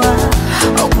where you are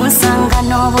okunsanga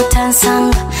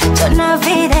n'obutansanga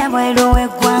kyonavire bweru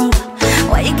w'eggwanga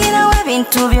wayigirawo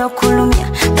ebintu by'okulumya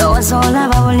ndowooza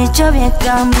olaba bulijjo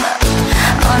byegamba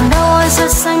ondowooza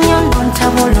osanyo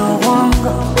nontabula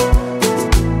obwongo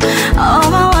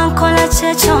oba wankola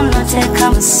kyekyo noteeka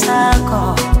musaako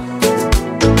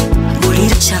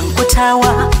bulira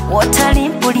kyankutawa wotali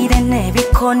mpulire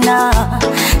n'ebikona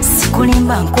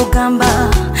sikulimba nkugamba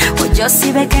ojja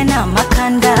osibeke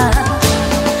n'amakanda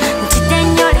ntidde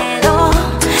nnyo leero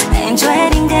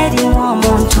enjweringa erimu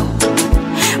omuntu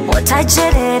bw'otajje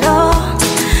leero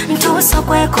ntuusa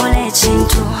okwekola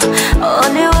ekintu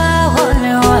oliwa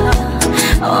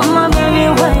oh my baby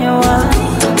where you are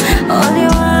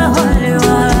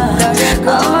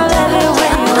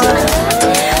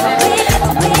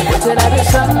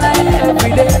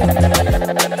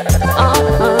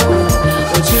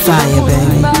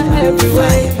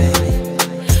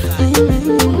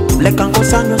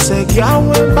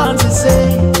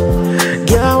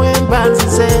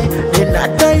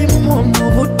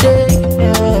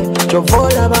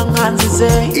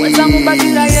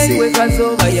Bagira yewe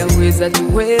kazoba yaweza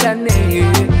tuwerane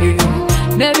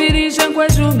Nebirisha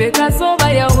nkwejumbe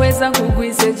kazoba yaweza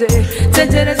kugwiseje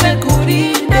Tejereze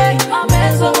kurinde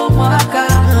amezo mwaka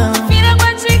Mira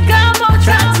kwa chikamo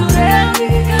chature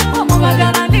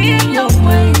Omubagana niyo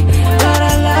mwe That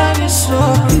I love you so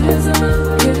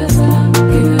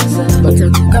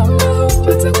Batakugamba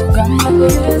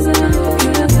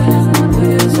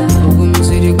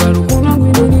Ugumusiri kwa rukuna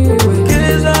mwiniwe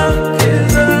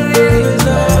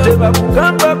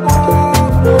Bakugamba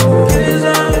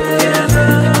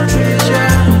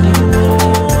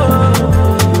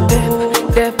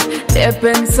Deep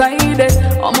inside it,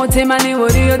 omutima ni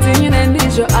woriyo tinyine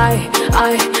ndisho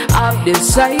I've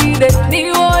decided ni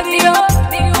woriyo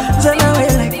Zana we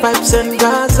like vibes and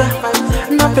Gaza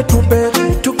Nafe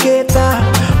tubere together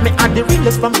Me are the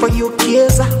realest fan for you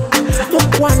kiesa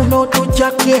Mukwana no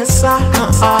tujakesa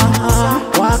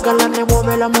Wakala ne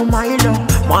wobela mumailo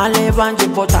Mwale banje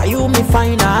but are you me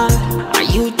final Are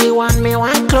you the one me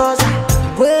want closer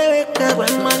Wewe kwa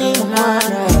money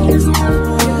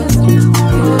mwana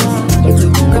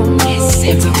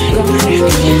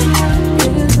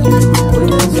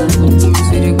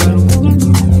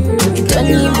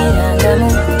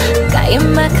Tonimiragamu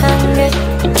kayimba kange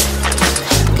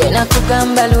Kena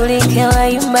kugamba lulike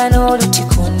wayimba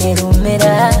n'olutikune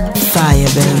lumera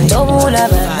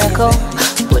tobulabangako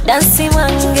budansi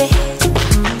wange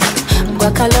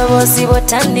bwakalobozi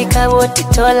botandika bwoti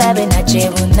tolabe nakye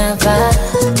bunava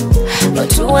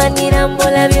otuwanira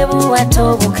mbulabye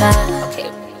buwatobuka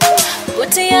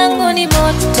buti yangu ni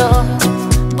moto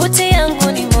buti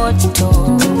yangu ni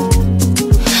moto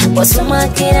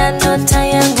Wasumakira nota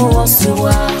yangu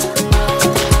osua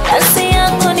Dasi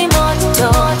yangu ni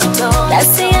moto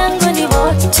Dasi yangu ni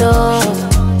moto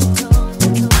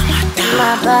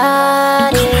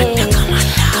Mabari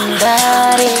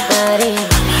Bari bari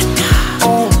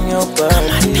On your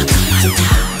body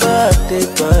Body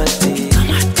body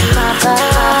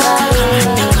Mabari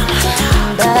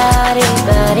Bari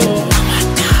bari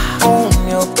On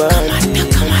your body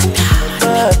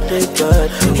Body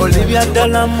body Olivia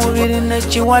dala mubiri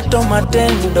nechiwato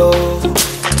matendo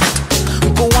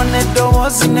Kuwane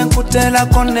dozi nekutela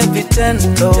kone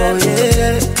vitendo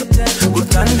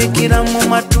Kutandikira mu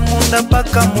matumunda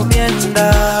paka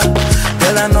mubyenda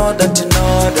Girl I know that you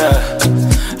know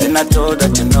that And I told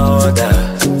that you know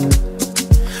that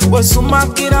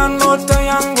Wasumakira nota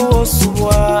yangu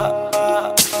osuwa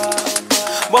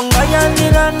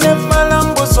Wangayanira ne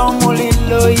malango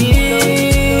somulilo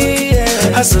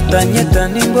Asutanyeta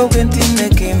ningo wentine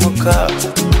kimuka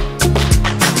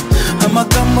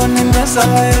Amakambo ni mesa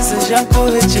waeze janko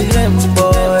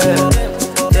hechihembo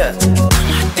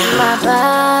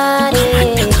Mabari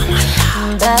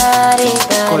Bari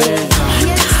bari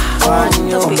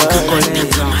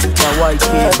Koleza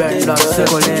Wawaiki benda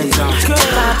sekoleza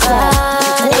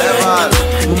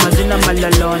Mumazina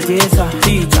malalonjeza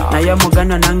Naya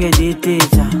mugana nange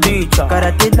diteza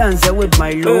Karate dance with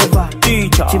my lover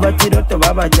Chibatiroto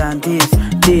baba jantisa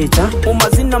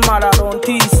Mumazina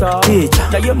malalontisa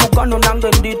Naya mugana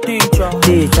nange diteza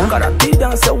Karate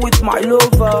dance with my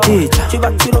lover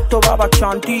Chibatiroto baba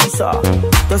chantisa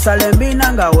Tosalembi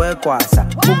nanga wekwasa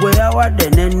Mugwe ya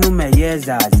wadene nume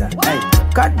yezaza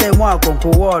Kade mwako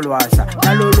kuwolwasa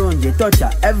Nalulunji tocha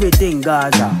everything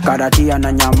Gaza Karatia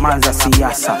na nyamanza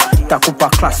siyasa Takupa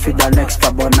class for the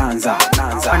next bonanza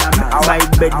My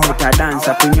bed muta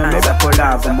dansa Kunyomeza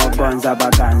kolavu mogonza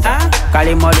baganza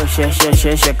Kalimolo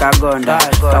sheshe kagonda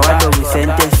Kawado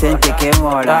sente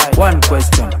kemola One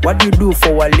question, what do you do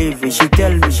for a living? She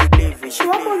tell me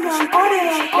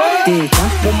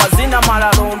Mumazina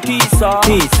malalontisa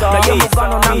Naye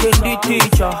mugano nange ndi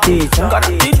teacher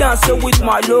Karate dance with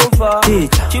my lover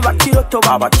Chibatiroto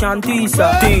baba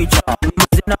chantisa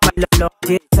Mumazina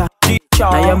malalontisa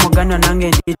Naye mugano nange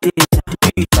ndi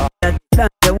teacher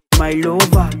Dance with my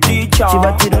lover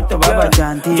Chibatiroto baba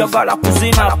chantisa Jagala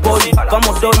kuzina boy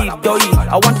Kamo doi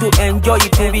I want to enjoy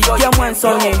it baby Jemwen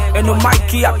sonye Eno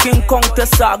Mikey ya King Kong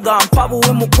tesaga Mpabu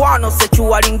we mukwano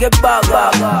sechuwalinge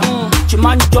baga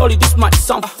Chimani jolly this might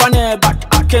sound funny But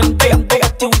I can bear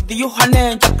to the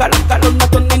Yohane Jagala kalo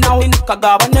natoni na win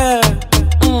kagabane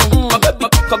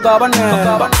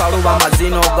Kagabane Bakaluba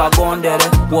mazino gagondere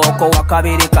Woko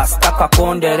wakabiri kasita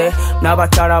kakondere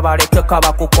Nabachala bareke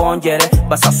kabakukonjere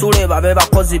Basasule babe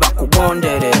bakozi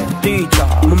bakubondere Teacher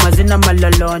Mumazina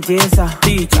malalonjesa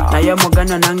Teacher Naye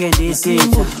mugana nange ndi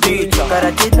teacher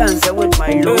Karate dance with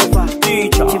my lover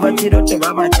Teacher Chibatiroto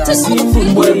baba cha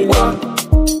Simbwebwa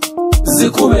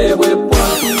Zikubebwebwa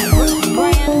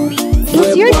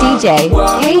It's your DJ,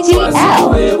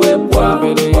 KGL.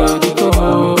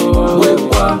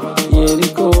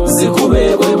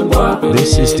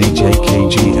 This is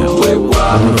djkgl,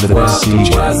 one of the best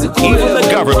DJs. Even the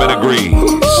government agrees.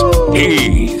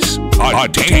 He's a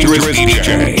dangerous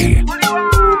DJ.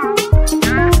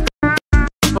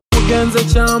 Mugenze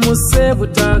kyamuse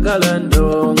butagala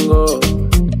ndongo,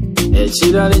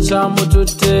 ekirala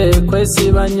kyamututte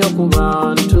kwesiba nnyo ku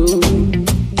bantu.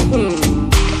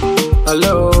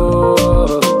 Hello,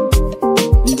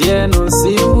 ndieno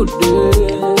nsibudde.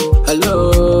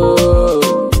 Hello,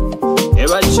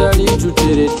 ebakyali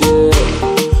tuterete.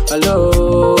 Hello,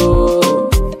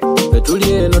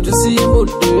 betuli eno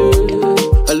tusiibudde.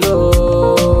 Hello,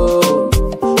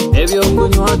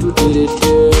 ebyokunywa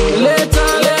tuterete. Leta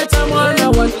mwana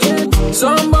watu,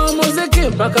 somba muziki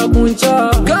mpaka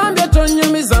kuncha. Gambye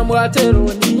tonyumiza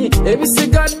mbwateroni,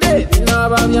 ebisigadde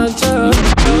binaaba byanca.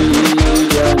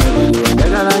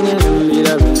 Ndagala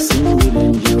nyembira bisimbire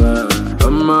njiwa,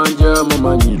 amanja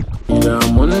mumanyi ira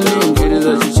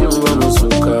munengereza kikimuba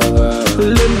musukaga.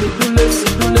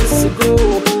 Let's go,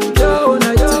 yo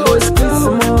night boys kiss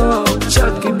more.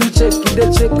 Check it,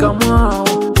 check them out.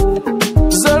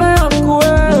 Zara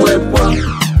yankuwe webwa,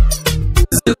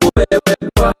 zikuwe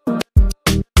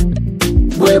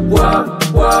webwa, webwa,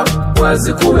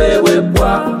 zikuwe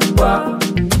webwa.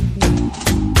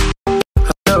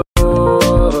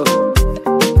 Hello,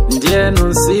 ndieno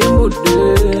nsimbudde.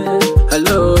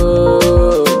 Hello,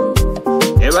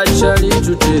 ebakyali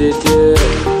tuterete.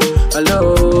 Hello,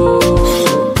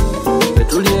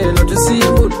 betuli eno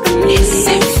tusiibudde.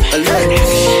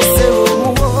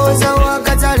 Omuwoza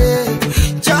wakatale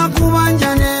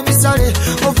kyakubanja n'ebisale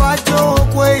ovaako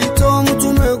okweyita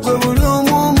omutume gwe buli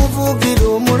omu omuvugira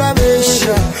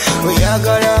omulabesha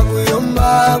oyagala kuyomba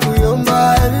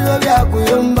ebiro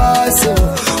byakuyomba se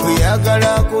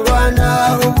oyagala kulwana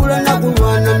obulana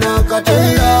kulwana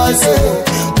n'akatonda se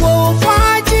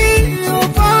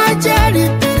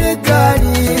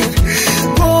opakyalipirigali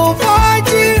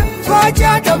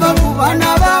opakyataba ku baana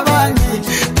b'abandi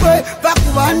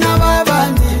bakubana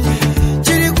babandi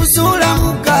kiri kusuula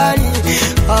mu ggaali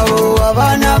abo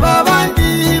abaana babandi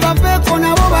bapeko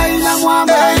nabo balina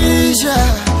mwambalisha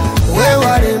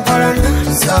weewale empalana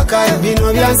zakayo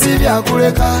bino byansi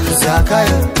byakuleka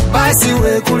zakayo basi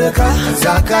weekuleka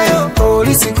zakayo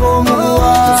polisi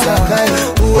komuwa zakayo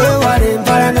weewale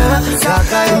empalana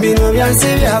zakayo bino byansi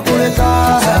byakuleka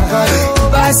zakayo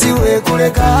basi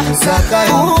weekuleka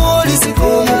zakayo polisi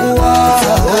komuwa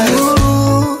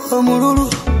omululu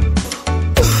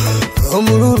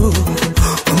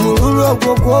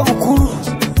ogwo gw'obukulu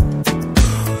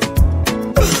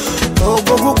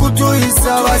ogwo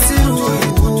gukutuyisa abasiru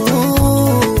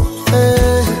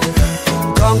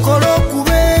kankolo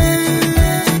okube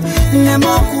nemo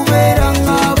okubeera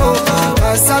ng'abo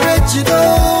basaba ekido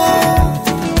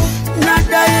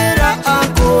naddayera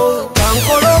ako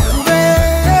kankolo okube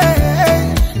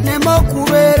nemo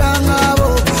okubeera ng'abo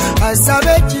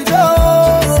asaba ekido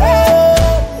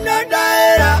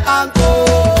naddayera ako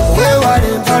weewale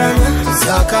empalana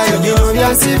zakayo bino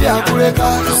byansi byakuleka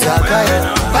zakayo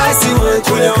basi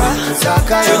weekuleka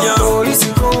zakayo polisi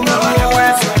komuwa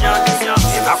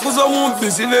akuza omumpi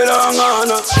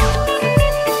ziberangana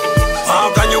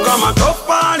akanyuga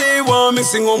matopaali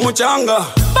bwamisinga omucanga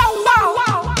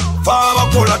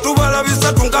faabakola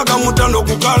tubalabisa tunkaga mutando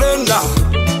ku kalenda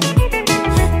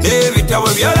n'ebitabo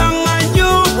byalanga nnyo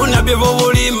bunabye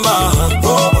b'obulimba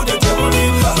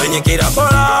menyekera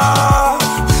kola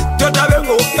totabe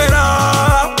ng'ofera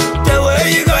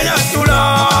teweeyiganya tula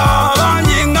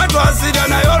bangi nga twasira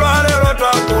naye olwaleero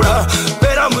twakula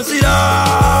beera muzira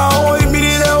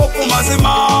oyimirirewo ku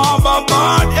mazima baba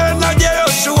ena gye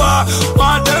yoshuwa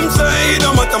watemseino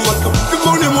matamata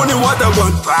kimunimuni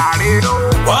watagwan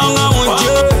wanga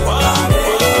muje wana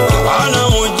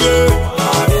muje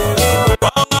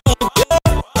wanga muje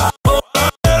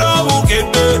olwaleero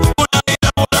bukede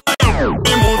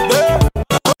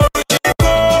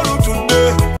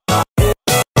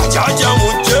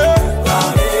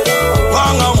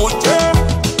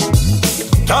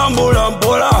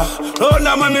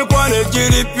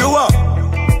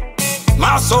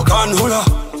Masokanula,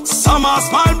 sama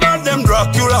smile but them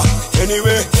Dracula.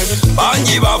 Anyway,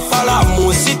 banji bafala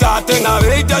musita tenga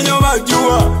veita nyoma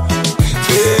jua.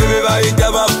 Baby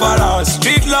baita bafala,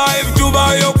 street life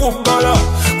juba yokubala.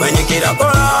 When you get a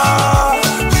kola,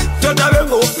 tota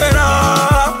bengo pera,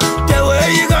 tewe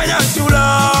yiganya chula.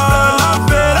 Na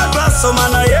pera klaso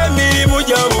mana yemiri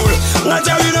mujabula.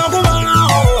 Ngachawi no kubana.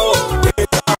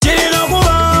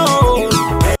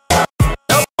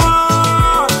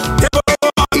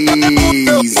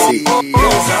 Easy.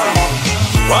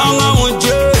 Wanga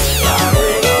muje,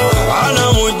 wana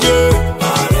muje,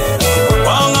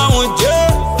 wanga muje,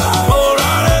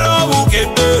 olale robu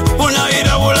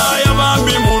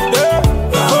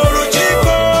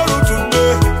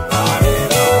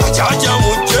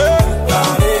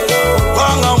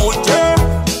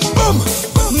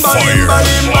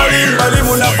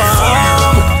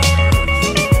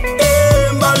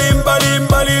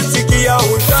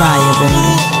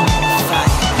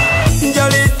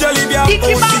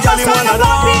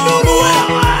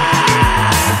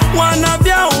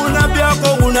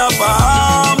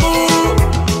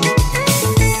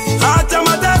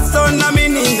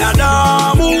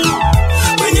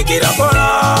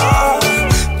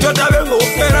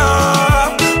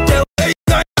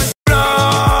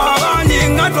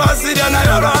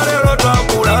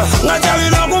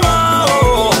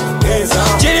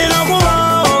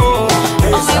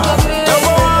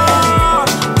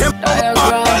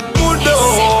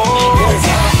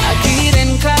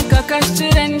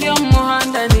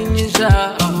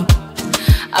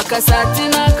akasati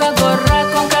nakagorra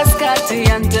konkaskati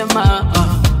yantema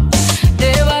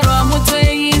deva rwa mutwe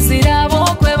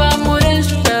yizirabo kwe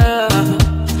bamuresha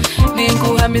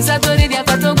ninkuhamiza tori lya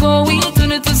katogo witu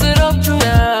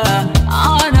nituziropura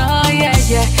ana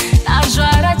yeah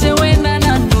najwara jewena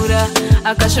nandura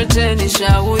akashoteni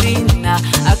shaurina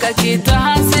akakita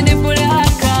hansi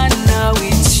nibulakana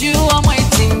with you I'm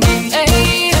waiting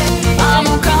hey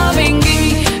I'm coming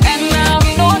and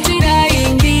I'm not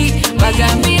denying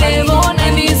bagambire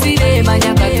bona nizire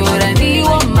manyakatora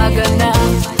niwo magana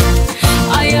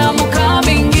I am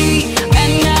coming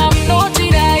and I'm not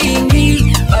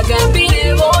denying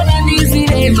bagambire bona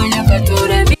nizire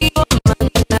manyakatora niwo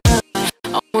magana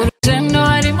amurutendo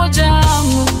ari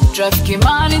mujamu traffic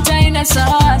mani taina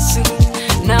sasi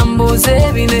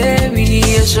nambuze binebi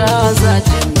niyeshaza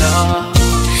tenda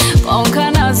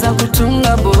konkana za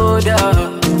kutunga boda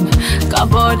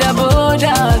kaboda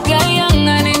boda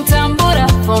gayanga nintambura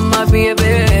for my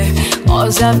baby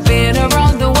cause I've been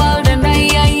around the world and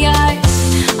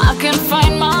I can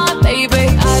find my baby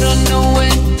I don't know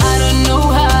when, I don't know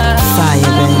how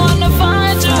I'm gonna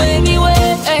find you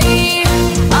anyway hey,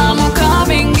 I'm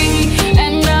coming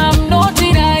and I'm not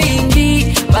denying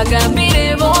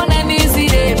bagambire bona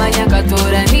nizire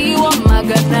manyakatora niwo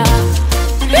magana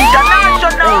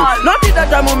not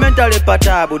that I'm mentally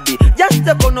patabudi, just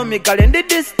economically and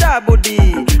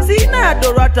disturbedi. Sina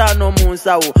dorata no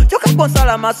munsao, choka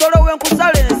konsala masolo wen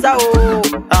kusale nsao.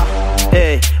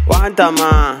 Hey,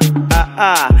 wantama,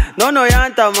 no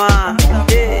yantama,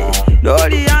 hey,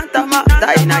 lori yantama,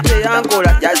 taina che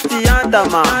yankola, just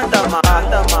yantama,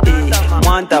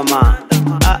 wantama,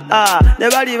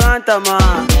 nebali wantama,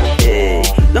 hey,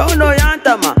 no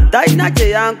yantama, taina che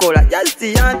yankola, just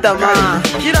yantama.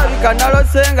 Kila vikanalo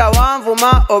senga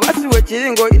wanvuma, obasiwe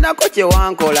chiringo inako che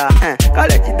wankola,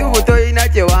 kale chidubuto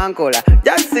inache wankola,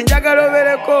 just njagalo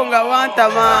vele konga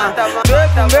wantama.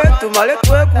 Tumale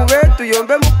twekube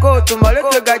tuyombe muko tumale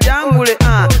twegajangule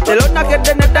telona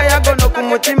kedde nedda yagono ku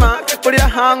mutima kulira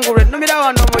hangule numira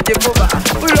wano mujekuba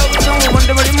kulira obusungu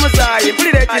monde muri musayi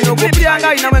kulira kino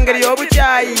kubyanga ina mwengeri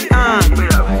y'obukyayi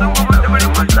kulira obusungu monde muri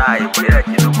musayi kulira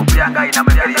kino kubyanga ina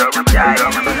mwengeri y'obukyayi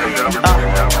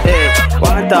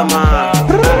wantama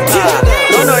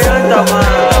nono yantama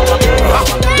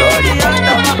doli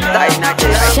yantama taina ke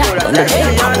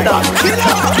yantama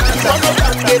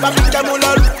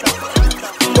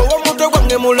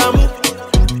mulamu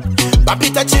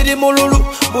papita chiri mululu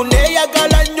buneya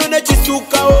galanyo ne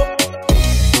chisukao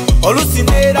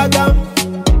olusineraga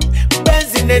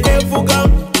benzine nevuga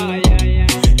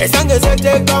esange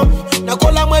zeteka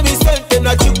nakola mwe bisente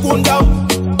na chikunda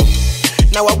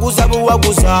na waguza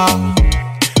buwaguza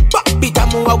papita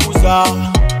muwaguza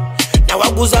na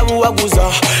waguza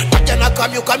buwaguza natana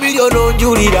kamyo kamiliono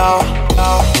njulira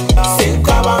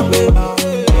senkabambe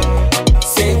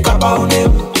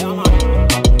senkabaune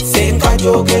senka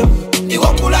joge niwo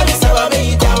kulabisa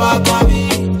babeyita bakabi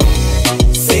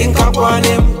senka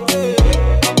kwanemu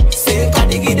senka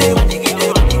digidemu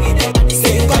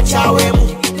senka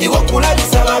chawemu niwo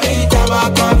kulabisa babeyita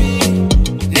bakabi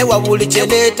newabuli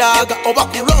kyenetaaga oba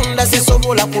kulonda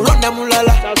sisobola kulonda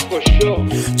mulala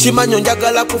kimanyo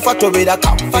njagala kufa tobera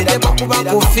kamfate bakuba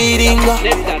kufiringa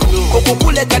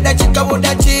okukuleka dakika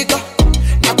budakika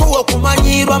nakuwa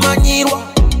okumanyirwa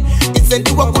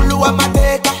Sentiwa kuluwa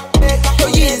mateka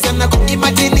toyinza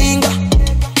nakuimajininga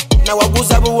na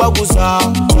waguza buwaguza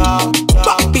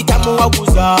papita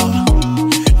muwaguza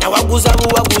na waguza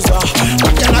buwaguza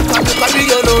watana kambi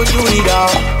kamiliono njulira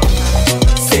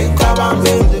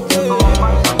senkabambe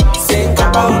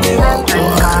senkabaune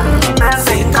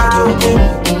senkajoge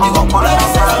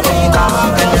niwakulabisa babeyita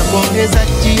kanyabongeza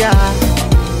jia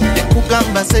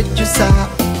ekugamba sejjusa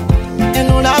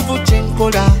enolavu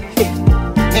kyenkola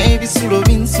ebisulo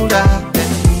binsula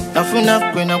nafuna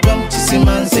kwena kwa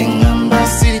mukisima nze ngamba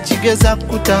sirikigeza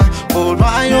kuta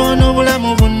olwayo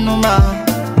n'obulamu bunnuma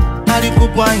ali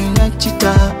kugwayina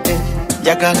kita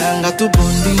jagalanga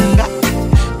tubondinga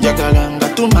jagalanga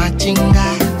tumakinga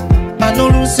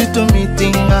anolusi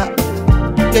tumitinga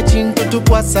ekintu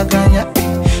tukwasaganya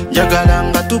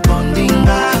jagalanga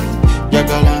tubondinga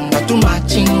jagalanga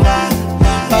tumakinga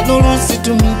anolusi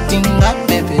tumitinga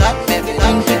bebe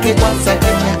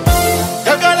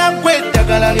jagala kwe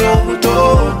jagala lyobuto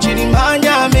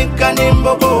kirimanya meka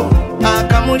nembogo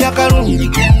akamuli akalungi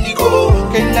kendiko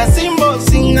kenasimbo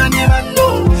singanye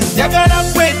banno jagala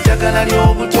kwe jagala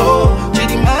lyobuto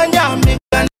kirimanya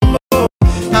meka nembogo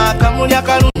akamuli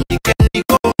akalungi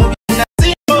kendiko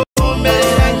kenasimbo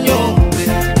mbera nnyo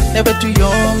nebe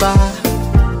tuyomba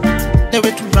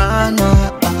nebe turana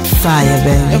fire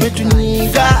baby nebe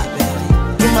tunyiga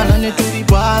tumala ne tuli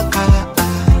waka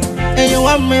eyo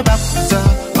wame bakuza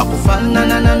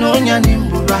bakufanana na nonya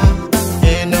nimbura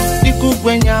eno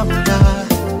nikugwenya mda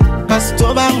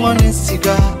kasitoba ngone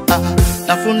siga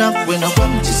nafuna kwena kwa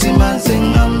mchisima nze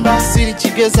ngamba siri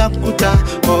kigeza kuta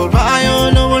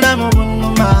olwayo n'obulamu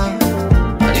bunuma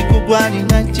alikugwali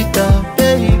na chita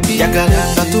baby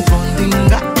yagalanga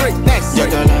tupondinga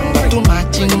yagalanga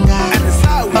tumachinga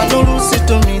malolusi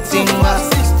tumitinga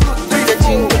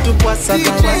chingo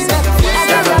tukwasagala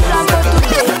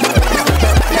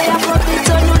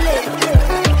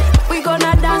we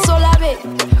gonna dance all of it,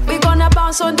 we gonna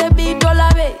bounce on the beat all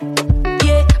of it.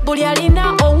 Yeah,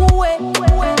 bulialina ouwe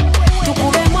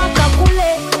tukube mwaka kule.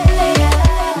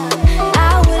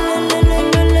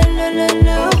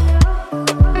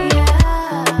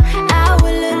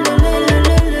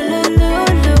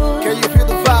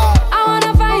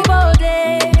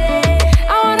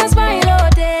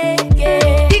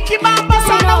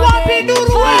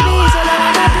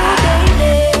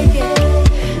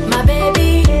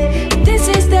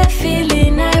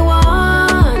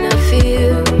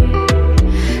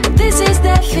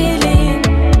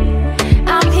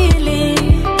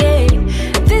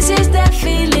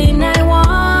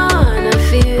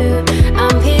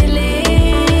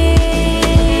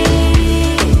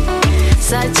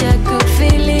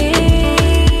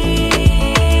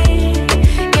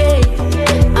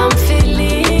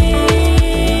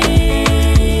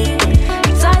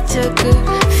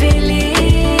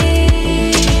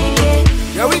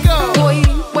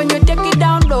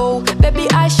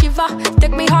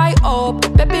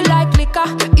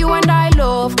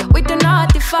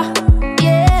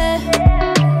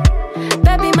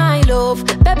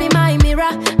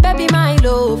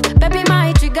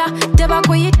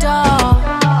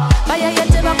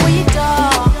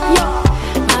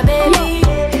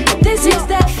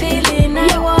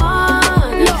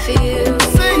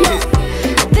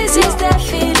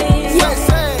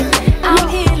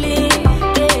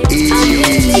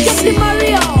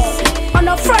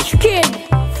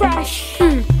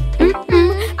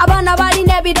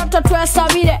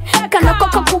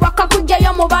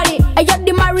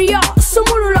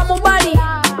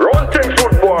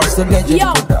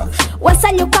 Yo,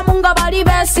 wasanyuka munga bali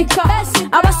besika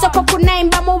abasoko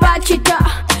kunaimba mubachita.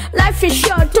 Life is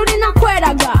short, tulina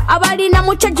kweraga abalina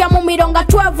muchaja mu mironga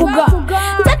twavuga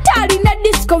ntatali na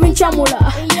disco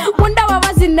vinchamula wanda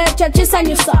babazi necha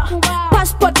chisanyusa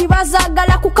passport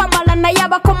bazagala kukamala na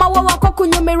yabakoma wako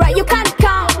kunyumira. You can't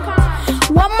count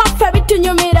wamafa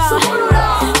bitunyumira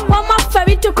wamafa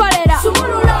bitukolera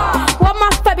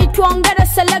wamafa bitwongera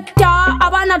selector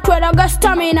abana tweraga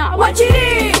stamina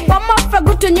wachiri wamafa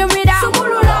gutunyumira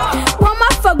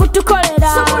wamafa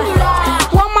gutukolera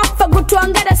wamafa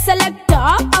gutwongera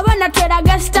selector abana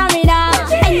tweraga stamina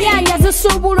enyanya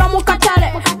zisubulwa mu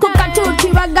katale ku katuti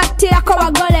bagatira ko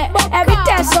bagole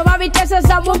ebiteso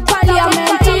babiteseza mu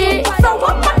parliament from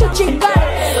wapatu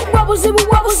kigali wabuzibu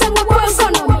wabusanga ku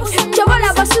economy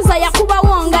kyabona basuza yakuba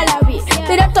wongalabi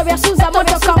bireto byasuza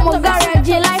motoka mu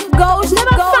garage. Life goes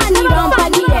never funny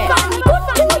bampagire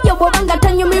kutuyo bobanga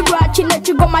tanyumirwa kine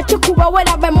kigoma kikuba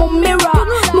werabe mu mirror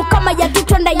mukama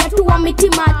yatutonda yatuwa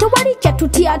mitima tewali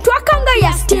kyatutia twakanga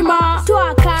ya stima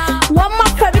twaka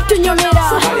wamafa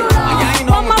bitunyumira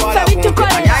wamafa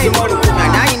bitukolera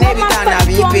wamafa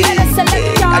bipe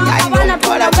abana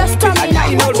twalaga stamina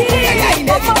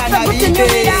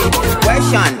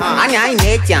question ani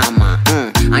aine chama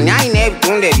ani aine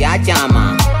bitunde bya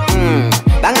chama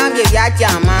bangambye bya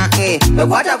chama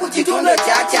bekwata ku kitunde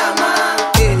kya chama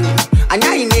ani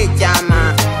aine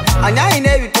chama ani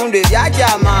aine bitunde bya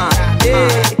chama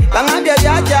bangambye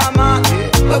bya chama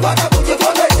bekwata ku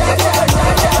kitunde kya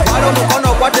chama walo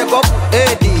mukono kwateko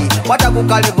Eddy kwata ku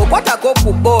kalevo kwata ko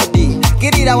ku body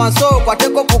kirira wanso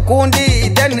kwateko ku kundi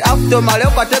then after male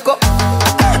kwateko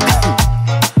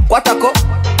kwatako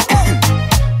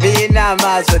bina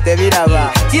maso tebiraba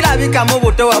kirabika mu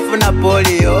buto wafuna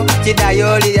polio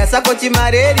kidayoli yasako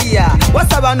kimaleria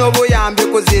wasaba n'obuyambi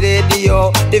ku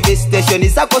ziradio TV station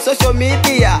isako social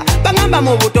media bangamba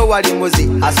mu buto wali muzi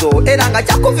aso era nga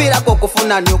kyakuviirako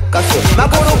okufuna nyukaso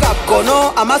magulu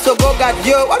gakkono amaso go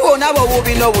gadyo waliwo nabo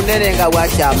bubi n'obunene nga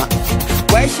bwakyama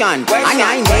question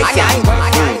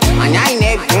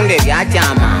anyaine ebitunde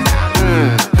byakyama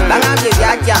bangambye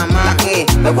byakyama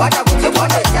bekwata ku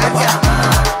kibote kyakyama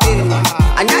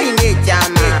anyaine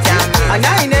ekyama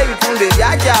anyaine ebitunde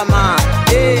byakyama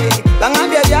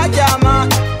bangambye byakyama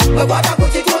bekwata ku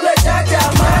kitunde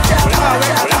kyakyama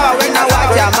wena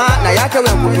wakyama naye ate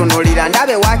wenkutunulira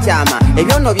ndabe wakyama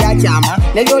ebyono byakyama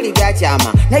nebyoli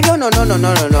byakyama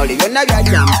nebyononononono byonna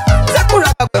byakyama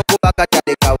sekulaga kwekuba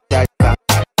katale kawutalika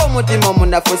mutima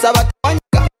munafusa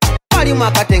batwanyika mwalimu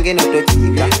akatenge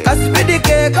notokiika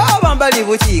kasipidike kabambali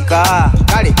bukiika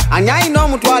kale anyayina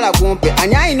omutwala kumpe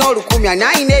anyayina olukumi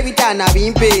anyayina ebitaana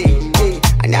bimpe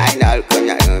anyayina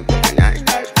olukumi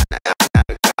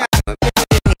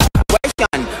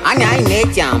anyayina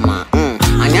ekyama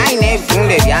anyayina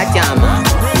ebitundu ebyakyama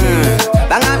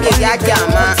bangambye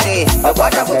ebyakyama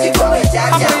bakwata ku kitundu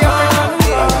ekyakyama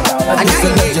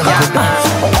anyayina ekyama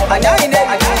anyayina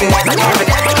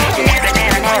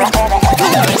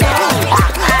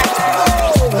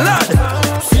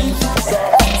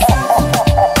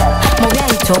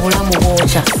obulamu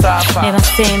bwokya ne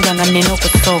basemba nga nnina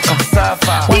okusooka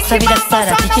wasabira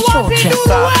sara tekikyokya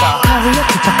kabuyo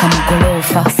kupaka mu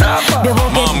goloofa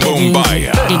byoboogedde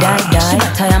didaidai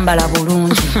tayambala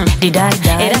bulungi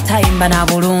didaidai era tayimba na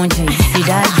bulungi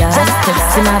didaidai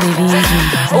tebisima bibingi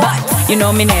you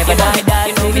know me never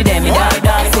die videmi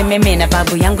die see me na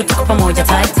babu yangu tuko pamoja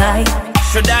tight tight.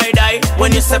 Should I die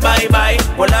when you say bye bye?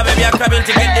 Well, I baby are coming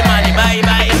to get the money bye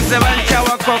bye. Seven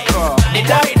chawa koko.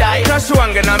 Did I die? Crash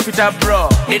wange na pita bro.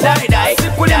 Did I die?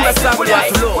 Kulimba sabu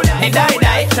watu lo. Did I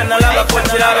die? Chana lava kwa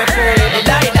chirawe kuru. Did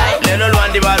I die? Lelo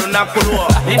luandi baru na kuruo.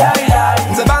 Did I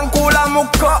die? Zebankula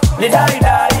muko. Did I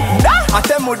die?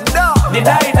 Ate muda. Did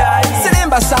I die?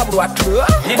 Silimba sabu watu lo.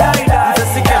 Did I die?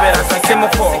 Zesi kebera sase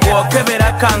muko.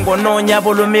 Kebera kango no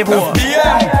nyabulu mibu.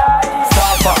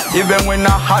 Even when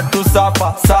I had to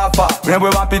suffer, when we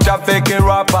want to fake a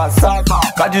rapper,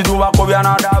 Kaji do a Kobe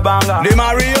another banger. The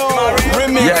Mario,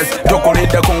 remix. Yes,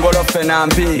 Tokolite Kongolo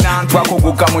Fenambi,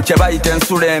 Twakuka Mucheba Iten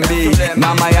Sulembi,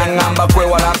 Mama Yangamba Kwe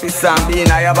Walapi Sambi,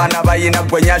 Nayabana Bayina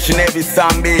Kwenyashi Nevi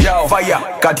Sambi. Fire,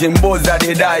 Katimboza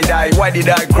did die, why did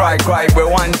I cry? We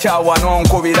one chow, one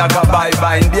uncle with like a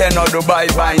bye-bye, and then no do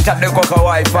bye-bye, tap the coca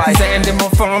Wi-Fi. Send him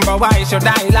from, but why should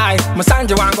I lie?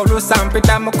 Musanje wango lose some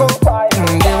pita moko.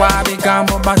 They want to become,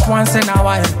 but once in a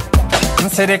while.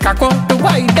 Say they can't come to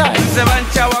white die. Seven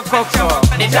chawa koko.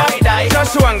 Did I die?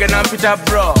 Crash wange na pita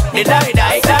bro. Did I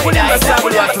die? Kulimba sabu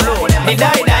watu lo. Did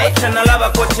I die? Chana lava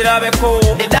kwa chirawe ko.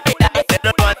 Did I die?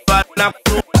 Lelo luandi baru na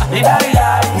kuruo. Did I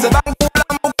die? Zebankula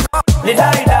muko. Did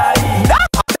I die?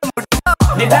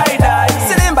 Did I die?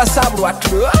 Silimba sabu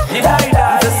watu lo. Did I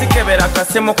die? Zesi kebera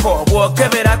kasemuko. Bwo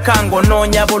kebera kango no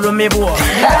nyabulumi bwo.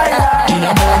 Did I die? In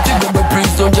a mountain, the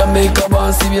prince of Jamaica,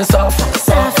 man, see me soft.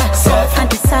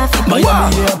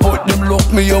 Miami airport, them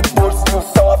lock me up, but still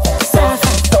soft.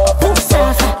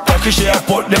 Turkish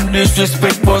airport, them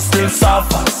disrespect, but still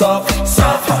soft.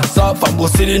 I'm go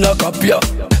sit in a kapia,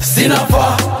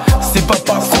 Sinafa,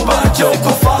 Sipapa, Kuba,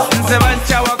 Jokofa. Seven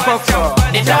chawa koko.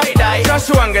 Did I die? Crash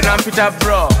wange na pita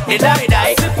bro. Did I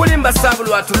die? Kulimba sabu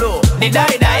watu lo. Did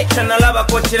I die? Chana lava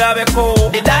kwa chirawe ko.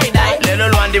 Did I die? Lelo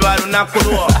luandi baru na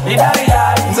kuruo. Did I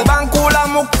die? Zebankula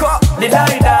muko. Did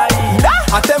I die?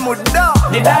 Ate muda.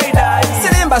 Did I die?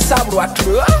 Silimba sabu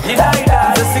watu lo. Did I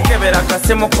die? Zesi kebera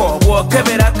kasemuko. Bwo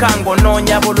kebera kango no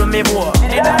nyabulumi bwo.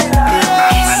 Did I die?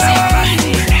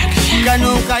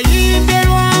 Kano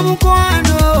kayimberwa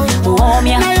mukwano.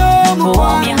 Nayo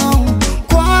mukwano.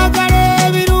 Kwagala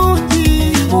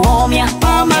ebirungi.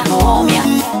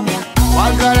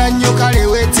 Wagala nnyo kale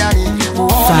wetale.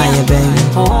 Fire, baby.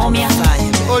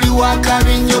 Oli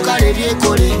wakabi nnyo kale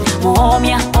byekole.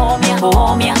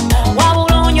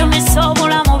 Wabula onyumisa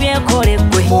obulamu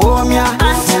byekolebwe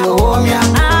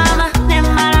ama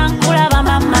nemmala nkulaba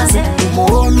mamaze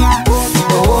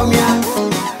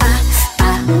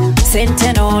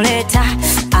sente noleeta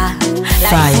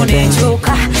life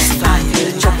nenkyuka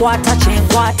kyokwata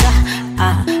kyenkwata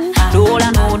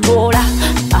doola nodoola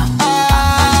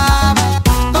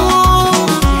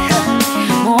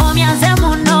muwomya nze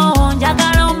muno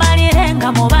njagala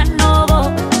ombalirenga mu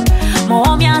bannobo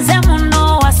muwomya nze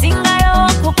muno wasingayo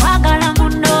kukwagala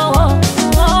muno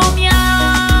muwomya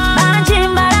bangi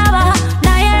mbalaba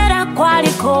naye era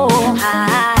kwaliko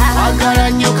wagala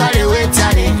nnyo kale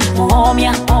wetale.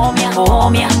 muwomya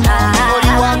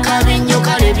oli wakabi nnyo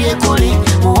kale byekole.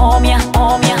 muwomya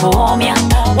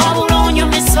wabula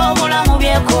onyumisa obulamu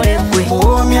byekolebwe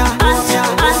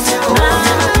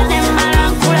nemmala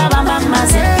nkulaba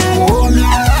mamaze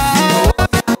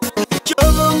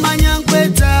kyoba omanya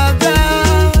nkwetaaga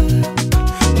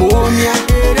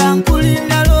era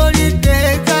nkulinda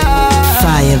loliteeka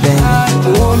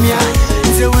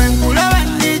nze wenkulaba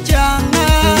ndikyanga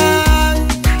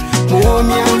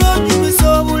olwonyumisa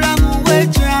obulamu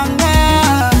bwekyanga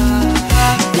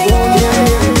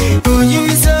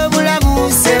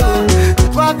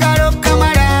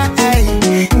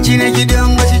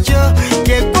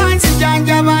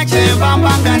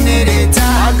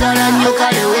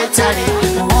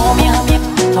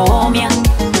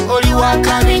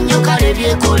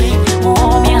byekole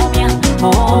muwomya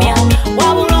muwomya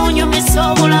wabula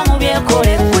onyumisa obulamu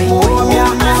byekole gwe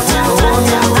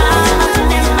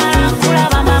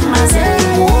kulaba mamaze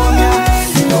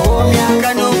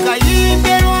kano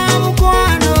kayimbe lwa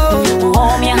mukwano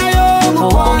nayo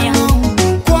mukwano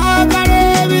kwagala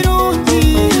ebirungi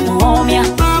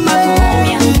mama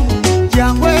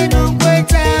jangweno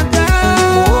nkwetaaga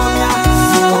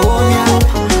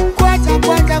kwata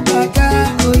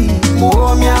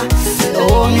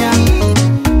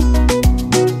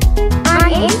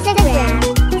on Instagram,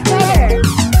 Twitter,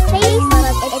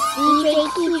 Facebook, it's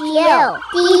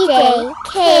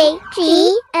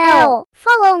djkgl.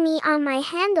 Follow me on my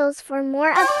handles for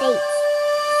more updates.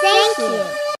 Thank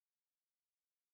you.